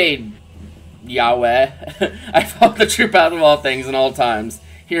 Okay, Yahweh. I follow the true path of all things and all times.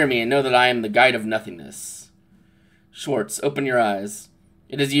 Hear me and know that I am the guide of nothingness. Schwartz, open your eyes.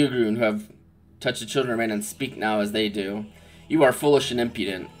 It is you, Grun, who have touched the children of man and speak now as they do. You are foolish and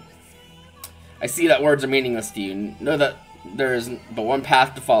impudent. I see that words are meaningless to you. Know that there is but one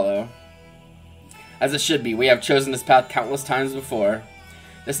path to follow. As it should be, we have chosen this path countless times before.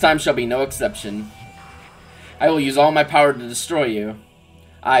 This time shall be no exception. I will use all my power to destroy you.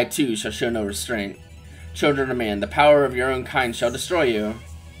 I, too, shall show no restraint. Children of man, the power of your own kind shall destroy you.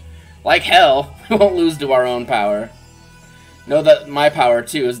 Like hell, we won't lose to our own power. Know that my power,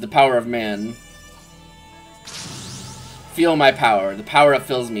 too, is the power of man. Feel my power, the power that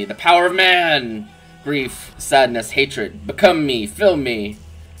fills me, the power of man! Grief, sadness, hatred, become me, fill me.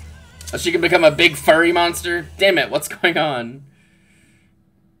 Oh, she can become a big furry monster? Damn it, what's going on?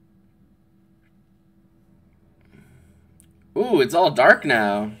 Ooh, it's all dark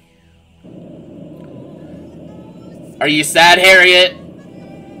now. Are you sad, Harriet?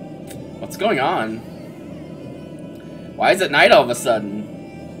 What's going on? Why is it night all of a sudden?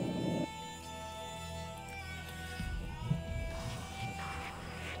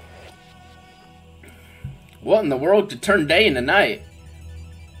 What in the world could turn day into night?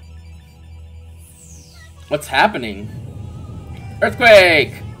 What's happening?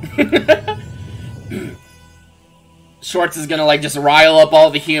 Earthquake! Schwartz is gonna like just rile up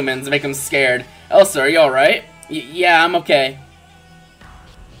all the humans, make them scared. Elsa, are you alright? Yeah, I'm okay.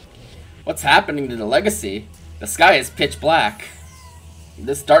 What's happening to the legacy? The sky is pitch black.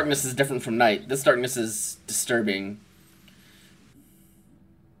 This darkness is different from night. This darkness is disturbing.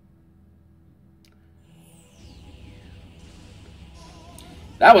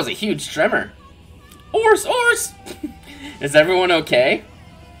 That was a huge tremor. Ors, Ors! Is everyone okay?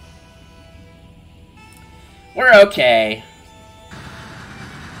 We're okay.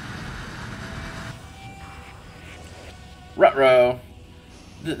 Ruh-roh.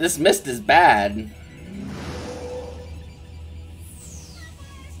 This mist is bad.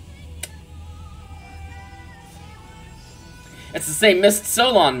 It's the same mist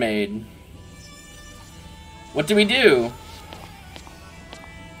Solon made. What do we do?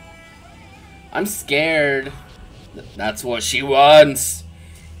 I'm scared. That's what she wants.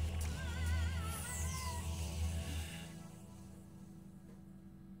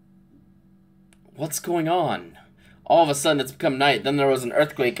 What's going on? All of a sudden it's become night, then there was an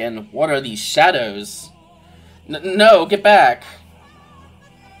earthquake, and what are these shadows? No, get back.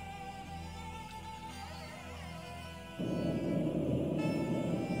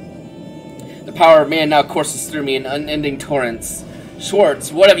 The power of man now courses through me in unending torrents.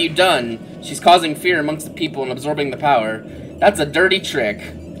 Schwartz, what have you done? She's causing fear amongst the people and absorbing the power. That's a dirty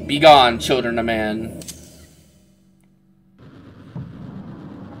trick. Begone, children of man.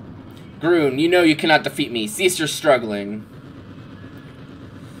 Groon, you know you cannot defeat me. Cease your struggling.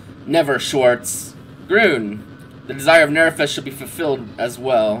 Never, Schwartz. Groon, the desire of Nerifes shall be fulfilled as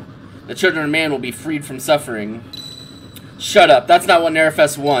well. The children of man will be freed from suffering. Shut up. That's not what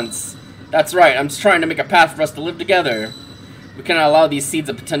Nerifes wants. That's right. I'm just trying to make a path for us to live together. We cannot allow these seeds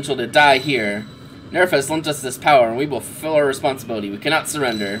of potential to die here. Nerifes lent us this power, and we will fulfill our responsibility. We cannot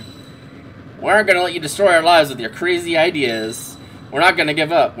surrender. We aren't going to let you destroy our lives with your crazy ideas. We're not going to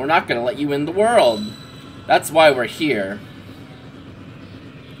give up. We're not going to let you win the world. That's why we're here.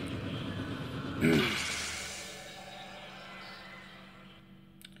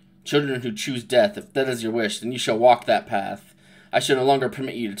 Children who choose death, if that is your wish, then you shall walk that path. I shall no longer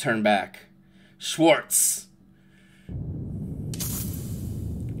permit you to turn back. Schwartz!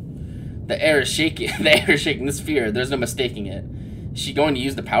 The air is shaking. The air is shaking. This fear, there's no mistaking it. Is she going to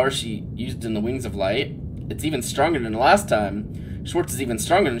use the power she used in the Wings of Light? It's even stronger than the last time. Schwartz is even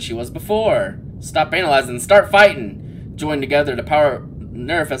stronger than she was before. Stop analyzing and start fighting. Join together the power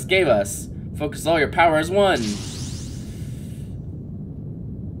Nerifes gave us. Focus all your power as one.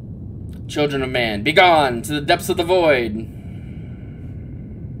 Children of man, begone to the depths of the void.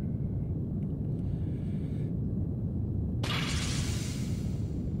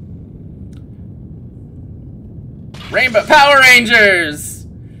 Rainbow Power Rangers!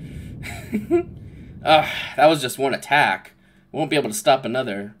 That was just one attack. We won't be able to stop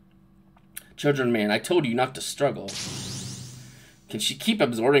another. Children of man, I told you not to struggle. Can she keep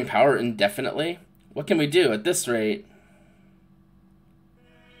absorbing power indefinitely? What can we do at this rate?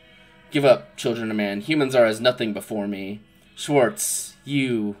 Give up, children of man. Humans are as nothing before me. Schwartz,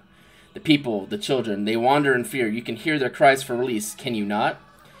 you, the people, the children, they wander in fear. You can hear their cries for release, can you not?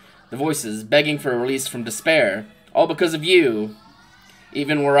 The voices begging for a release from despair. All because of you.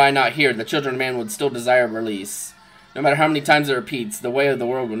 Even were I not here, the children of man would still desire release. No matter how many times it repeats, the way of the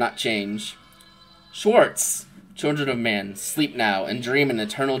world will not change. Schwartz, children of man, sleep now and dream an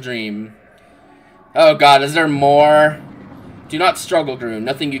eternal dream. Oh God, is there more? Do not struggle, Groon.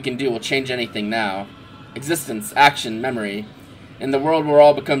 Nothing you can do will change anything now. Existence, action, memory. In the world where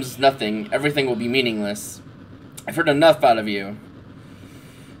all becomes nothing, everything will be meaningless. I've heard enough out of you.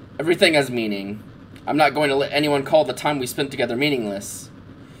 Everything has meaning. I'm not going to let anyone call the time we spent together meaningless.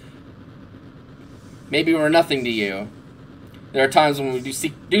 Maybe we're nothing to you. There are times when we do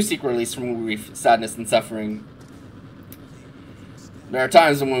seek release from grief, sadness, and suffering. There are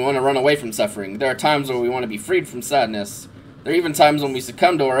times when we want to run away from suffering. There are times when we want to be freed from sadness. There are even times when we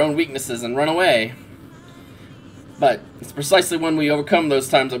succumb to our own weaknesses and run away. But it's precisely when we overcome those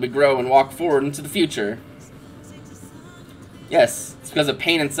times that we grow and walk forward into the future. Yes, it's because of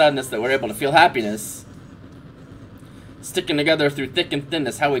pain and sadness that we're able to feel happiness. Sticking together through thick and thin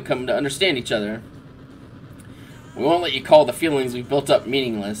is how we come to understand each other. We won't let you call the feelings we've built up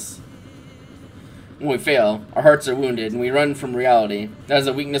meaningless. When we fail, our hearts are wounded and we run from reality. That is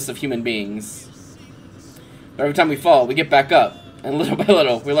a weakness of human beings. But every time we fall, we get back up, and little by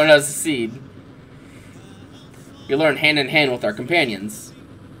little, we learn how to succeed. We learn hand in hand with our companions.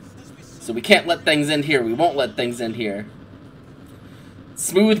 So we can't let things end here. We won't let things end here.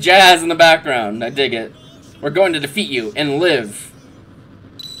 Smooth jazz in the background. I dig it. We're going to defeat you and live.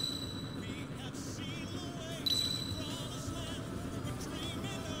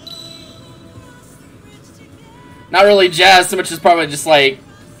 Not really jazz so much as probably just like,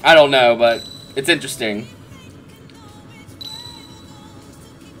 I don't know, but it's interesting.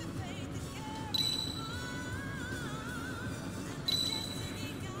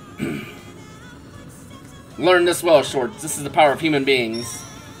 Learn this well, Schwartz. This is the power of human beings.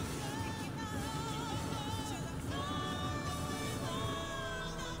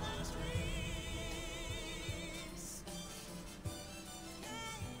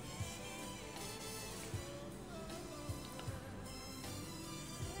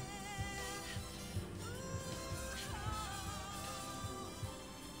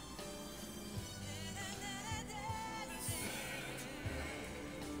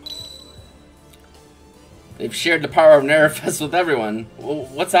 They've shared the power of Nerifest with everyone.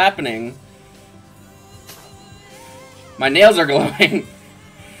 What's happening? My nails are glowing.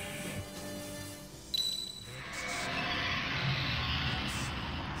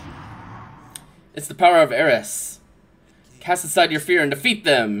 It's the power of Eris. Cast aside your fear and defeat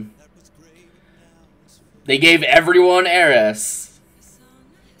them. They gave everyone Eris.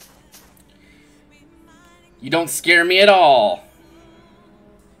 You don't scare me at all.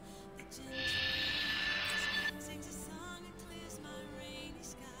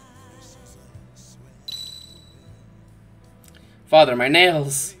 Father, my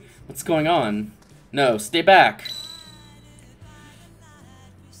nails. What's going on? No, stay back.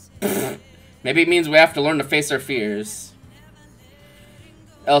 Maybe it means we have to learn to face our fears.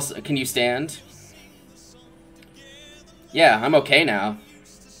 Elsa, can you stand? Yeah, I'm okay now.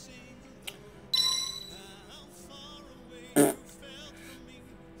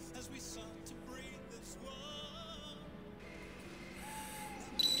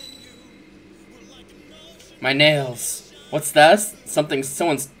 My nails. What's that? Something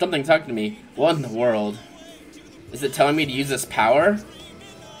talking to me. What in the world? Is it telling me to use this power?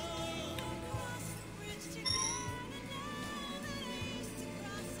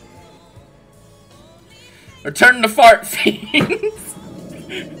 Return to fart fiends.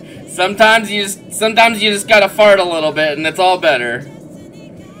 Sometimes you just gotta fart a little bit and it's all better.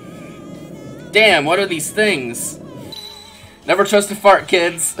 Damn, what are these things? Never trust a fart,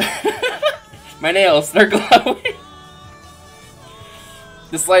 kids. My nails, they're glowing.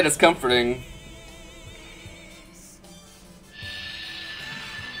 This light is comforting.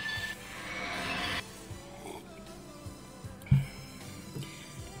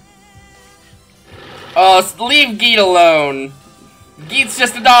 Oh, leave Geet alone. Geet's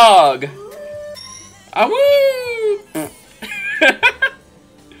just a dog. Ah woo!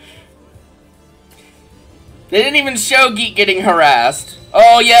 They didn't even show Geet getting harassed.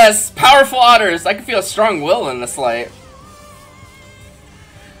 Oh yes, powerful otters. I can feel a strong will in this light.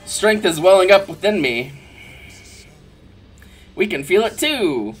 Strength is welling up within me. We can feel it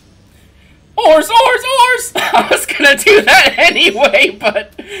too. Oars, oars, oars! I was gonna do that anyway,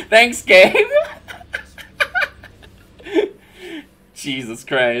 but thanks, game. Jesus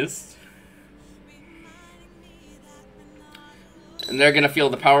Christ. And they're gonna feel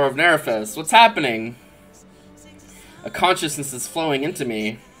the power of Nerifest. What's happening? A consciousness is flowing into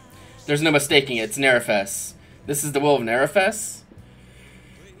me. There's no mistaking it. It's Nerifest. This is the will of Nerifest?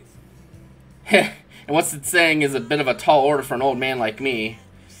 And what's it saying is a bit of a tall order for an old man like me.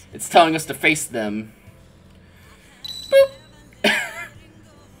 It's telling us to face them. Boop.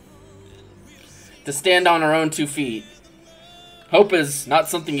 To stand on our own 2 feet. Hope is not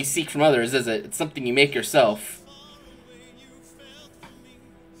something you seek from others, is it? It's something you make yourself.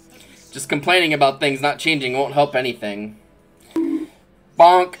 Just complaining about things not changing won't help anything.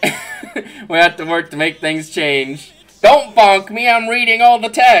 Bonk. We have to work to make things change. Don't bonk me, I'm reading all the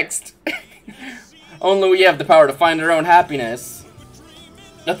text. Only we have the power to find our own happiness.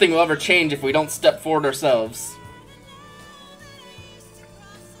 Nothing will ever change if we don't step forward ourselves.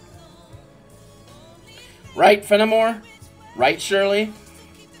 Right, Fenimore? Right, Shirley?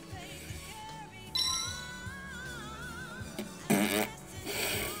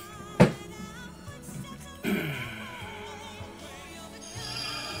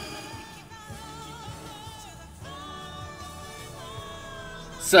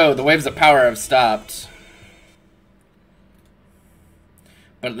 So, the waves of power have stopped.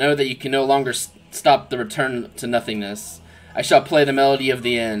 But know that you can no longer stop the return to nothingness. I shall play the melody of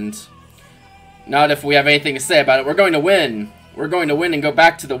the end. Not if we have anything to say about it. We're going to win. We're going to win and go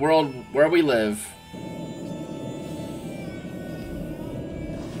back to the world where we live.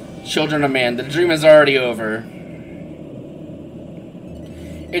 Children of man, the dream is already over.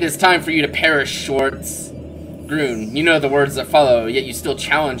 It is time for you to perish, Schwartz. Grun, you know the words that follow, yet you still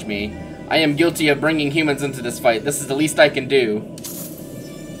challenge me. I am guilty of bringing humans into this fight. This is the least I can do.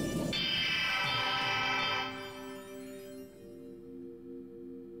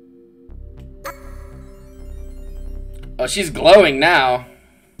 Oh, she's glowing now.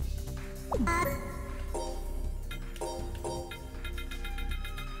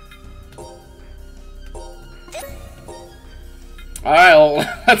 Alright,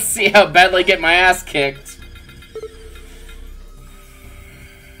 well, let's see how badly I get my ass kicked.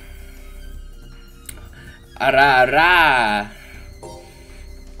 Ara.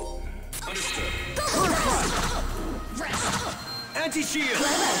 Understood. Anti-shield.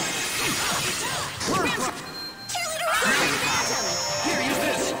 Here, use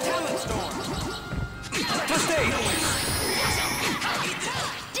this. Talent storm. First aid.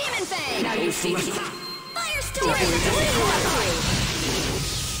 Demon Fang. Now you see me. Fire Storm!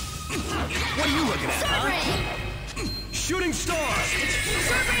 What are you looking at, Sword huh? Rain! Shooting star!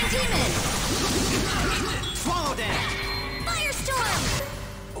 Sword Rain Demon! Swallow down! Firestorm!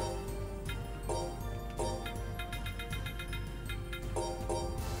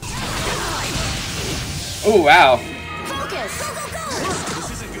 Oh wow. Focus! Go, go, go!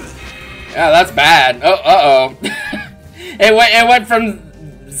 This isn't good. Yeah, that's bad. Oh, uh-oh. it went from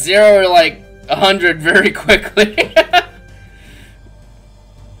 0 to like 100 very quickly.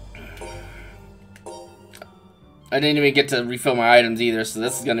 I didn't even get to refill my items either, so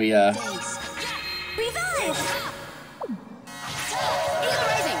this is gonna be Revive! Eagle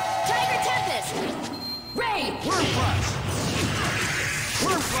Rising! Tiger Tempest! Ray! Worm Crush!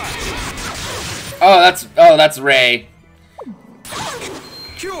 Worm Crush! oh that's Ray.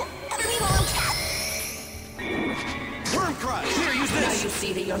 Cure! Enemy launch! Worm Crush! Here, use Now this! you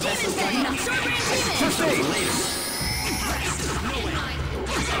see that your vessels are not. Sword Rain Demon!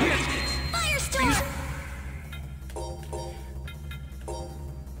 First aid! Firestorm!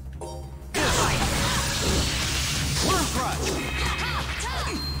 Worm Crush!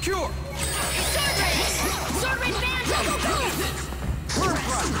 Cure! Sword Rain! Sword Rain Banjo! Go, go! Worm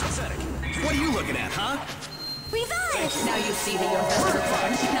Crush! Pathetic. What are you looking at, huh? Revive! Now you see that your vessels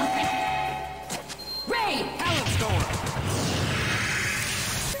are nothing. Ray! Talent Storm!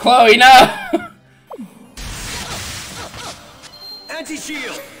 Chloe, no!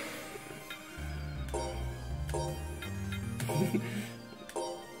 Anti-shield!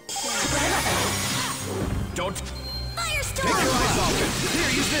 Don't take Firestorm! your eyes off him!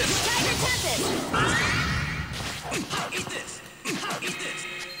 Here, use this! Tiger Tempest! Eat this! Eat this!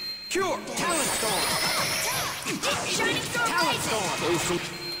 Cure! Talent Storm! Shining Storm Talent Rising! Storm!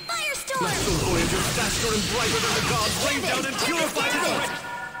 Firestorm! Celestial Voyager, faster and brighter than the gods, rain down and purify his wretched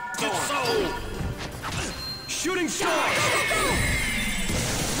soul! Shooting star!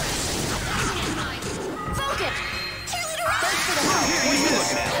 Focus! Cheerleader Rock! Thanks for the help! Here, what are you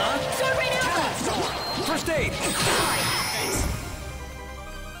looking at, huh? Sword Rain Alpha! First aid!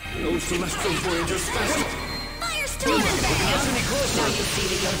 Those Celestial Voyagers, faster! Firestorm! Not any closer! Now you see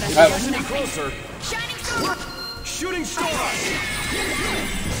that your vessels Not are any nothing. closer! Shining Storm! Shooting star!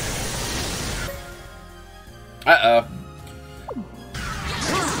 Uh-oh.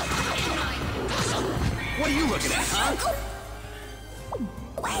 What are you looking at, huh?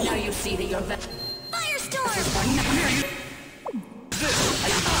 Now you see that your vessels... Firestorm!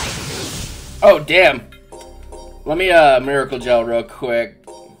 Oh, damn. Let me, Miracle Gel real quick.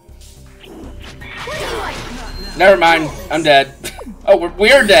 Never mind. I'm dead. Oh,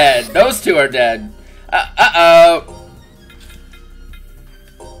 we're dead. Those two are dead. Uh-oh.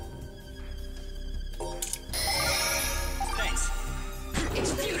 Thanks.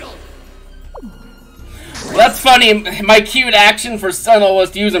 Well, that's funny. My cute action for Sunil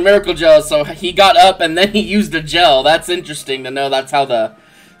was to use a Miracle Gel, so he got up and then he used a gel. That's interesting to know that's how the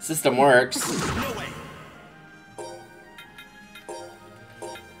system works. No way.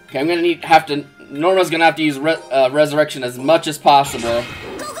 Okay, I'm gonna Norma's gonna have to use Resurrection as much as possible.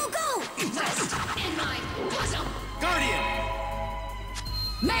 Go, go, go! Guardian!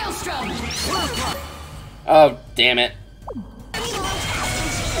 Maelstrom! Oh, damn it.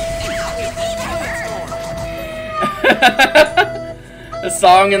 A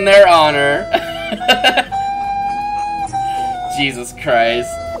song in their honor. Jesus Christ.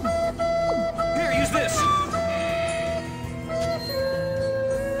 Here, use this!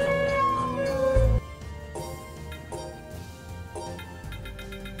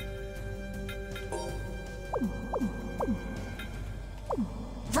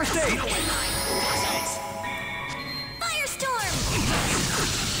 First aid! Firestorm!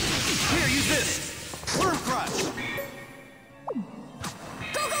 Here, use this! Worm Crush!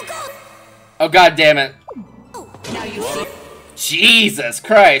 Go, go, go! Oh, god damn it. Now you see... Jesus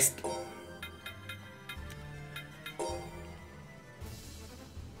Christ.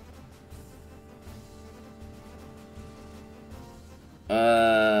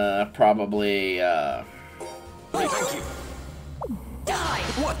 Probably, Thank you. Die!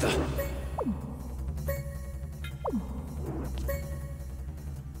 What the?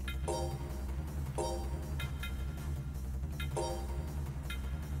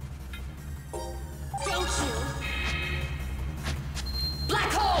 Thank you.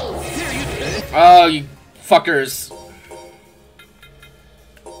 Black hole! oh, you fuckers.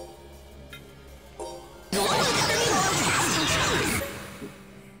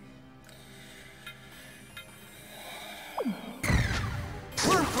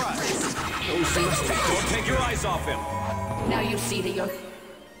 Worm Crush! Those Celestial, don't take your eyes off him! Now you see that you're...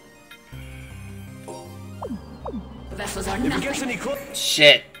 vessels are If it nothing. gets any close...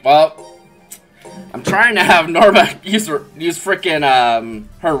 Shit. Well, I'm trying to have Norma use frickin'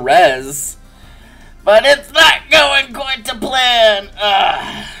 her res, but it's not going quite to plan.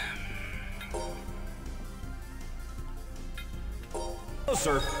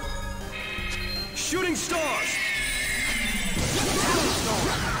 Closer. Shooting stars.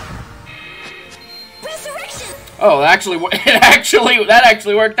 Resurrection! Oh, that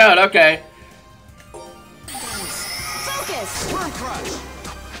actually worked out. Okay. Focus! Worm crush.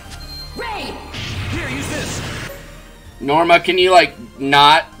 Ray! Here, use this. Norma, can you like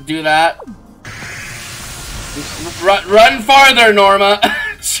not do that? Run farther, Norma.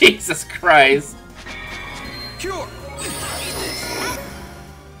 Jesus Christ. Cure.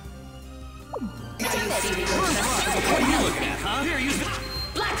 Huh? Here, use this.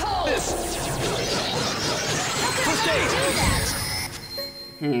 Black hole! First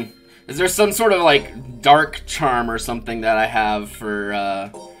aid. Is there some sort of like dark charm or something that I have for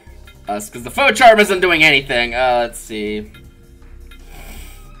us? Because the faux charm isn't doing anything. Let's see.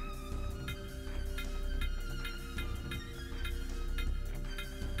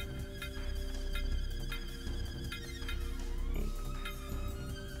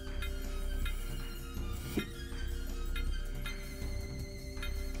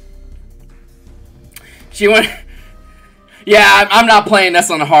 She went. Yeah, I'm not playing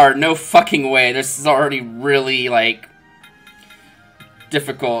this on hard. No fucking way. This is already really like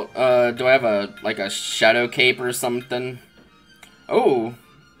difficult. Do I have a shadow cape or something? Oh,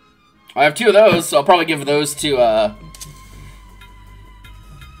 I have two of those, so I'll probably give those to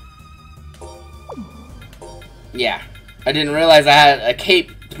yeah, I didn't realize I had a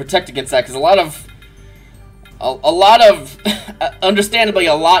cape to protect against that because a lot of understandably,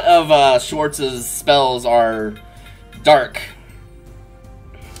 a lot of Schwartz's spells are dark.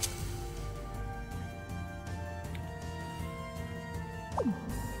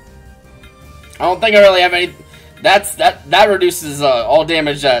 I don't think I really have any. That reduces all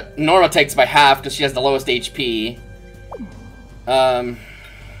damage that Norma takes by half because she has the lowest HP. I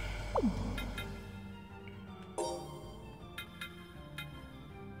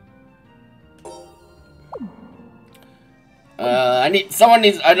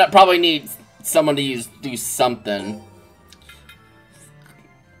probably need someone to do something.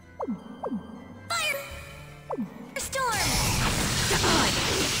 Fire! Storm!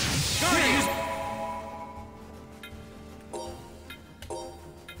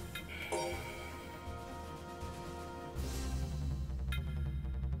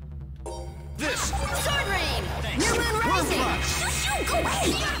 This. Sword rain! New moon rising! Shoo, go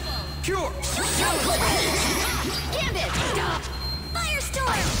away! Cure. Shoo, go away! Gambit!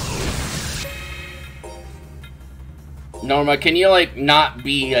 Firestorm! Norma, can you like not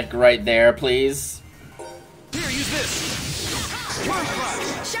be like right there, please? Here, use this. Worm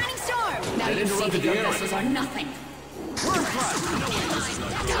crush. Shining storm! Now That you see interrupted that your the arrow. vessels are nothing. Worm crush.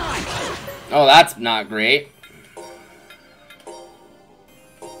 Oh, that's not great.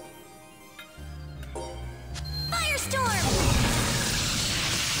 Firestorm!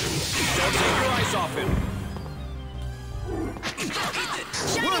 Don't take your eyes off him.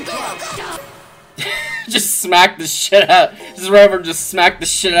 Shining go! Just smack the shit out. Just Reverend just smack the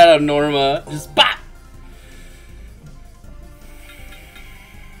shit out of Norma. Just bop.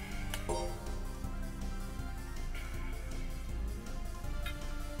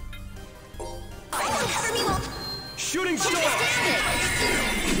 Cover me well. Shooting star.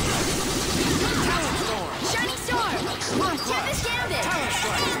 Shining storm! Tempest Gambit!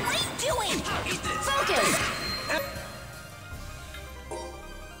 What are you doing? Focus!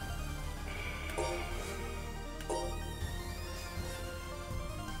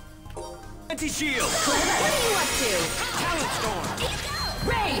 Anti-shield. What are you up to? Talent storm.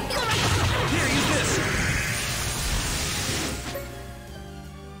 Ray! Here, use this.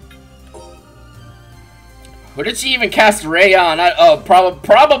 Who did she even cast Ray on?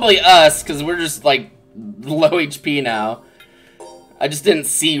 Probably us, because we're just like low HP now. I just didn't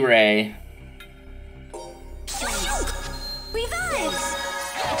see Ray. Revives!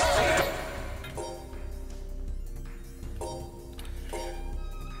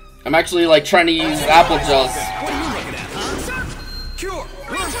 I'm actually like trying to use apple gels. What are you looking at, huh? Cure.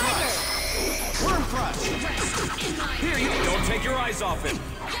 Worm crush. Worm crush. Here, you don't take your eyes off him.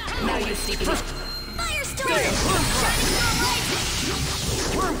 Now you see the Firestorm!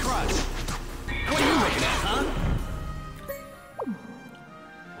 Worm crush. What are you looking at, huh?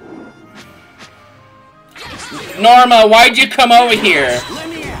 Norma, why'd you come over here? Let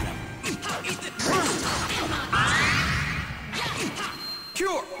me at him.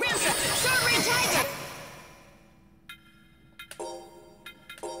 Cure. Sword Rain Tiger!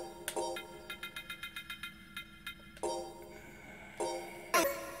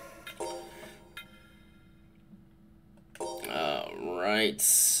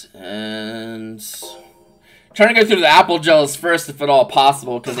 Alright, and trying to go through the apple gels first if at all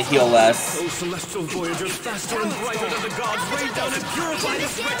possible because they heal less. Those celestial voyagers, faster and brighter than the gods, rain down and purify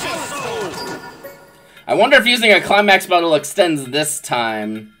this wretched soul! I wonder if using a climax battle extends this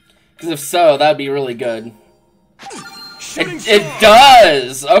time. Because if so, that would be really good. It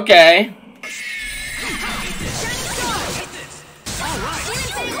does! Okay.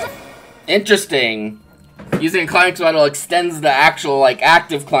 Interesting. Using a climax battle extends the actual, like,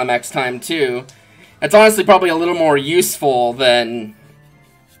 active climax time, too. It's honestly probably a little more useful than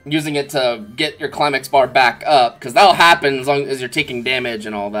using it to get your climax bar back up, because that'll happen as long as you're taking damage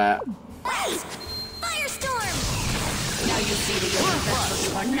and all that. Firestorm! Now you see the young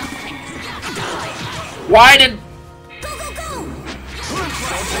vessels are nothing. Die! Why did... Go, go, go!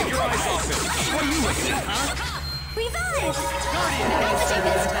 Don't take your eyes off him! What are you looking at, huh? Revive! Now you see the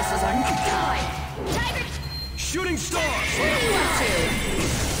young vessels are not die! Tiger! Shooting star! What are you up to?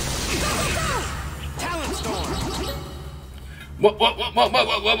 Go, go, go! Talent storm! What?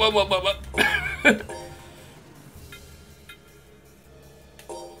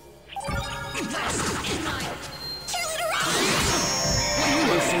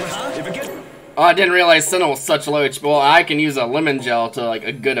 Oh, I didn't realize Senna was such low HP. Well, I can use a lemon gel to, like,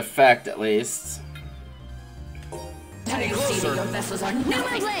 a good effect, at least. Now you see that your vessels are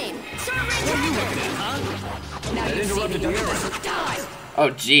nothing. What are you looking at, huh? Now you see that your vessels die. Oh,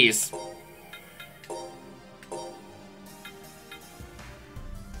 jeez.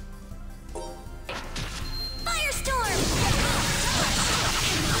 Firestorm!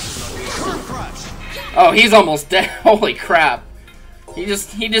 Oh, he's almost dead. Holy crap. He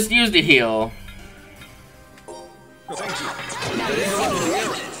just used a heal.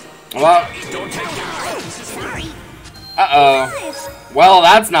 Well, uh-oh. Well,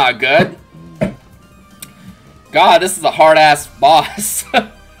 that's not good. God, this is a hard-ass boss.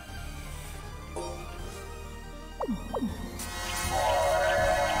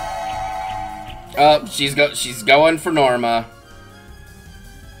 Oh, she's going for Norma.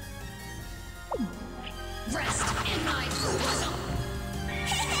 Rest in my bosom.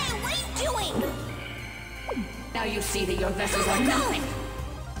 Hey, what are you doing? Now you see that your vessels are nothing.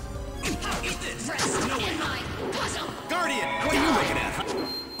 Rest in my bosom. Guardian, what are you looking at, huh?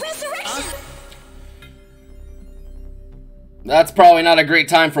 Resurrection! That's probably not a great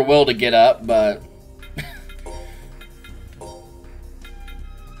time for Will to get up, but...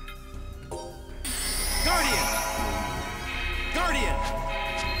 Guardian! Guardian!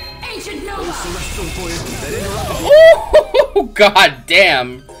 Ancient Nova! Celestial voyage that interrupted. Oh, god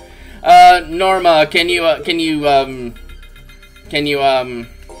damn. Norma, can you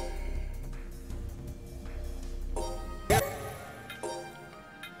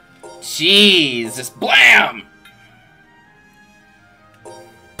Jeez, just blam!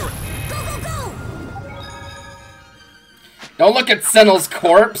 Go, go, go! Don't look at Senel's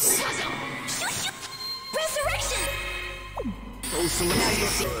corpse. Resurrection! Oh,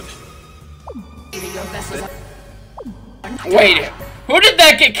 celestial good. Your vessels are... Wait, who did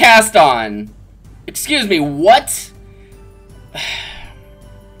that get cast on? Excuse me, what?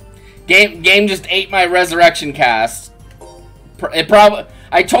 Game just ate my resurrection cast. It probably...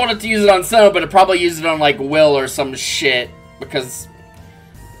 I told it to use it on Senel, but it probably used it on, like, Will or some shit. Because...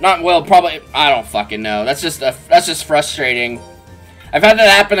 Not Will, probably... I don't fucking know. That's just frustrating. I've had that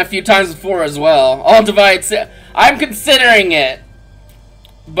happen a few times before as well. All divide... I'm considering it.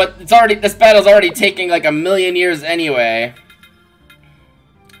 But it's already... This battle's already taking, like, 1,000,000 years anyway.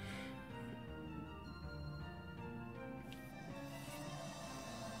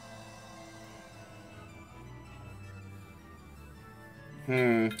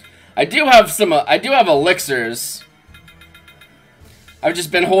 I do have elixirs. I've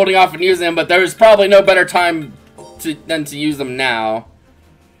just been holding off and using them, but there's probably no better time than to use them now.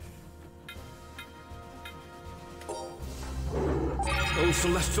 Oh,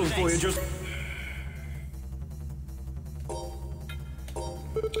 celestial voyagers.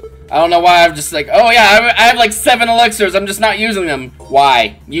 I don't know why I'm just like, oh yeah, I have like 7 elixirs, I'm just not using them.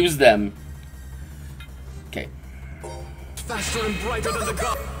 Why? Use them. Okay. Faster and brighter than the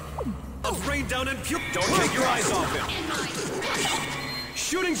god. Rain down and pure. Don't take your eyes off him.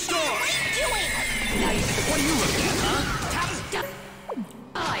 Shooting star. What are you looking at,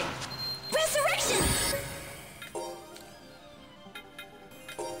 huh? Resurrection!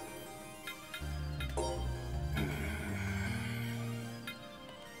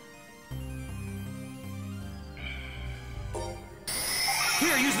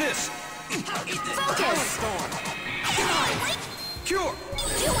 Here, use this. Focus! Cure.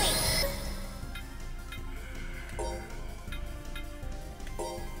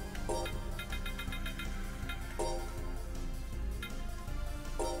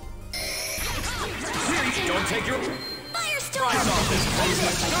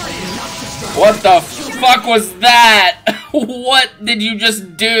 What the fuck was that? What did you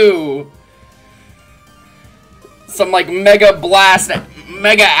just do? Some like mega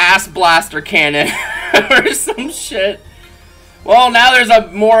ass blaster cannon or some shit. Well, now there's a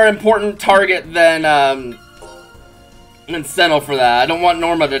more important target than Sentinel for that. I don't want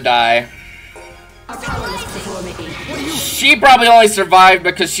Norma to die. She probably only survived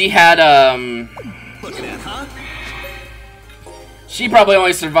because she had She probably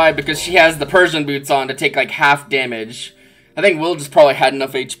only survived because she has the Persian boots on to take like half damage. I think Will just probably had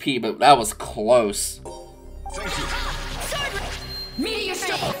enough HP, but that was close. Meteor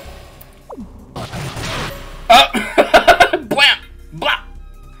strike. Blam! Blah!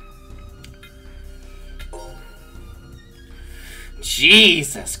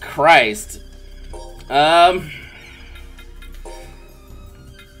 Jesus Christ.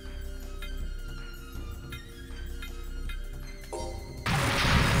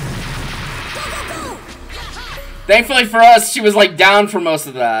 Thankfully for us, she was like down for most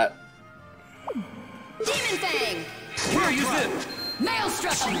of that. Demon Fang. Here, use it.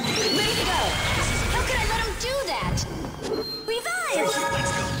 Maelstrom. Ready to go. How could I let him do that? Revive.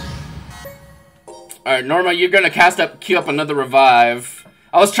 Alright, Norma, you're gonna queue up another revive.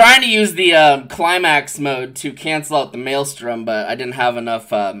 I was trying to use the climax mode to cancel out the Maelstrom, but I didn't have enough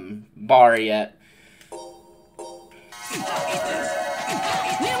bar yet.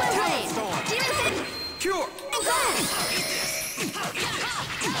 Cure.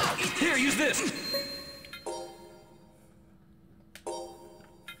 Here, use this.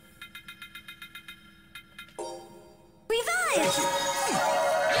 Revive.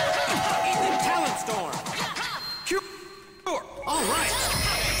 Talent storm. Cure. All right.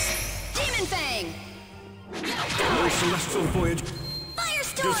 Demon Fang. No celestial voyage.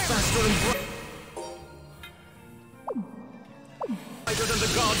 Firestorm. Goes faster and brighter than the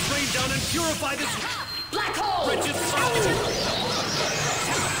gods. Rain down and purify this Black hole. wretched soul.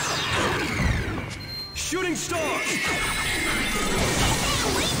 Shooting star.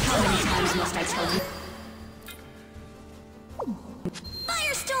 How many times must I tell you?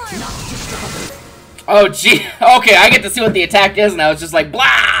 Firestorm. Oh, gee. Okay, I get to see what the attack is now. It's just like, blah!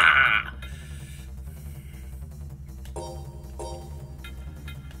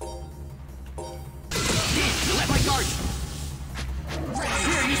 Let my guard.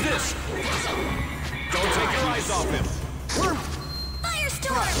 Here, use this. Don't take your eyes off him.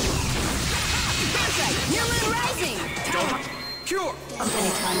 Firestorm. Perfect. New moon rising. Don't. Cure. How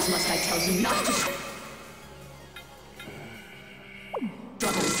many times must I tell you not to?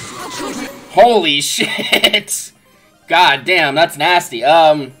 Holy shit! God damn, that's nasty.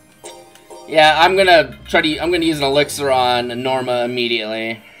 Yeah, I'm gonna use an elixir on Norma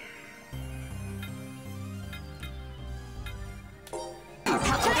immediately.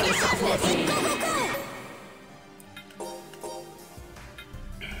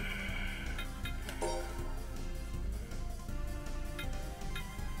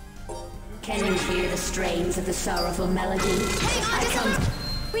 Can you hear the strains of the sorrowful melody? I come.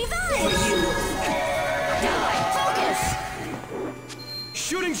 Revive! You die! Focus!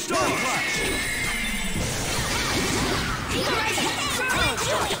 Shooting star clash.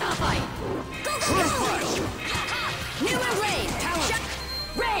 Go, go, go! New rain!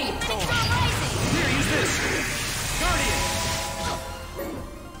 Rain! Here, use this. Guardian.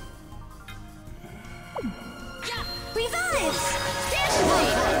 Revive! Dancing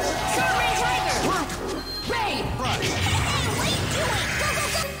blade! Sword ray tiger! Rain!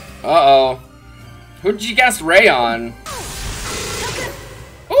 Uh-oh. Who did you guess Ray on?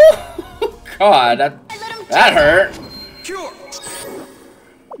 Ooh, God, that hurt. Cure.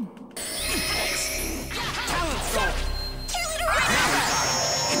 Talent storm.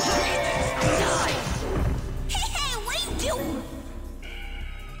 Hey, what are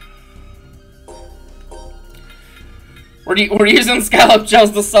you doing? We're using scallop gels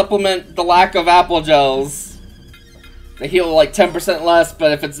to supplement the lack of apple gels. They heal like 10% less,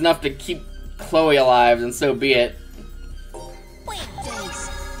 but if it's enough to keep Chloe alive, then so be it. Wait, thanks.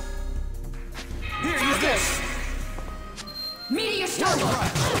 Here, use this. Meteor storm! Go, go,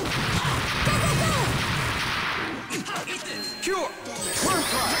 go! Cure. Worm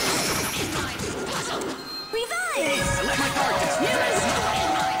crush. Revive! Let my guard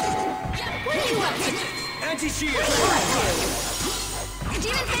down. What are you up to? Anti-shield.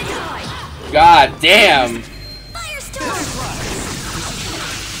 Demon Fang die! God damn. Firestorm!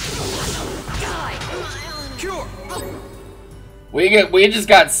 Die! Cure. We just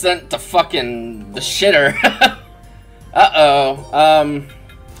got sent to fucking the shitter. Uh-oh.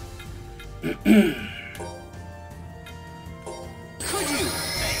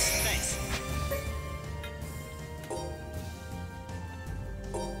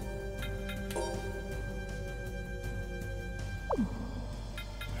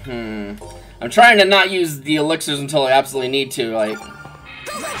 I'm trying to not use the elixirs until I absolutely need to, like...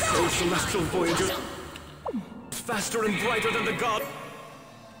 Oh, celestial voyager, faster and brighter than the god.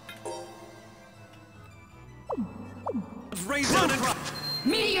 Rain down and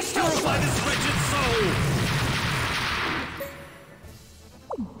Meteor storm! purify this wretched soul.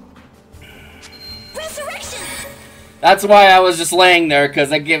 Resurrection! That's why I was just laying there,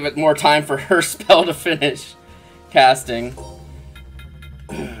 because I give it more time for her spell to finish casting.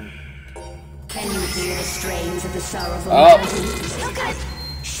 Can you hear the strains of the sorrowful Oh. melody?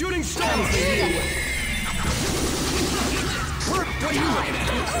 Shooting star. What are you looking at?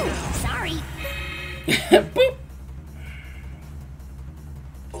 Oh, sorry. Boop.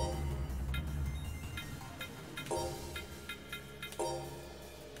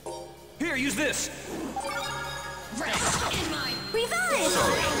 Here, use this. Rest in my revive!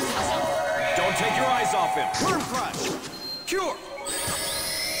 Don't take your eyes off him. Worm crush. Cure.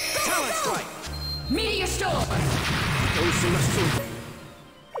 Talent strike. Meteor storm! Oh, celestial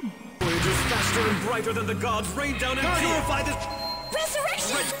voyagers, faster and brighter than the gods, rain down and purify this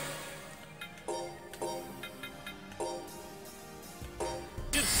Resurrection!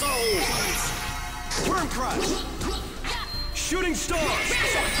 wretched soul. Worm crush. Shooting stars.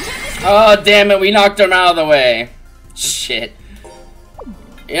 Oh, damn it, we knocked him out of the way. Shit.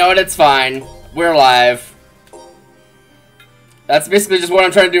 You know what, it's fine. We're live. That's basically just what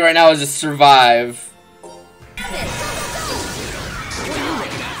I'm trying to do right now, is just survive.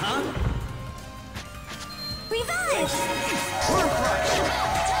 Revive! Worm crush.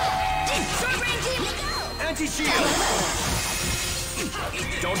 Short range team, go! Anti-shield.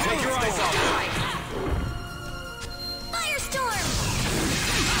 Don't take your eyes off him. Firestorm!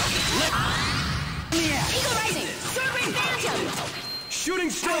 Eagle Rising! Short range phantom! Shooting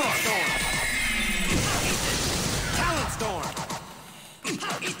star. Talent storm.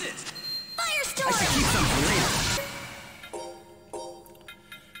 Firestorm! Keep some for later.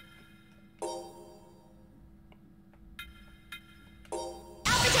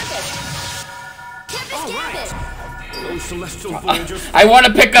 Alpha Tempest! Tempest All right. Gambit! Oh, celestial voyagers. I want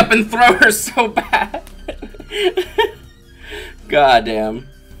to pick up and throw her so bad. God damn.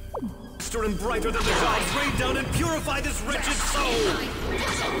 Faster and brighter than the gods, rain down and purify this wretched soul.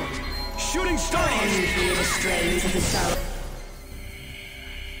 Shooting stars. Hear the strains of the sorrow.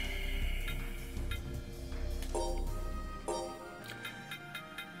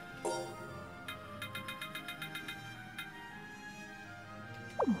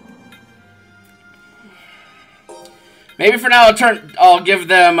 Maybe for now I'll give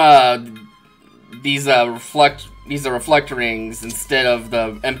them these reflect rings instead of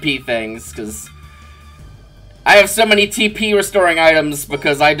the MP things, because I have so many TP restoring items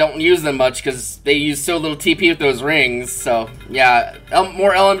because I don't use them much because they use so little TP with those rings. So yeah,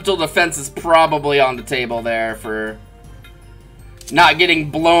 more elemental defense is probably on the table there for not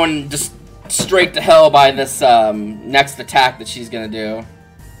getting blown just straight to hell by this next attack that she's gonna do.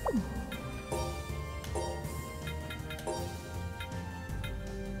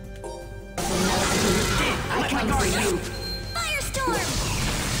 I come for you! Firestorm!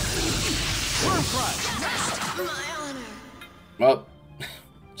 Worm crush. My honor! Well,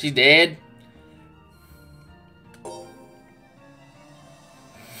 she's dead.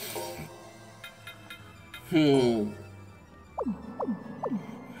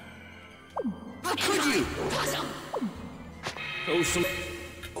 How could you? Oh, some.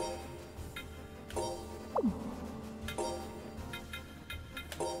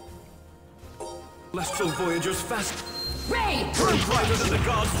 Celestial voyagers fast. Ray! Burn brighter than the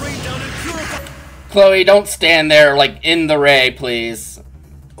gods, rain down and purify. Chloe, don't stand there like in the ray, please.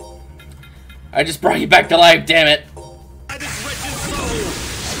 I just brought you back to life, damn it. This wretched soul.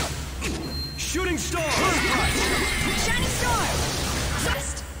 Shooting star. Burn crush. Shining star!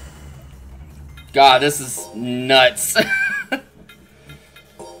 Rest! God, this is nuts. In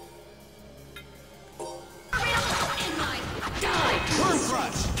my die! Burn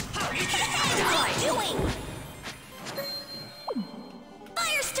crush. What are you doing?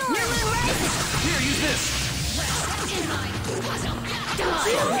 Firestorm! Here, use this. In my die!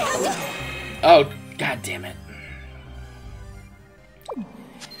 Oh, god damn it.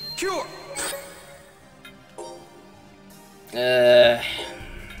 Cure.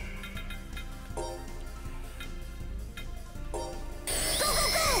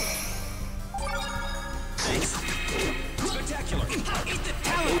 Thanks. Spectacular.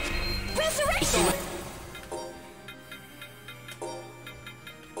 Talent. Resurrection!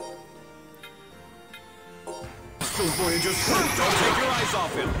 Celestial voyagers, don't take your eyes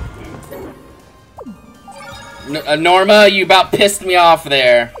off him. Norma, you about pissed me off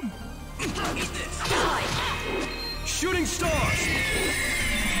there.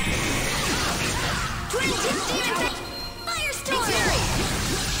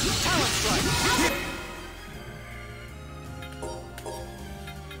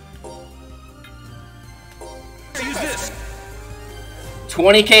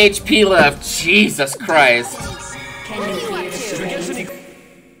 20k HP left. Jesus Christ. Can you feel the strain?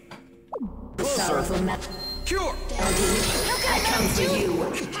 Sorrowful metal. Cure! I come for you.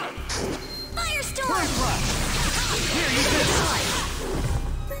 Firestorm!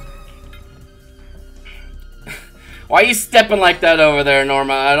 Why are you stepping like that over there,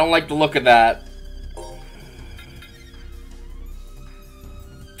 Norma? I don't like the look of that.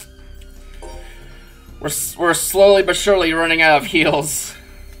 We're slowly but surely running out of heals.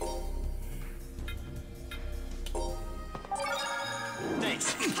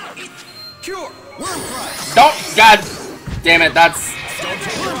 Thanks. Cure! Worm crush! Don't! God damn it, that's... Don't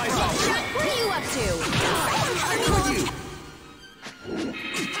take your eyes off! What are you up to?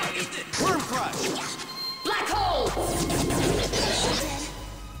 Worm crush! Black hole!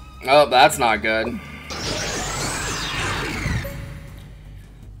 Oh, that's not good.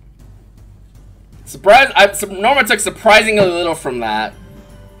 Norma took surprisingly little from that.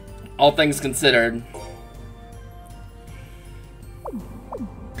 All things considered.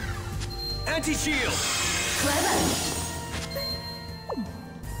 Anti-shield! Clever!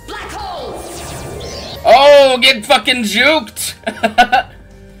 Black hole! Oh, get fucking juked!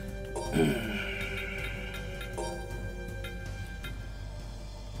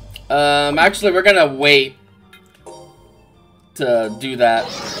 Actually, we're gonna wait to do that.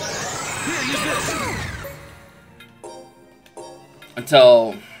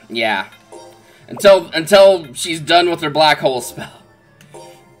 Until, yeah. Until she's done with her black hole spell.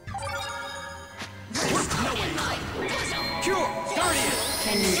 Cure! Guardian!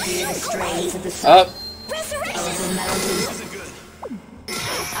 Can you feel the strains of the sun? Up. Resurrection!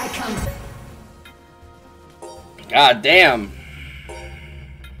 I come God damn.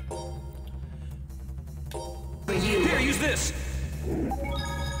 for you. Here, use this!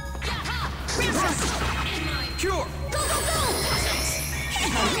 Cure! Go, go, go!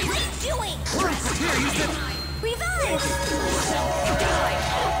 What are you doing? Here, use this! Revive!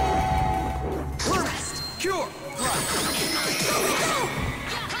 Cure!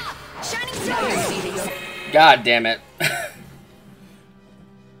 Shining stars! God damn it.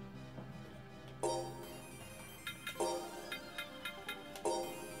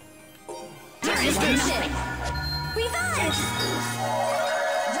 Use this! Revive!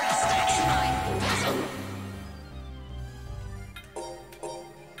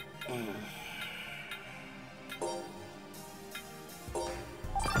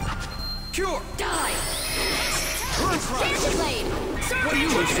 Cure! Die! Worm crush! Dancing blade! What are you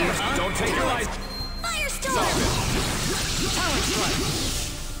looking at? Don't take your eyes! Firestorm! Talent strike!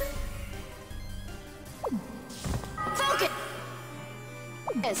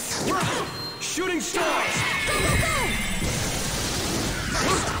 Focus! Shooting stars! Go, go, go!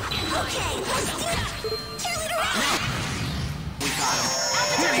 Okay, let's do it! Cheerleader rock!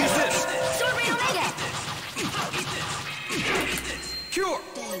 Here, use this! Sword Ray Omega! Cure!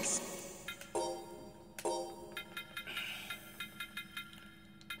 Thanks.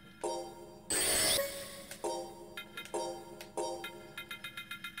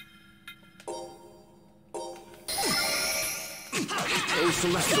 Oh,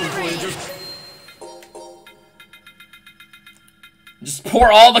 celestial voyagers! Just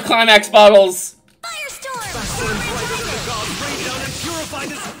pour all the climax bottles. Firestorm! Rain down and purify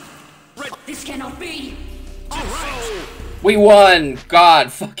this... This cannot be! All right! We won.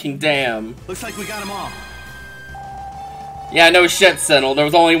 God fucking damn. Looks like we got them all. Yeah, no shit, Sentinel. There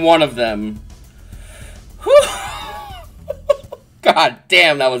was only one of them. Whew. God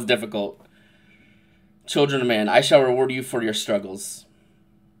damn, that was difficult. Children of man, I shall reward you for your struggles.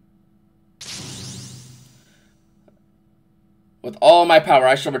 With all my power,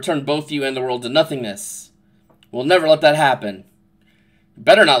 I shall return both you and the world to nothingness. We'll never let that happen.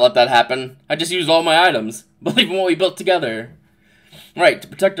 Better not let that happen. I just used all my items. Believe in what we built together. Right, to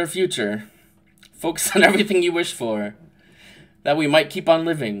protect our future. Focus on everything you wish for. That we might keep on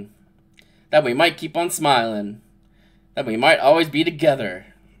living. That we might keep on smiling. That we might always be together.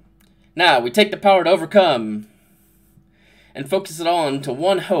 Now, we take the power to overcome. And focus it all into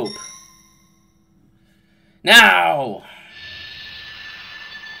one hope. Now!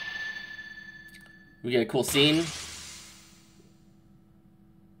 We get a cool scene.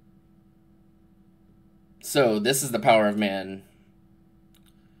 So, this is the power of man.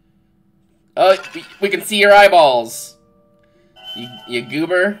 Oh, we can see your eyeballs. You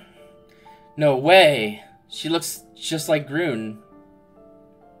goober? No way. She looks just like Groon.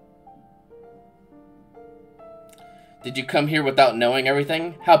 Did you come here without knowing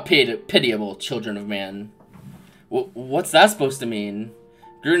everything? How pitiable, children of man. What's that supposed to mean?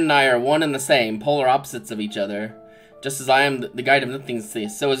 Groon and I are one and the same, polar opposites of each other. Just as I am the guide of nothing,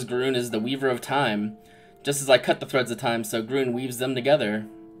 so is Groon is the weaver of time. Just as I cut the threads of time, so Groon weaves them together.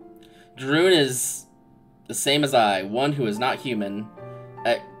 Groon is the same as I, one who is not human.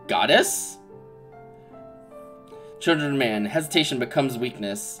 Goddess? Children of man, hesitation becomes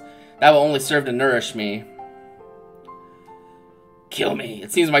weakness. That will only serve to nourish me. Kill me.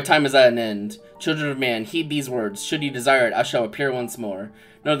 It seems my time is at an end. Children of man, heed these words. Should you desire it, I shall appear once more.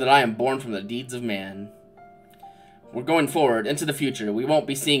 Know that I am born from the deeds of man. We're going forward, into the future. We won't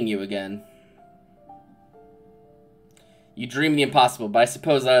be seeing you again. You dream the impossible, but I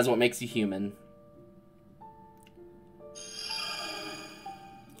suppose that is what makes you human.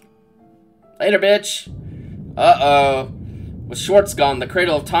 Later, bitch! Uh-oh. With Schwartz gone, the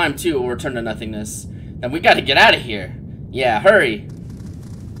cradle of time, too, will return to nothingness. Then we gotta get out of here. Yeah, hurry.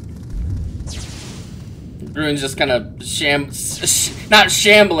 Groon's just kind of not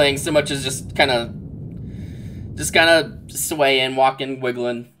shambling so much as just kind of swaying, walking,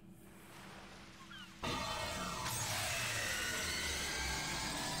 wiggling.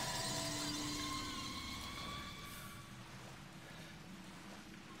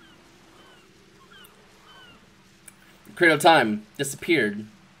 The cradle of time disappeared.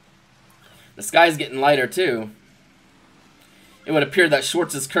 The sky's getting lighter too. It would appear that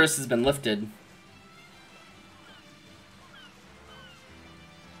Schwartz's curse has been lifted.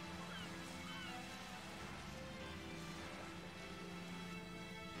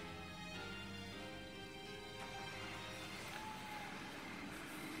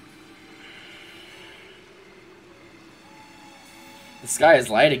 The sky is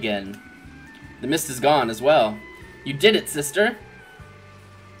light again. The mist is gone as well. You did it, sister.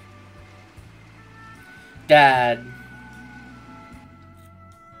 Dad.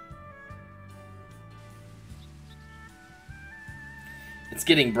 It's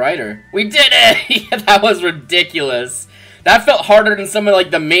getting brighter. We did it! Yeah, that was ridiculous. That felt harder than some of like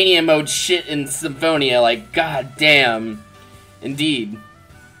the mania mode shit in Symphonia. Like, god damn. Indeed.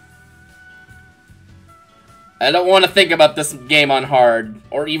 I don't want to think about this game on hard,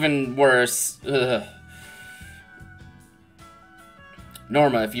 or even worse. Ugh.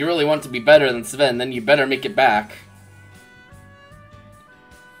 Norma, if you really want to be better than Sven, then you better make it back.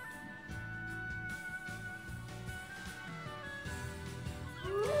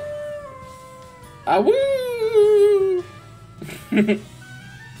 Ah, woo!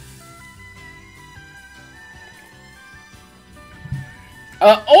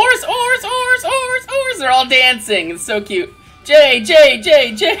 Oars! They're all dancing. It's so cute. J.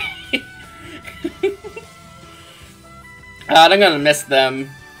 I'm gonna miss them.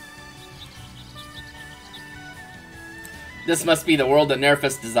 This must be the world that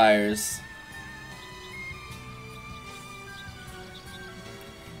Nerfus desires.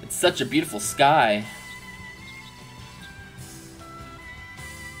 It's such a beautiful sky.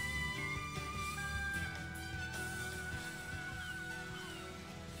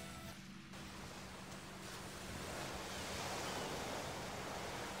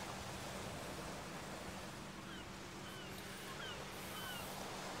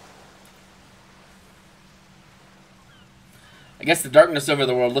 I guess the darkness over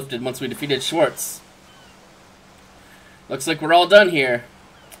the world lifted once we defeated Schwartz. Looks like we're all done here.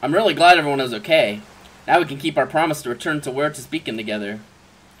 I'm really glad everyone is okay. Now we can keep our promise to return to Werther's Beacon together.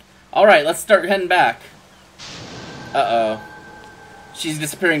 Alright, let's start heading back. Uh-oh. She's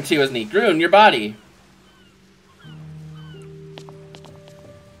disappearing too, isn't he? Groon, your body!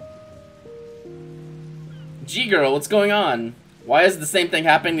 G-Girl, what's going on? Why is the same thing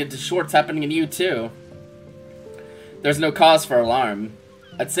happening to Schwartz happening to you too? There's no cause for alarm.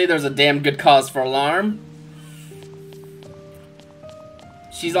 I'd say there's a damn good cause for alarm.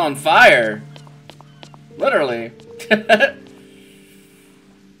 She's on fire. Literally.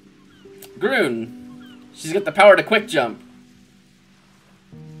 Groon. She's got the power to quick jump.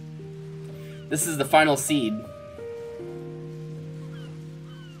 This is the final seed.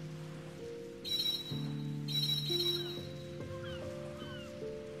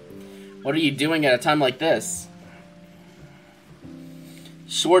 What are you doing at a time like this?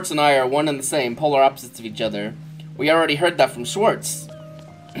 Schwartz and I are one and the same, polar opposites of each other. We already heard that from Schwartz.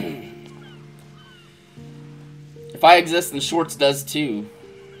 If I exist, then Schwartz does too.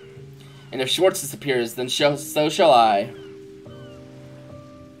 And if Schwartz disappears, then so shall I.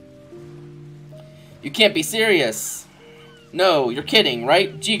 You can't be serious. No, you're kidding,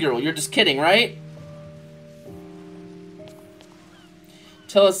 right? G-Girl, you're just kidding, right?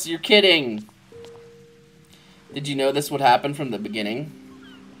 Tell us you're kidding. Did you know this would happen from the beginning?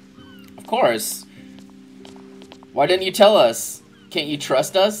 Of course. Why didn't you tell us? Can't you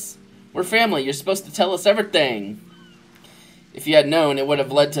trust us? We're family. You're supposed to tell us everything. If you had known, it would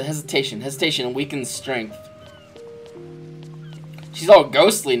have led to hesitation. Hesitation and weakened strength. She's all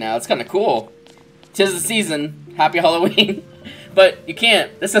ghostly now. It's kind of cool. 'Tis the season. Happy Halloween. But you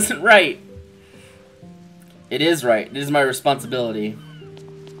can't. This isn't right. It is right. It is my responsibility.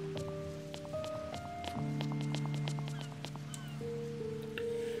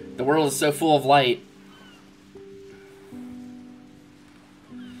 The world is so full of light.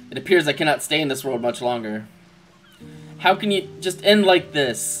 It appears I cannot stay in this world much longer. How can you just end like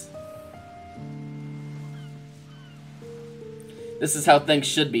this? This is how things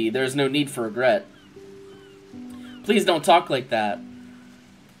should be. There is no need for regret. Please don't talk like that.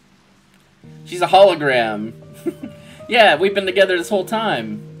 She's a hologram. Yeah, we've been together this whole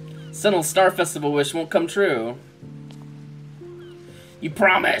time. Sentinel's Star Festival wish won't come true. You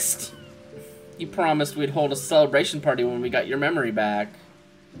promised. You promised we'd hold a celebration party when we got your memory back.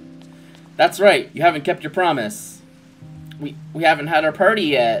 That's right. You haven't kept your promise. We haven't had our party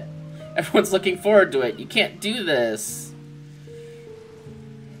yet. Everyone's looking forward to it. You can't do this.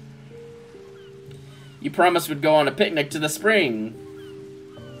 You promised we'd go on a picnic to the spring.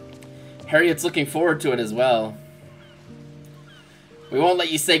 Harriet's looking forward to it as well. We won't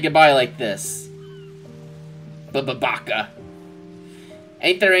let you say goodbye like this. Baka.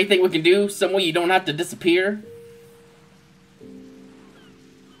 Ain't there anything we can do? Some way you don't have to disappear?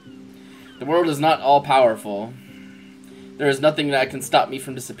 The world is not all-powerful. There is nothing that can stop me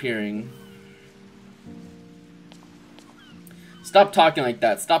from disappearing. Stop talking like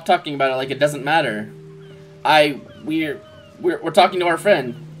that. Stop talking about it like it doesn't matter. We're talking to our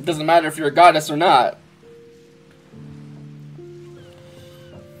friend. It doesn't matter if you're a goddess or not.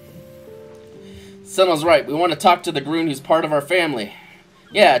 Sentinel's right. We want to talk to the Groon who's part of our family.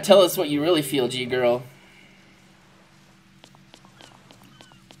 Yeah, tell us what you really feel, G-Girl.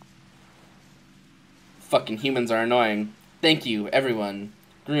 Fucking humans are annoying. Thank you, everyone.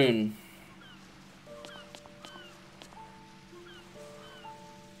 Groon.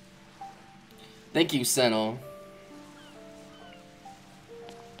 Thank you, Sentinel.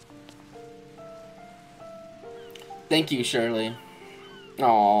 Thank you, Shirley.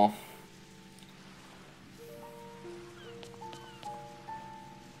 Aww.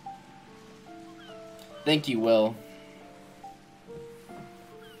 Thank you, Will.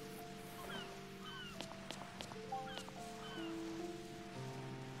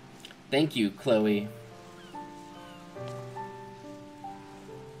 Thank you, Chloe.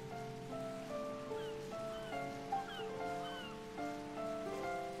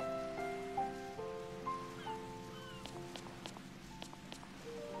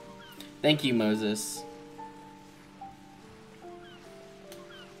 Thank you, Moses.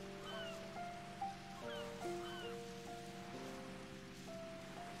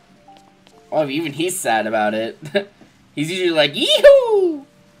 Oh, even he's sad about it. He's usually like, yee-hoo!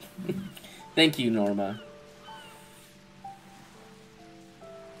 Thank you, Norma.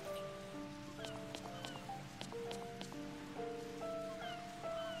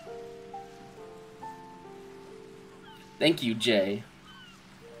 Thank you, Jay.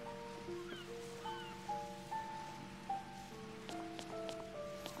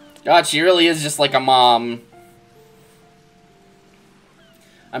 God, she really is just like a mom.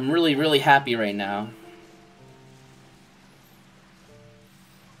 I'm really, really happy right now.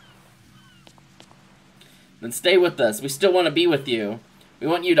 Then stay with us. We still want to be with you. We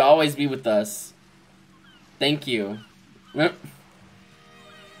want you to always be with us. Thank you.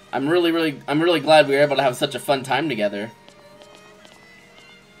 I'm really glad we were able to have such a fun time together.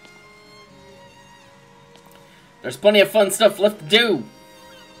 There's plenty of fun stuff left to do.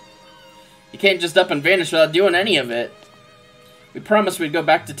 You can't just up and vanish without doing any of it. We promised we'd go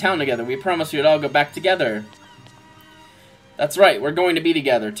back to town together. We promised we'd all go back together. That's right, we're going to be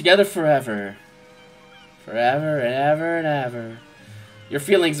together. Together forever. Forever and ever and ever. Your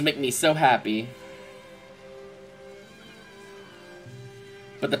feelings make me so happy.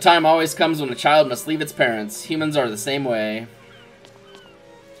 But the time always comes when a child must leave its parents. Humans are the same way.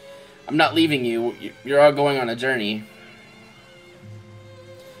 I'm not leaving you. You're all going on a journey.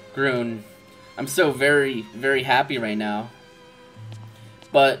 Groon, I'm so very, very happy right now.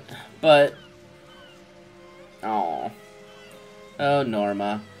 But, oh,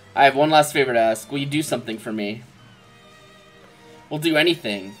 Norma. I have one last favor to ask. Will you do something for me? We'll do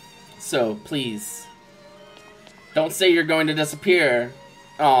anything. So, please. Don't say you're going to disappear.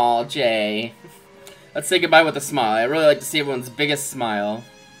 Aw, Jay. Let's say goodbye with a smile. I really like to see everyone's biggest smile.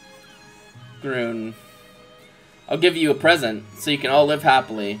 Groon. I'll give you a present, so you can all live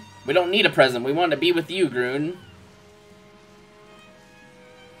happily. We don't need a present. We want to be with you, Groon.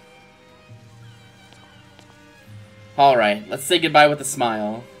 Alright, let's say goodbye with a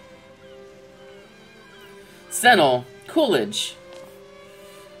smile. Senel, Coolidge.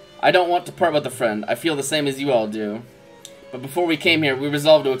 I don't want to part with a friend. I feel the same as you all do. But before we came here, we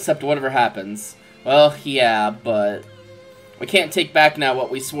resolved to accept whatever happens. Well, yeah, but we can't take back now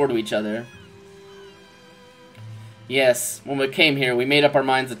what we swore to each other. Yes, when we came here, we made up our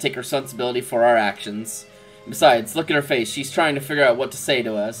minds to take responsibility for our actions. Besides, look at her face. She's trying to figure out what to say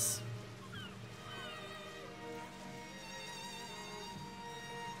to us.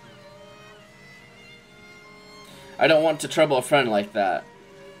 I don't want to trouble a friend like that.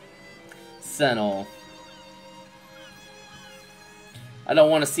 Senel. I don't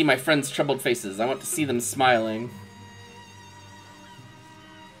want to see my friends' troubled faces. I want to see them smiling.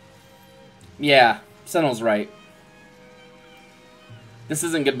 Yeah, Senel's right. This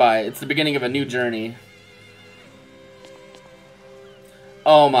isn't goodbye. It's the beginning of a new journey.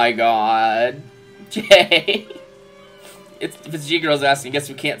 Oh my god. Jay. If it's G-Girls asking, I guess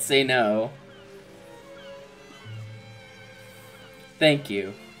we can't say no. Thank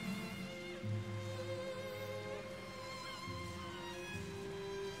you.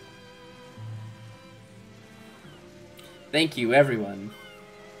 Thank you, everyone.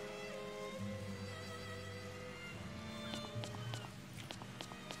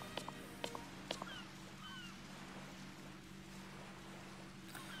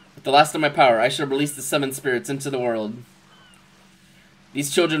 With the last of my power, I shall release the summoned spirits into the world.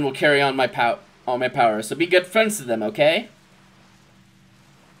 These children will carry on all my power, so be good friends to them, okay?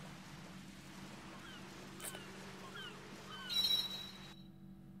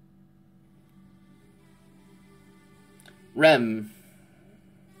 Rem.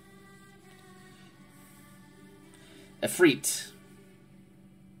 Efreet.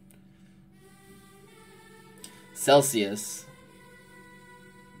 Celsius.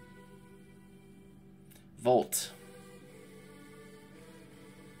 Volt.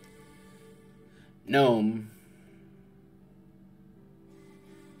 Gnome.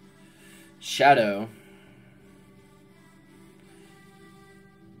 Shadow.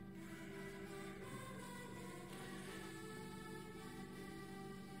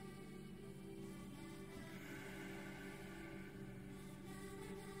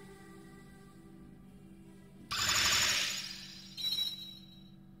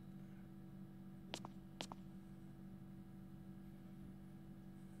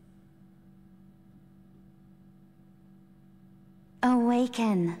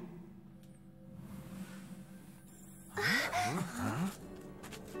 Awaken.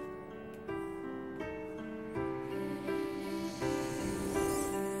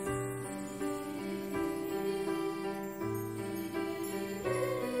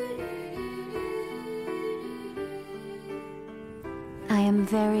 I am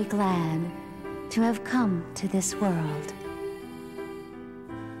very glad to have come to this world.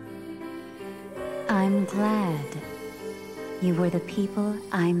 I'm glad you were the people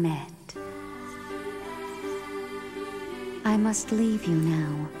I met. I must leave you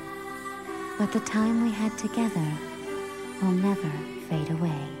now, but the time we had together will never fade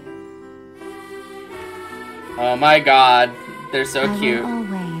away. Oh my god, they're so cute. I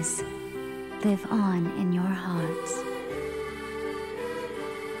will always live on in your hearts.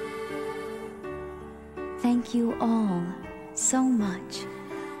 Thank you all so much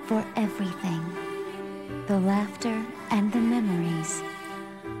for everything. The laughter and the memories.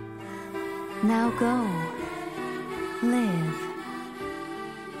 Now go. Live.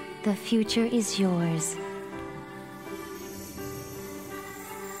 The future is yours.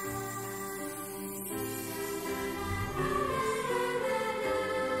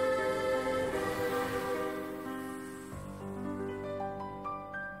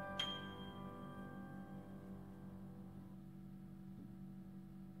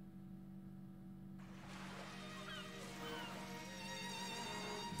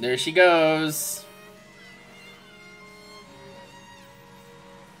 There she goes.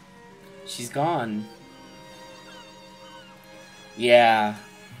 She's gone. Yeah.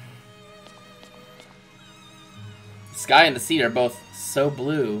 The sky and the sea are both so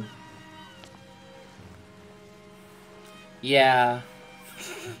blue. Yeah.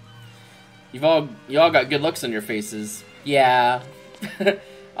 You all got good looks on your faces. Yeah.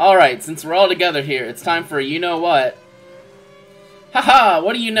 Alright, since we're all together here, it's time for a you-know-what. Haha,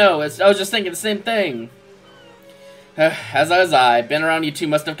 what do you know? I was just thinking the same thing. As was I. Been around you two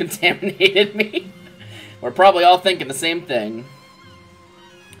must have contaminated me. We're probably all thinking the same thing.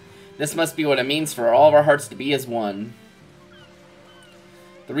 This must be what it means for all of our hearts to be as one.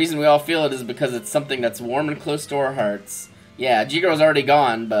 The reason we all feel it is because it's something that's warm and close to our hearts. Yeah, G-Girl's already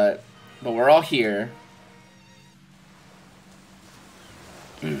gone, but we're all here.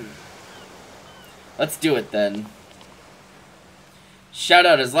 Let's do it then. Shout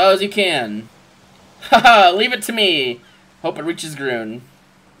out as loud as you can. Haha, leave it to me. Hope it reaches Groon.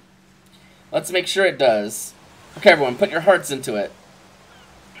 Let's make sure it does. Okay, everyone, put your hearts into it.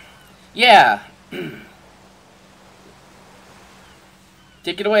 Yeah.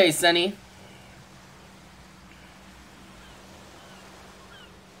 Take it away, Senny.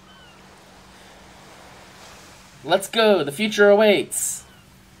 Let's go. The future awaits.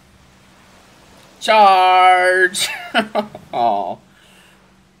 Charge! Aww.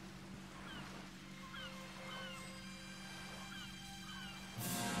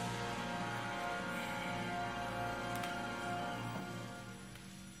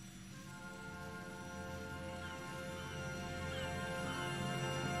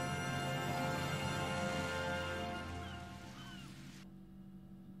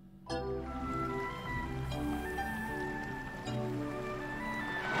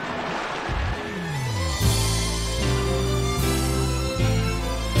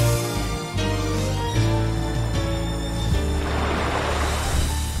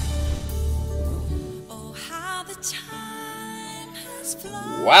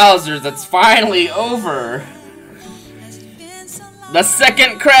 Wowzers, it's finally over. The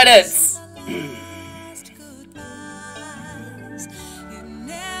second credits.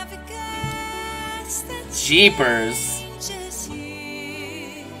 Jeepers.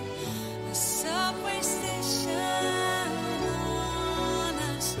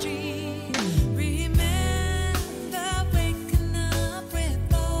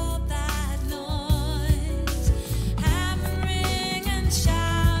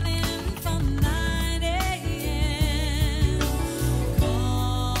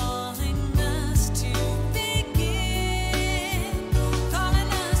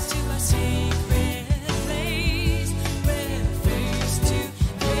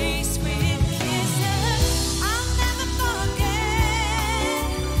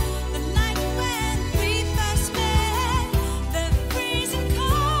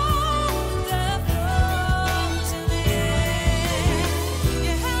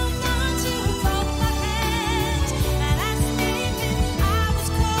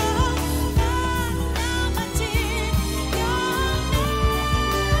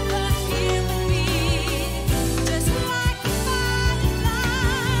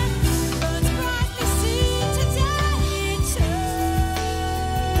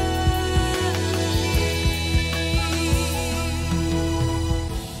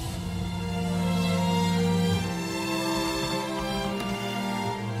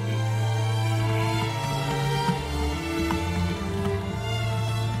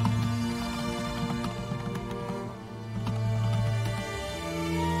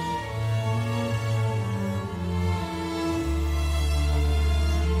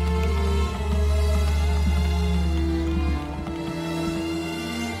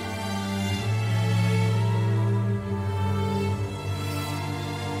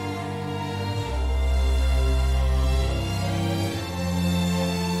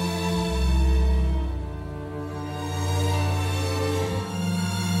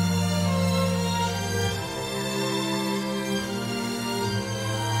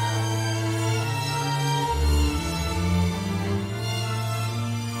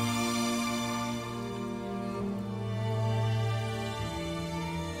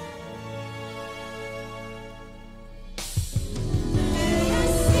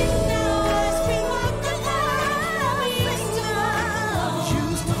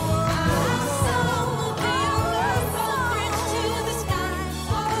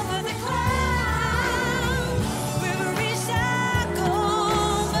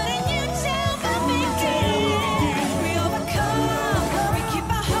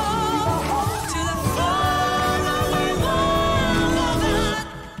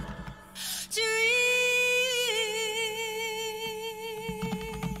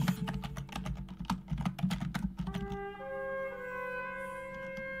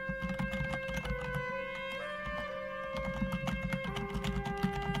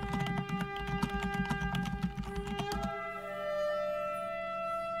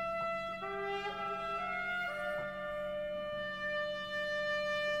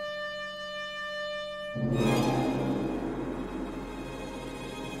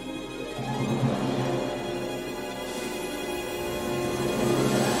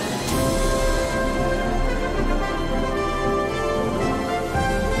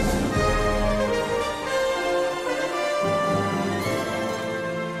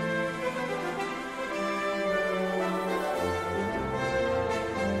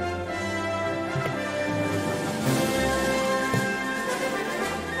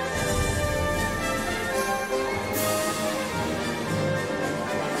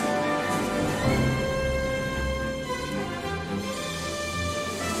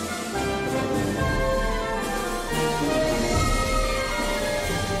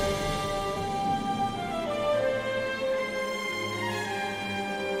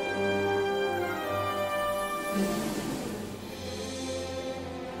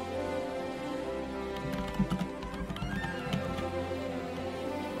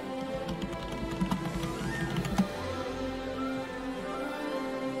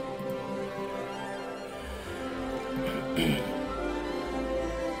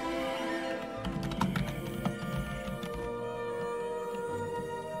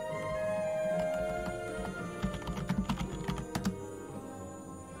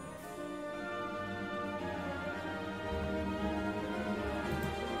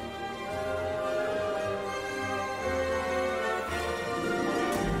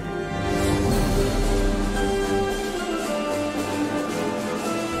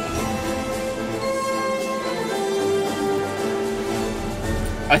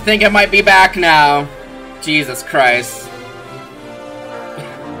 I think it might be back now. Jesus Christ.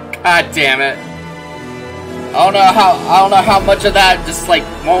 God damn it. I don't know how much of that just like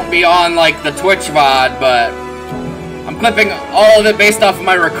won't be on like the Twitch VOD, but I'm clipping all of it based off of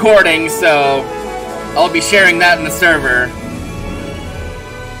my recording, so I'll be sharing that in the server.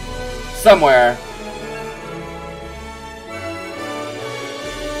 Somewhere.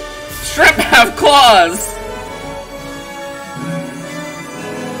 Shrimp have claws!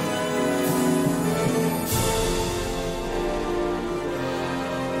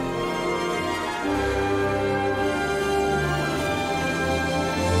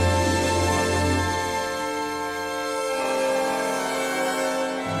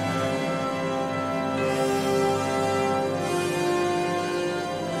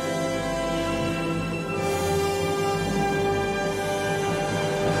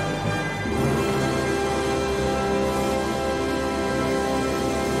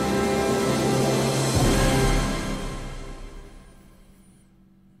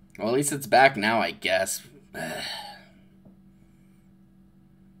 Well, at least it's back now, I guess. Is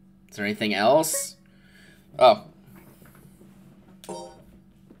there anything else? Oh.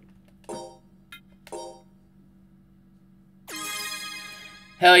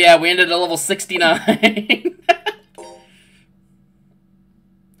 Hell yeah, we ended at level 69.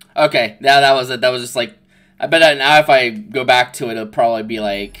 Okay, yeah, that was it. That was just like... I bet that now if I go back to it, it'll probably be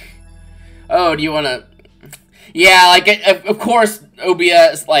like... Oh, do you want to... Yeah, like, of course,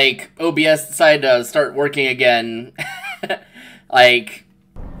 OBS decided to start working again. like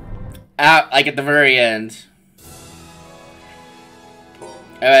at the very end.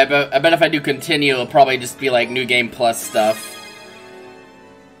 I bet if I do continue, it'll probably just be like New Game Plus stuff.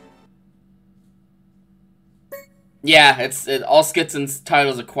 Yeah, all skits and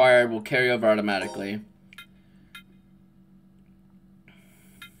titles acquired will carry over automatically.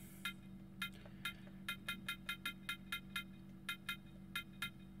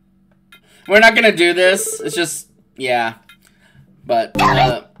 We're not gonna do this. It's just, yeah. But,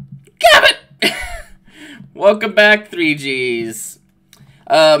 damn it! Welcome back, 3Gs.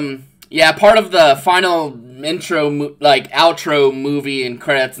 Yeah, part of the final intro, like, outro movie and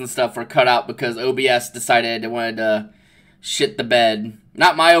credits and stuff were cut out because OBS decided it wanted to shit the bed.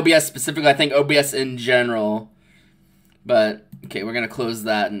 Not my OBS specifically, I think OBS in general. But, okay, we're gonna close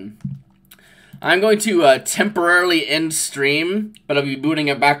that and... I'm going to temporarily end stream, but I'll be booting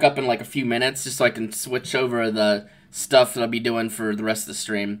it back up in like a few minutes just so I can switch over the stuff that I'll be doing for the rest of the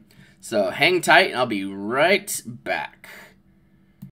stream. So hang tight and I'll be right back.